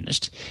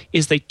changed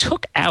is they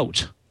took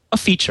out a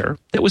feature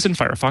that was in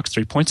Firefox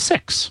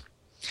 3.6.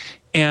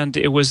 And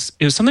it was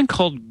something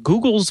called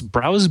Google's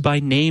Browse by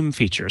Name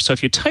feature. So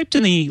if you typed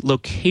in the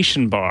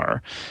location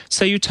bar,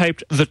 say you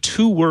typed the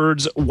two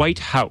words White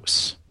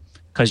House,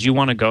 because you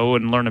want to go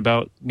and learn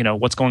about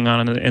what's going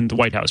on in the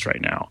White House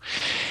right now.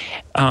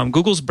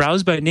 Google's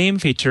Browse by Name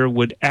feature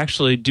would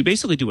actually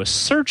basically do a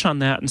search on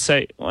that and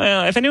say,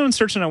 well, if anyone's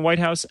searching on White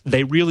House,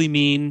 they really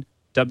mean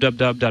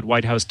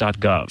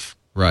www.whitehouse.gov.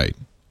 Right.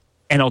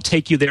 And it'll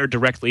take you there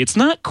directly. It's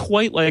not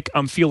quite like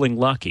I'm Feeling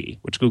Lucky,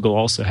 which Google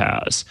also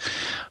has.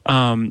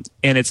 And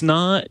it's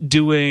not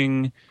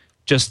doing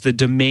just the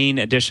domain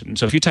addition.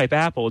 So if you type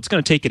Apple, it's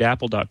going to take you to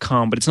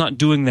apple.com, but it's not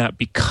doing that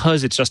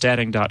because it's just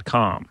adding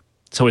 .com.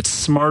 So it's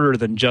smarter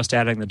than just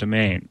adding the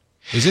domain.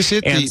 Is this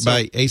it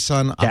by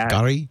Ehsan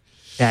Afghari?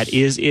 That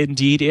is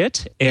indeed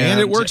it. And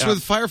it works with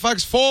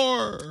Firefox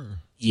 4.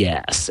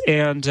 Yes.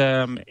 And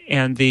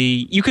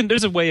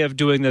there's a way of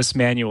doing this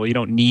manual. You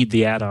don't need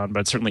the add-on, but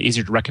it's certainly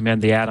easier to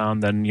recommend the add-on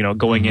than,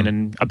 going in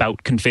and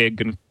about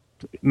config and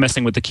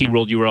messing with the key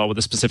world URL with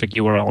a specific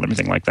URL and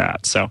everything like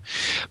that. So,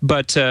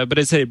 but as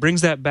I say, it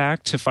brings that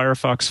back to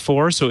Firefox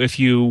 4. So if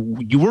you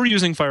were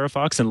using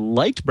Firefox and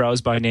liked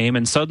Browse by Name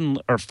and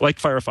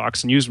liked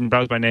Firefox and used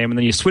Browse by Name, and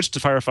then you switched to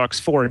Firefox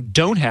 4 and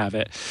don't have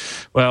it,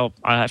 well,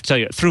 I have to tell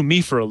you, it threw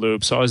me for a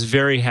loop. So I was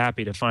very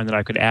happy to find that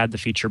I could add the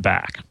feature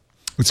back.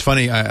 It's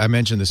funny, I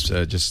mentioned this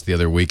just the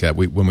other week.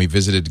 When we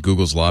visited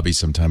Google's lobby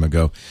some time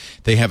ago,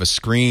 they have a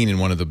screen in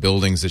one of the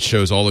buildings that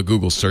shows all the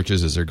Google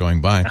searches as they're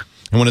going by.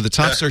 And one of the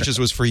top searches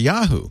was for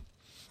Yahoo.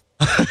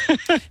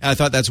 And I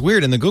thought that's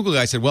weird. And the Google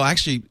guy said, well,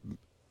 actually,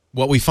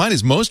 what we find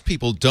is most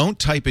people don't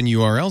type in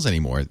URLs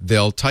anymore.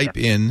 They'll type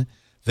in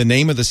the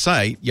name of the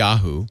site,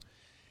 Yahoo,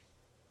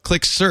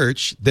 click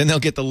search, then they'll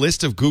get the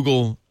list of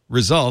Google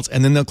results,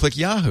 and then they'll click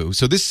Yahoo.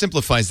 So this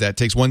simplifies that,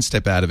 takes one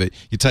step out of it.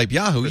 You type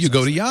Yahoo, you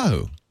go to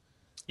Yahoo.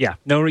 Yeah,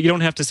 no, you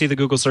don't have to see the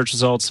Google search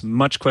results,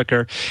 much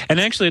quicker. And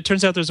actually, it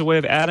turns out there's a way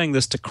of adding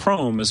this to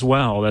Chrome as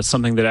well. That's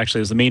something that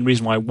actually is the main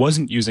reason why I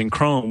wasn't using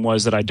Chrome,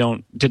 was that I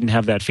didn't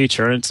have that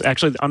feature. And it's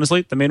actually,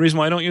 honestly, the main reason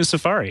why I don't use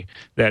Safari.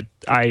 That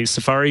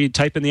Safari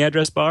type in the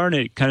address bar, and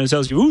it kind of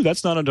tells you, ooh,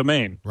 that's not a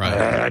domain.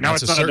 Right. Now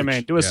it's not a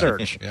domain. Do a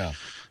search.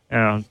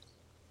 Yeah.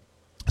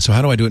 So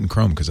how do I do it in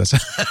Chrome? Because that's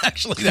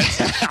something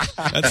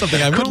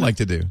I would like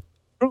to do.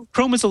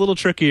 Chrome is a little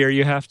trickier.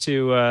 You have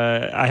to.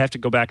 I have to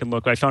go back and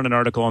look. I found an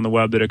article on the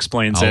web that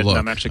explains it. Look. And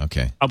I'm actually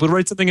okay. I'll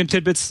write something in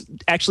Tidbits.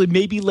 Actually,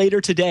 maybe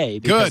later today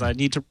because Good. I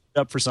need to read it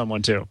up for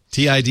someone too.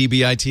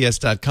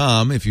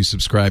 TIDBITS.com. If you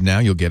subscribe now,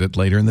 you'll get it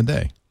later in the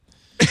day.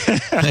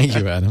 Thank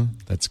you, Adam.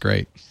 That's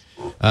great.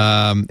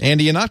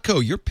 Andy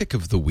Ihnatko, your pick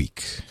of the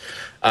week.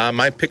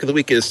 My pick of the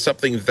week is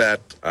something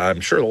that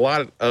I'm sure a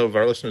lot of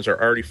our listeners are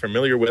already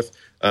familiar with,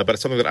 but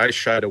it's something that I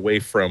shied away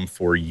from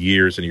for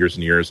years and years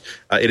and years.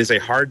 It is a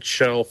hard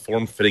shell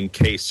form-fitting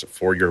case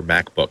for your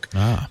MacBook.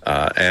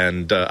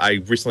 And I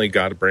recently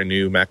got a brand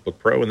new MacBook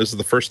Pro, and this is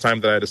the first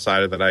time that I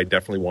decided that I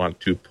definitely want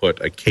to put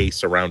a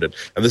case around it.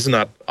 And this is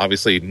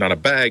obviously not a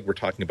bag. We're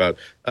talking about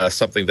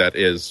something that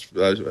is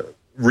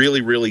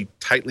really, really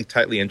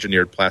tightly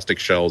engineered plastic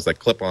shells that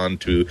clip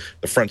onto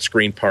the front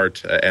screen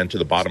part and to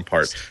the bottom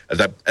part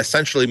that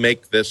essentially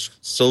make this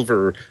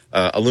silver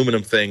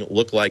aluminum thing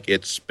look like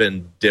it's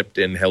been dipped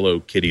in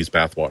Hello Kitty's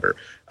bathwater.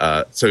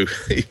 So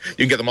you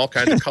can get them all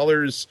kinds of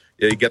colors.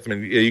 You can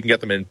get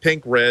them in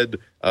pink, red,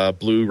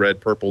 blue, red,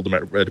 purple,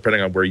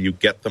 depending on where you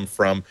get them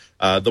from.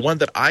 The one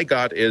that I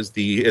got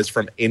is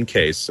from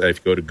Incase. If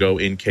you go to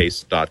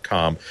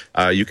goincase.com,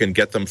 you can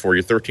get them for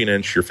your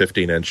 13-inch, your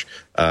 15-inch,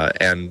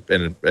 and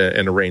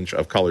in a range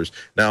of colors.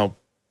 Now,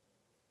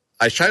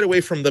 I shied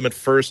away from them at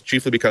first,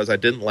 chiefly because I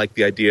didn't like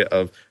the idea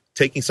of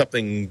taking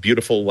something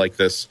beautiful like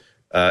this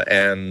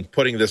and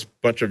putting this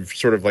bunch of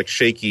sort of like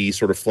shaky,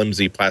 sort of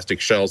flimsy plastic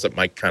shells that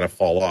might kind of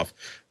fall off.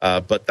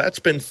 But that's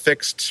been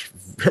fixed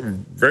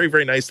very,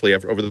 very nicely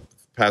over the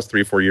past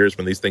 3 or 4 years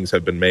when these things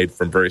have been made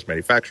from various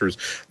manufacturers.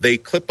 They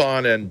clip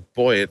on, and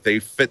boy, they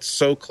fit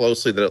so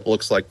closely that it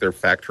looks like they're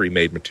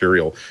factory-made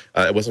material.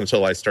 It wasn't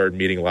until I started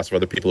meeting lots of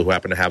other people who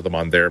happen to have them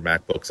on their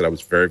MacBooks that I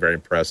was very, very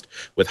impressed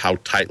with how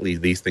tightly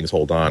these things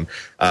hold on.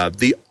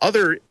 The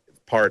other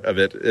part of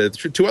it,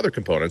 two other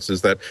components,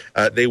 is that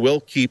they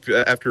will keep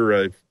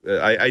after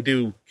I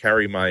do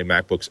carry my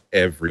MacBooks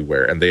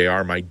everywhere, and they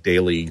are my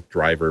daily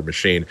driver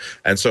machine.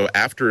 And so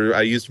after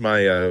I used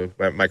my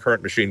my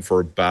current machine for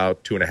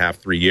about 2.5,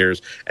 3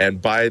 years,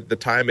 and by the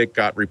time it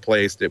got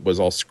replaced, it was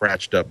all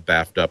scratched up,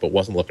 baffed up. It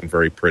wasn't looking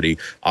very pretty.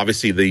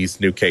 Obviously, these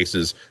new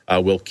cases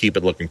will keep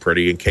it looking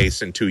pretty. In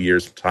case in 2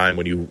 years' time,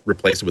 when you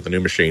replace it with a new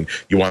machine,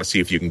 you want to see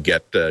if you can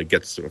get $500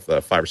 or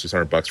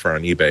 $600 for it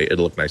on eBay.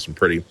 It'll look nice and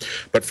pretty.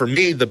 But for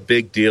me, the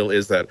big deal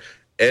is that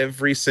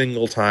every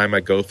single time I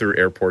go through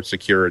airport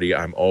security,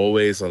 I'm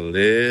always a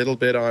little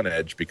bit on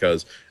edge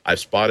because I've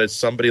spotted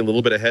somebody a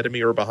little bit ahead of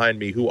me or behind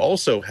me who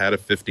also had a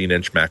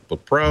 15-inch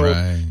MacBook Pro.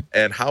 Right.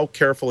 And how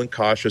careful and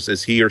cautious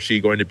is he or she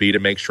going to be to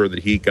make sure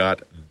that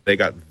they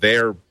got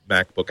their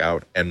MacBook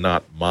out and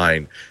not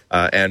mine?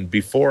 And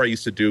before I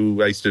used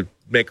to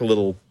make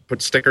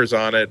put stickers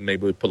on it and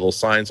maybe put little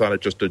signs on it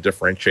just to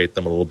differentiate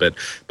them a little bit.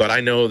 But I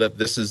know that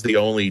this is the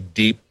only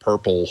deep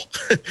purple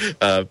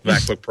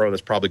MacBook Pro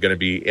that's probably going to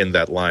be in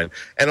that line.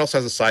 And also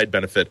has a side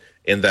benefit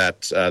in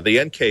that the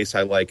end case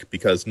I like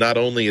because not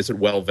only is it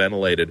well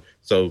ventilated,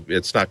 so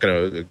it's not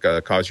going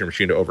to cause your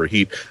machine to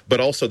overheat, but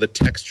also the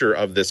texture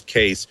of this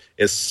case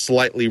is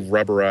slightly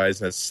rubberized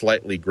and it's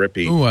slightly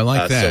grippy. Ooh, I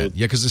like that.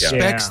 Because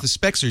the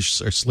specs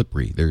are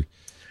slippery. They're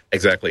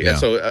Exactly. Yeah. And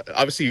so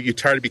obviously you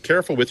try to be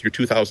careful with your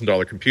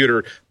 $2,000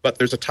 computer, but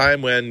there's a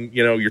time when,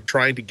 you're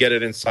trying to get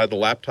it inside the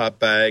laptop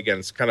bag and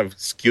it's kind of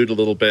skewed a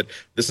little bit.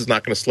 This is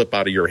not going to slip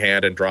out of your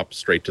hand and drop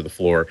straight to the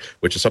floor,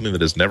 which is something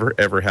that has never,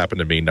 ever happened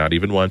to me, not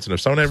even once. And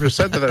if someone ever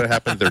said that it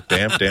happened, they're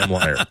damn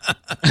liar.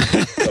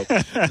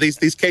 So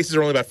these cases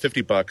are only about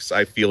 $50.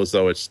 I feel as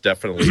though it's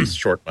definitely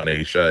short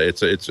money.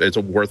 It's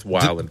a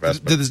worthwhile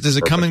investment. Does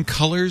it come in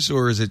colors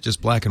or is it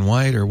just black and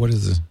white or what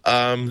is it?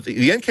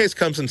 The end case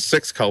comes in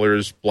 6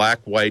 colors: black,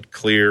 white,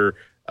 clear.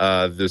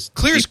 This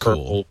clear's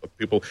cool.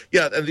 People,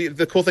 yeah. And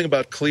the cool thing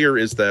about clear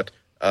is that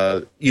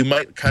you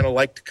might kind of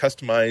like to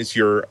customize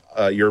your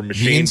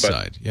machine. The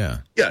inside, yeah,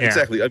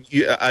 exactly.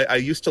 I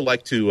used to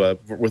like to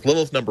with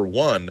Lilith number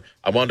 1.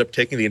 I wound up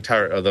taking the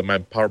entire my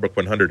PowerBook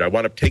 100. I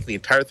wound up taking the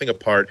entire thing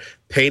apart,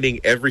 painting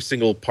every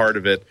single part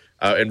of it.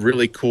 And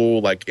really cool,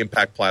 like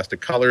impact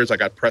plastic colors. I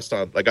got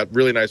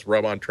really nice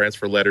rub-on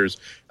transfer letters,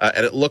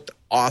 and it looked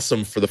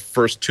awesome for the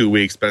first 2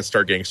 weeks. Then it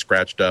started getting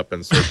scratched up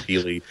and sort of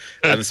peely.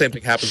 And the same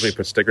thing happens when you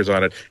put stickers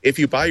on it. If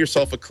you buy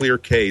yourself a clear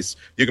case,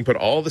 you can put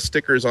all the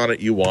stickers on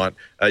it you want.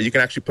 You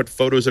can actually put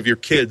photos of your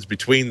kids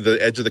between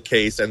the edge of the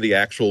case and the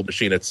actual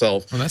machine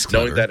itself. Well, that's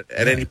clever. Knowing that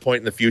at any point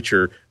in the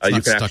future,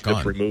 you can actually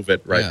just remove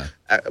it. Right. Yeah.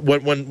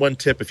 One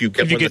tip: if you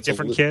get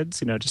different kids,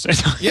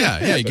 just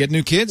you get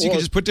new kids, you can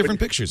just put different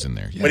pictures in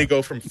there. Yeah. When you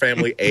go from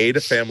family A to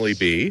family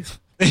B.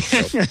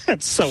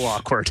 That's so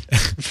awkward.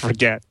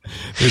 Forget.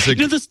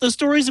 The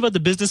stories about the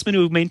businessmen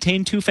who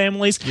maintain 2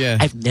 families. Yeah.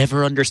 I've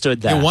never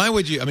understood that. Yeah, why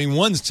would you? I mean,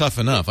 one's tough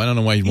enough. I don't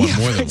know why you'd want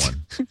more than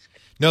one.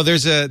 No, there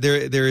was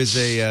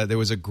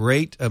a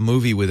great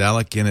movie with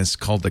Alec Guinness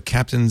called The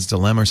Captain's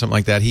Dilemma or something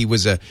like that. He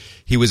was a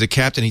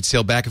captain. He'd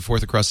sail back and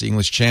forth across the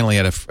English Channel. He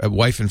had a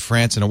wife in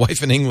France and a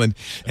wife in England,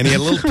 and he had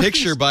a little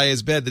picture by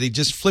his bed that he'd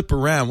just flip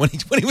around when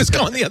he was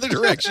going the other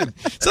direction.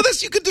 So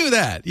you could do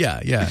that. Yeah.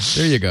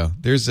 There you go.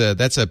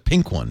 That's a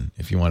pink one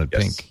if you wanted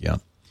pink. Yeah.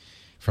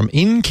 From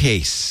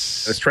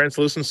Incase. It's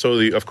translucent, so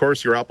of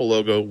course your Apple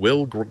logo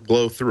will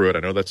glow through it. I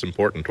know that's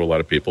important to a lot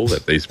of people,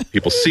 that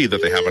people see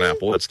that they have an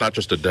Apple. It's not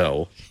just a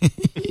Dell.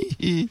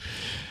 And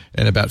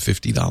about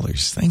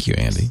 $50. Thank you,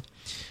 Andy.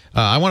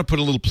 I want to put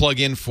a little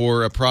plug in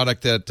for a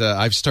product that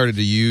I've started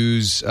to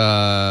use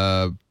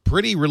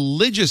pretty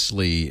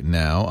religiously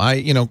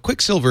now.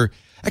 Quicksilver.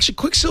 Actually,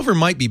 Quicksilver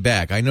might be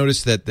back. I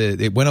noticed that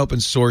it went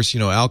open source.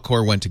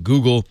 Alcor went to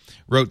Google,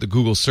 wrote the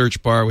Google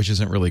search bar, which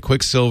isn't really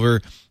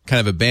Quicksilver, kind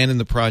of abandoned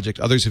the project.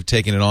 Others have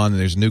taken it on, and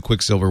there's a new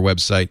Quicksilver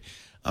website.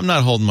 I'm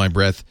not holding my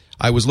breath.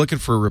 I was looking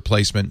for a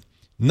replacement.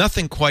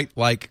 Nothing quite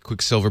like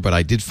Quicksilver, but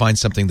I did find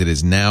something that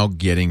is now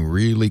getting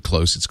really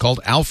close. It's called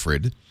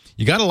Alfred.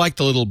 You got to like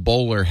the little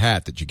bowler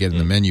hat that you get in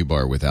the menu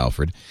bar with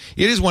Alfred.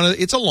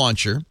 It's a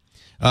launcher.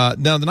 Now,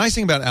 the nice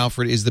thing about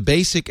Alfred is the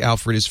basic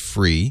Alfred is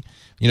free.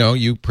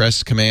 You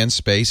press Command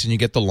Space and you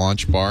get the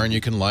launch bar, and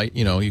you can launch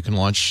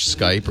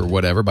Skype or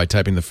whatever by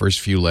typing the first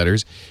few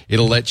letters.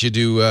 It'll let you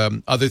do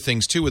other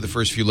things too with the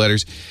first few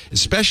letters,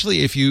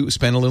 especially if you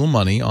spend a little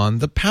money on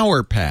the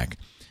Power Pack.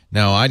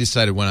 Now, I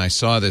decided when I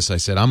saw this, I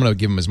said, I'm going to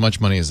give them as much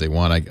money as they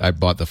want. I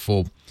bought the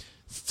full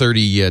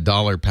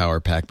 $30 Power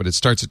Pack, but it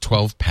starts at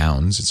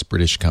 £12. It's a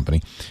British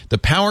company. The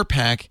Power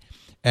Pack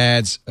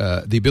adds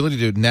the ability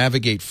to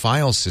navigate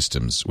file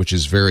systems, which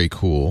is very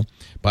cool.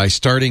 By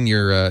starting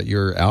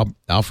your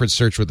Alfred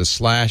search with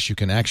a / you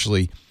can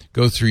actually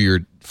go through your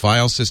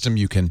file system.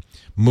 You can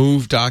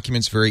move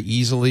documents very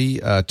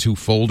easily to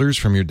folders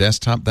from your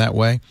desktop that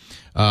way.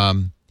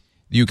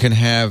 You can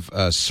have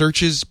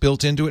searches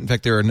built into it. In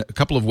fact, there are a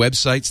couple of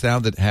websites now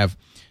that have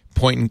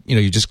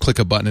you just click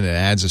a button and it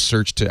adds a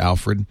search to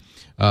Alfred.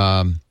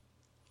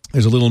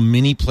 There's a little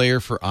mini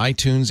player for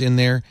iTunes in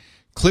there.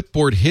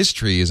 Clipboard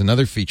history is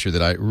another feature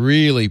that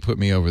really put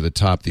me over the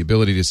top. The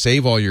ability to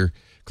save all your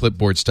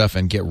clipboard stuff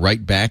and get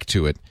right back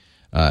to it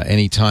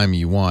anytime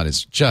you want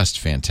is just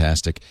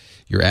fantastic.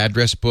 Your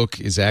address book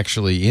is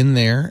actually in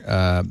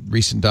there.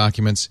 Recent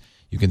documents.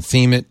 You can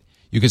theme it.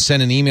 You can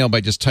send an email by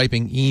just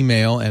typing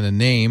email and a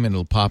name, and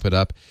it'll pop it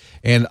up.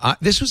 And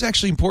this was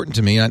actually important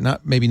to me,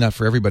 maybe not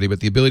for everybody, but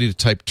the ability to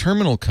type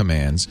terminal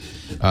commands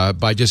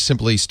by just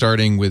simply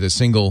starting with a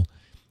single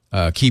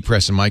key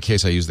press. In my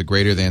case, I use the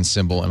greater than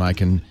symbol, and I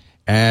can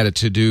add a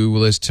to-do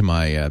list to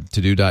my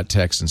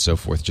to-do.txt and so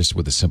forth just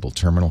with a simple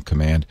terminal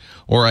command.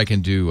 Or I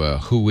can do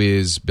who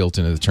is built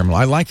into the terminal.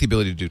 I like the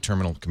ability to do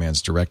terminal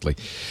commands directly.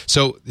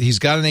 So he's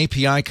got an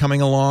API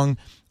coming along,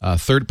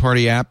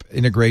 third-party app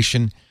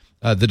integration.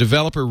 The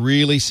developer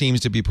really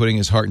seems to be putting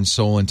his heart and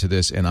soul into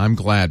this, and I'm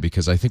glad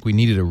because I think we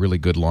needed a really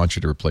good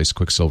launcher to replace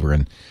Quicksilver,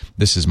 and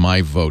this is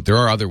my vote. There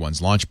are other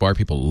ones. Launch Bar,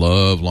 people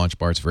love Launch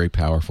Bar. It's very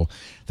powerful.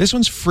 This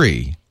one's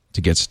free to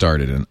get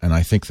started, and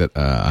I think that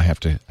I have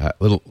to a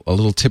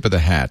little tip of the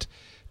hat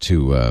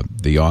to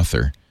the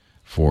author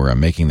for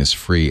making this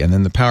free. And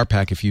then the Power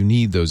Pack, if you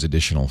need those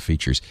additional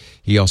features.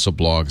 He also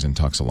blogs and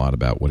talks a lot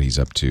about what he's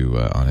up to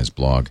on his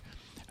blog.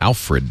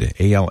 Alfred,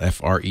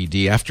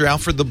 A-L-F-R-E-D, after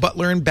Alfred the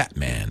Butler and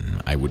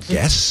Batman, I would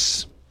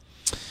guess.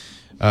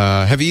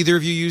 Have either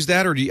of you used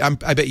that, or do you,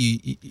 I bet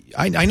you?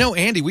 I know,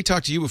 Andy. We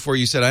talked to you before.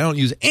 You said I don't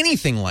use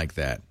anything like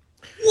that.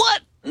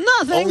 What?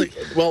 Nothing.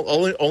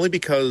 Only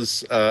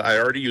because I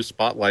already use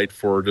Spotlight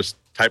for just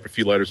type a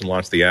few letters and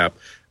launch the app.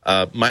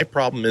 My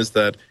problem is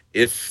that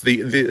if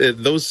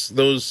those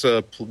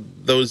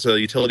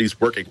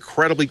utilities work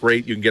incredibly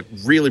great, you can get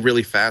really,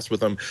 really fast with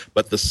them.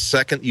 But the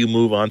second you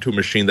move on to a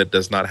machine that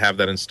does not have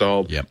that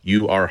installed,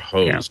 you are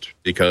hosed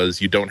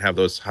because you don't have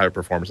those high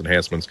performance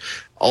enhancements.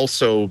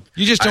 Also,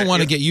 you just don't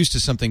want to get used to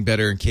something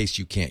better in case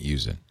you can't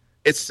use it.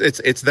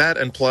 It's that,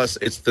 and plus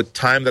it's the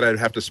time that I'd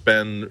have to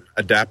spend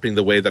adapting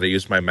the way that I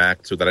use my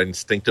Mac so that I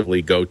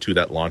instinctively go to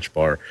that launch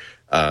bar.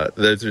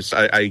 There's just,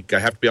 I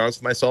have to be honest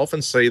with myself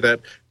and say that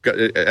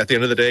at the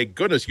end of the day,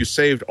 goodness, you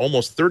saved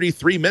almost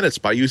 33 minutes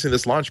by using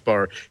this launch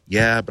bar.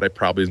 Yeah, but I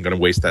probably isn't going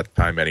to waste that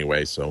time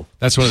anyway. So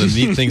that's one of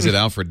the neat things that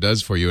Alfred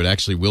does for you. It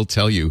actually will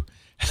tell you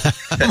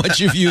how much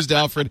you've used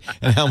Alfred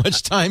and how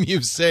much time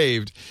you've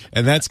saved,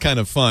 and that's kind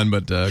of fun,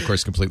 but of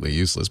course completely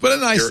useless. But a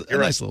nice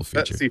little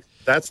feature.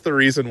 That's the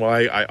reason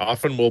why I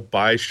often will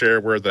buy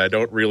shareware that I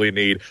don't really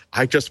need.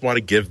 I just want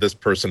to give this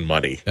person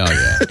money. Oh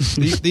yeah,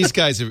 these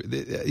guys are.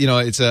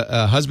 It's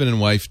a husband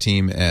and wife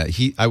team.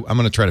 I'm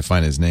going to try to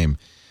find his name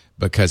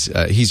because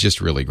he's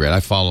just really great. I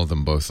follow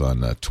them both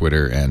on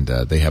Twitter, and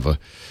they have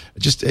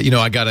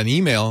I got an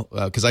email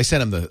because I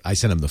sent him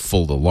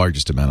the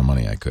largest amount of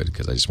money I could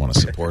because I just want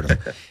to support him,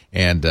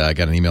 and I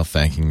got an email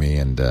thanking me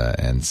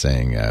and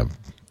saying,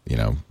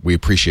 we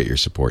appreciate your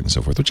support and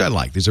so forth, which I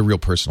like. There's a real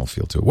personal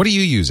feel to it. What do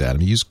you use,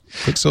 Adam? You use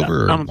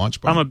Quicksilver or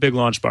LaunchBar? I'm a big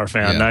LaunchBar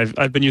fan. Yeah.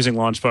 I've been using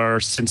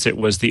LaunchBar since it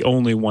was the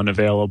only one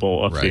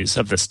available of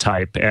this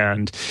type,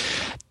 and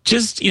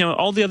just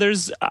all the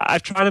others,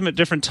 I've tried them at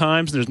different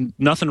times. There's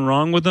nothing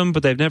wrong with them,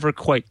 but they've never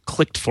quite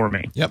clicked for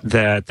me. Yep.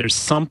 That there's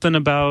something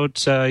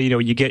about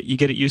you get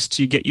used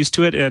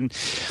to it, and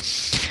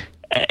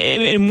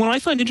what I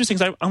find interesting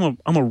is I'm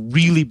a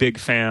really big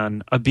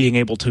fan of being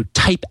able to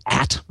type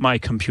at my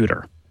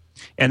computer.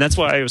 And that's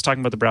why I was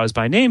talking about the Browse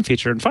by Name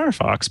feature in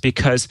Firefox,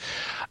 because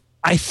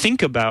I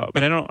think about,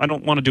 but I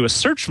don't want to do a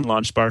search from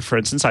LaunchBar, for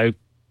instance. I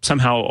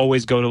somehow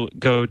always go to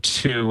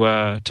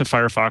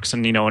Firefox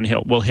and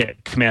we'll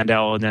hit Command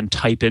L and then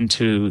type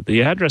into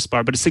the address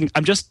bar. But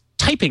I'm just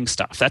typing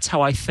stuff. That's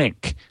how I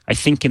think. I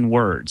think in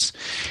words,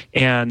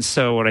 and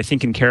I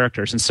think in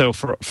characters. And so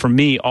for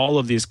me, all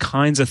of these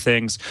kinds of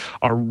things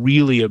are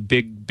really a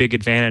big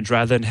advantage,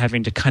 rather than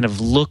having to kind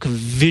of look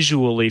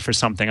visually for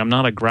something. I'm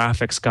not a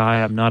graphics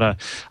guy. I'm not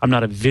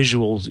a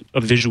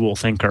visual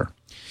thinker.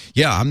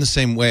 Yeah, I'm the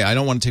same way. I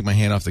don't want to take my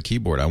hand off the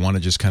keyboard. I want to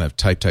just kind of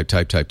type,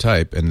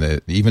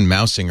 and even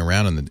mousing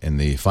around in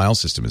the file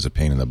system is a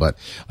pain in the butt.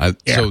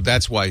 So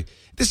that's why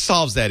this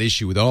solves that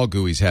issue with all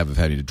GUIs have of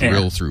having to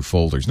drill through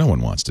folders. No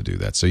one wants to do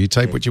that. So you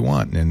type what you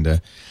want, and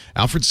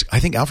I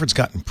think Alfred's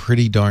gotten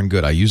pretty darn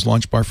good. I used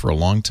LaunchBar for a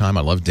long time.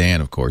 I love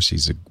Dan, of course.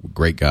 He's a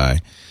great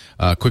guy.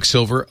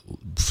 Quicksilver,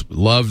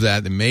 love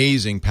that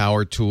amazing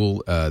power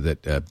tool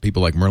that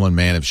people like Merlin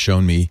Mann have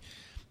shown me.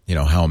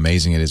 How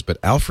amazing it is. But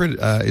Alfred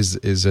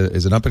is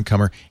an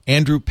up-and-comer.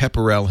 Andrew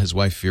Pepperell, his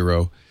wife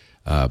Vero,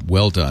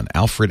 well done.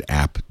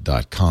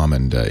 AlfredApp.com,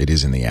 and it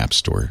is in the App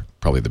Store.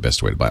 Probably the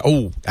best way to buy.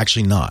 Oh,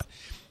 actually not.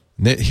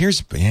 You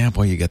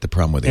got the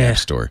problem with the App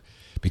Store.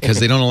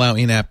 Because they don't allow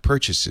in-app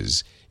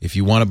purchases. If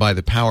you want to buy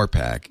the Power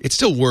Pack, it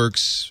still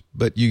works,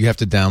 but you have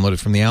to download it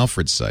from the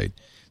Alfred site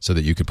so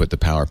that you could put the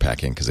Power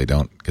Pack in,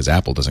 because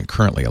Apple doesn't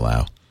currently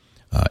allow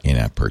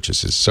in-app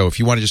purchases. So if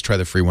you want to just try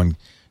the free one,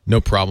 no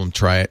problem.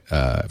 Try it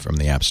from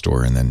the App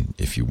Store, and then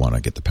if you want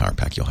to get the Power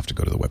Pack, you'll have to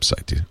go to the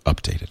website to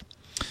update it.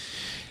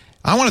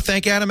 I want to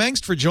thank Adam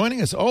Engst for joining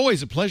us.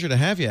 Always a pleasure to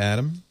have you,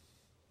 Adam.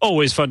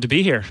 Always fun to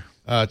be here.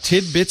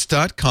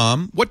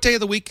 Tidbits.com. What day of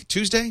the week?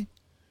 Tuesday?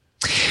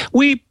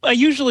 I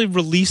usually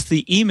release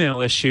the email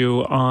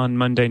issue on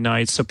Monday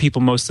nights, so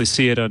people mostly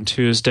see it on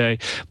Tuesday.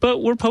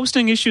 But we're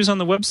posting issues on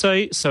the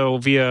website, so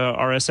via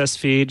RSS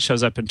feed,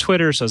 shows up in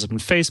Twitter, shows up in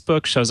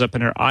Facebook, shows up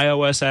in our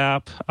iOS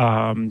app.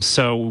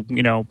 So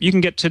you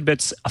can get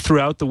tidbits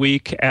throughout the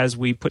week as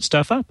we put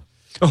stuff up.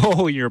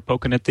 Oh, you're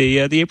poking at the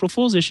April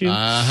Fool's issue.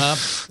 Yep,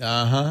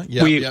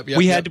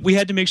 we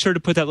had to make sure to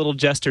put that little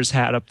jester's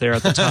hat up there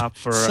at the top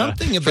for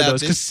something about for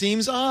those, this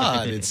seems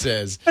odd. It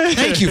says,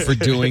 "Thank you for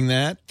doing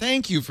that.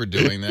 Thank you for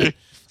doing that."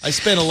 I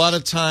spent a lot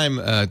of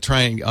time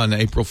trying on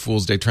April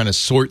Fool's Day trying to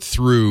sort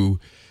through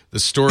the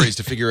stories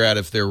to figure out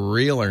if they're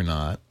real or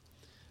not.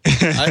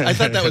 I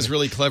thought that was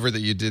really clever that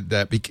you did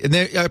that. And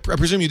I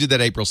presume you did that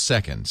April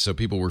 2nd, so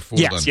people were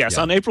fooled. Yes.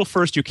 On April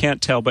 1st, you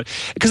can't tell. But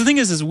because the thing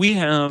is we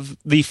have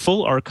the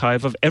full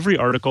archive of every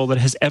article that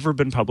has ever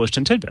been published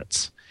in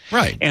Tidbits.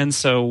 Right. And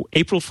so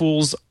April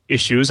Fool's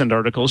issues and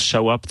articles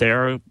show up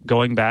there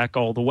going back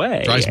all the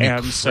way. Drives me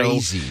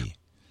crazy.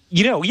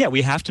 So,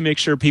 we have to make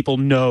sure people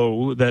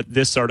know that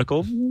this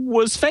article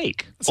was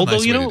fake. Although,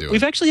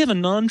 we've actually have a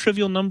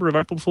non-trivial number of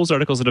April Fool's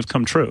articles that have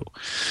come true.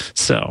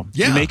 So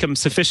you make them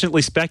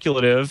sufficiently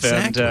speculative.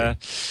 Exactly. And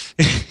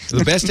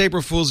the best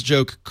April Fool's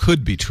joke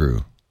could be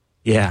true.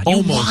 Yeah.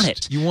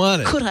 Almost. You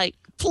want it. Could I?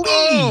 Please.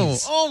 Oh,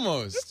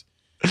 almost.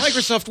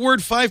 Microsoft Word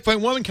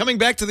 5.1 coming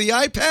back to the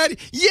iPad?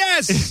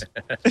 Yes!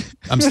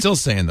 I'm still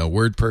saying, though,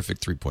 Word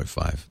Perfect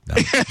 3.5. Now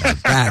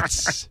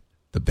that's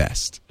the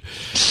best.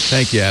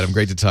 Thank you, Adam.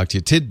 Great to talk to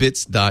you.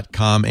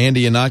 Tidbits.com.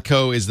 Andy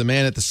Ihnatko is the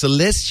man at the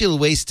celestial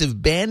waste of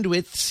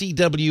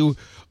bandwidth,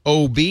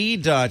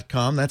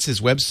 CWOB.com. That's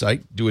his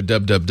website. Do a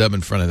dub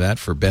in front of that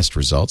for best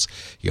results.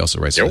 He also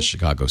writes for the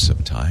Chicago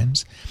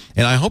Sun-Times.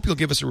 And I hope you'll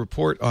give us a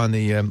report on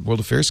the World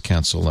Affairs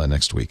Council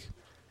next week.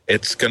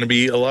 It's going to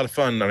be a lot of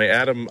fun. I mean,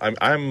 Adam,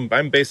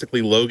 I'm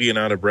basically Logie and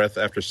out of breath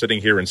after sitting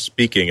here and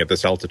speaking at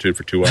this altitude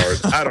for 2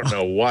 hours. I don't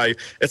know why.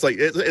 It's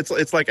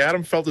like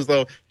Adam felt as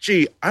though,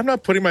 gee, I'm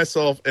not putting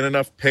myself in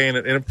enough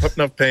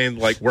pain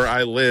like where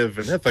I live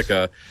in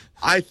Ithaca.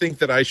 I think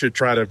that I should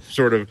try to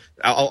sort of.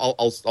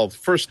 I'll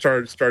first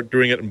start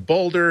doing it in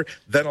Boulder.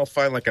 Then I'll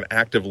find like an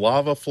active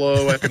lava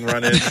flow I can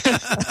run in,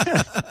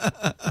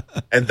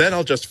 and then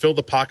I'll just fill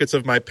the pockets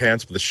of my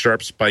pants with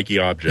sharp, spiky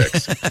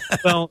objects.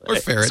 Well, or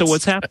ferrets. So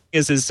what's happening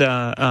is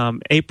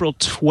April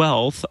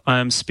 12th,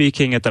 I'm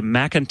speaking at the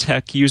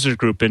Mackentech user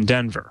group in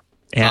Denver,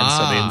 and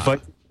so they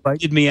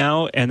invited me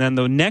out, and then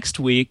the next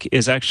week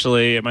is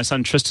actually my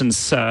son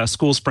Tristan's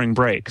school spring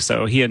break.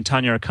 So he and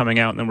Tanya are coming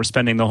out, and then we're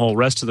spending the whole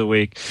rest of the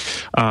week.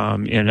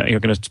 I'm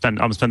going to spend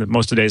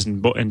most of the days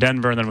in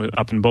Denver, and then we're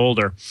up in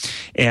Boulder.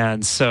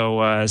 And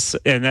so,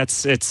 and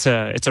it's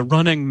a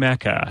running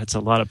mecca. It's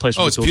a lot of places.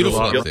 Oh, it's beautiful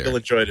up there. You'll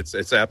enjoy it.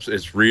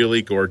 It's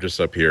really gorgeous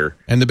up here.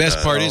 And the best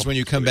part is when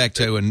you come back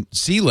to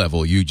sea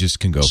level, you just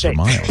can go for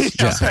miles.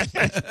 Yeah.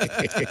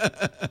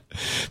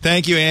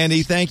 Thank you,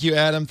 Andy. Thank you,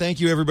 Adam.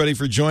 Thank you, everybody,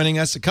 for joining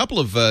us. A couple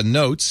of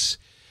notes.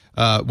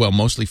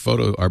 Mostly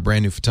photo. Our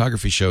brand new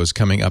photography show is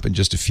coming up in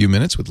just a few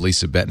minutes with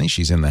Lisa Bettany.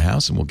 She's in the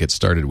house, and we'll get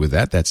started with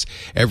that. That's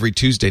every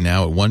Tuesday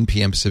now at 1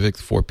 p.m. Pacific,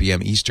 4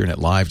 p.m. Eastern at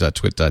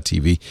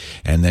live.twit.tv.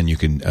 And then you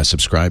can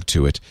subscribe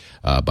to it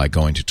by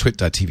going to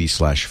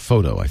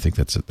twit.tv/photo. I think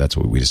that's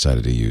what we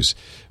decided to use.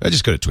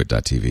 Just go to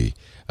twit.tv.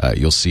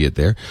 You'll see it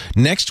there.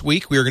 Next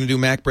week, we are going to do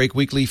MacBreak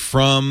Weekly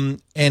from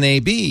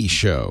NAB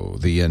show,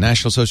 the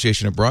National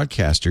Association of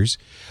Broadcasters.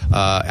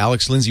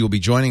 Alex Lindsay will be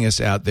joining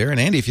us out there. And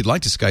Andy, if you'd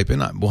like to Skype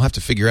in, we'll have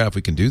to figure out if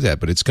we can do that.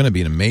 But it's going to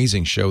be an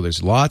amazing show.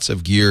 There's lots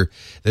of gear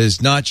that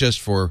is not just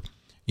for,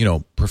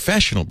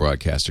 professional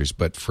broadcasters,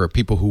 but for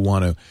people who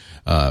want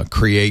to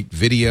create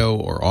video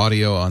or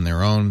audio on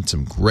their own.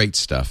 Some great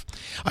stuff.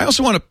 I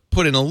also want to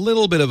put in a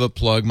little bit of a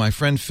plug. My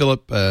friend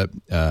Philip,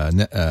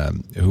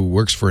 who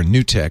works for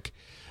NewTek,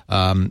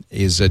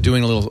 is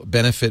doing a little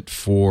benefit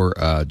for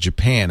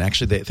Japan.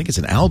 Actually, I think it's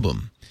an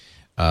album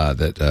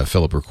that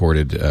Philip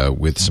recorded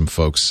with some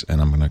folks, and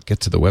I'm going to get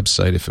to the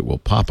website if it will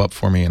pop up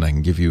for me, and I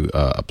can give you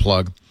a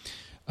plug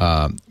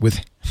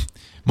with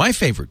my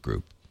favorite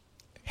group,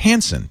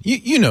 Hanson.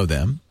 You know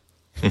them.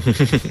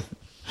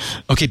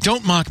 Okay,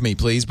 don't mock me,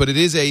 please, but it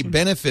is a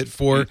benefit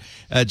for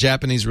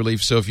Japanese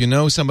relief. So if you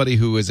know somebody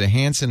who is a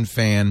Hanson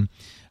fan,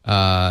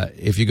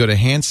 if you go to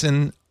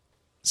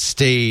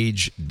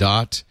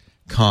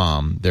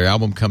hansonstage.com, their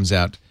album comes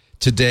out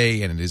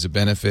today, and it is a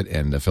benefit.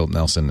 And Philip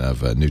Nelson of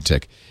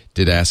NewTek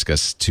did ask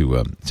us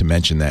to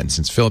mention that. And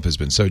since Philip has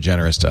been so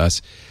generous to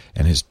us,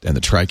 and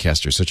the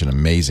TriCaster is such an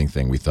amazing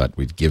thing, we thought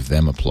we'd give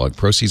them a plug.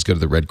 Proceeds go to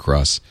the Red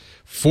Cross.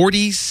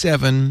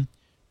 47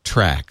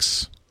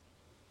 tracks.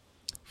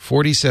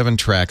 47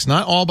 tracks,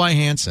 not all by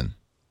Hanson.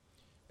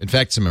 In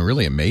fact, some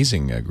really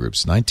amazing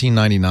groups.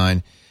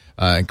 1999,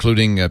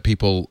 including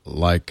people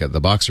like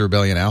the Boxer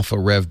Rebellion, Alpha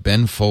Rev,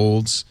 Ben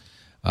Folds,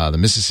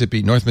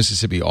 the North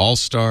Mississippi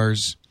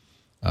All-Stars.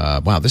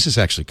 Wow, this is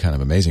actually kind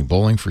of amazing.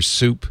 Bowling for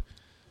Soup,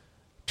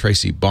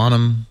 Tracy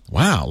Bonham.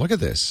 Wow, look at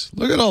this.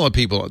 Look at all the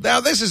people.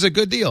 Now, this is a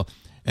good deal.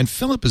 And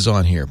Philip is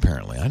on here,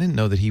 apparently. I didn't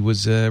know that he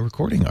was a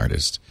recording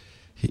artist.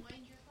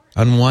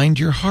 Unwind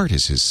Your Heart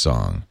is his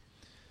song.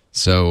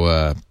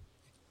 So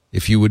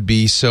if you would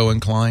be so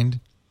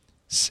inclined,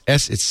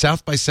 it's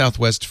South by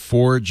Southwest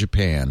for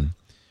Japan.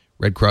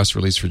 Red Cross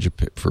release for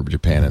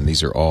Japan, and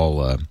these are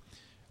all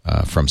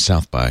from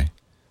South by.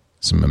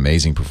 Some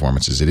amazing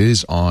performances. It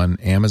is on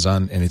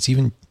Amazon, and it's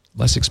even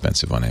less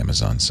expensive on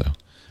Amazon. So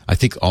I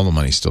think all the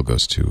money still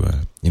goes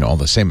to, all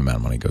the same amount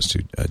of money goes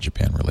to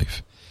Japan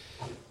Relief.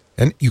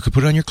 And you could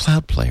put it on your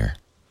cloud player.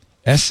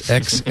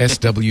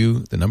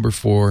 SXSW, the number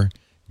 4,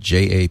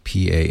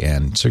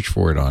 JAPAN. Search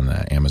for it on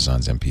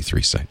Amazon's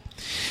MP3 site.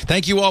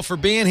 Thank you all for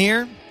being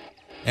here,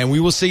 and we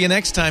will see you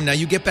next time. Now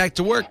you get back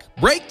to work.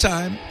 Break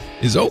time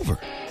is over.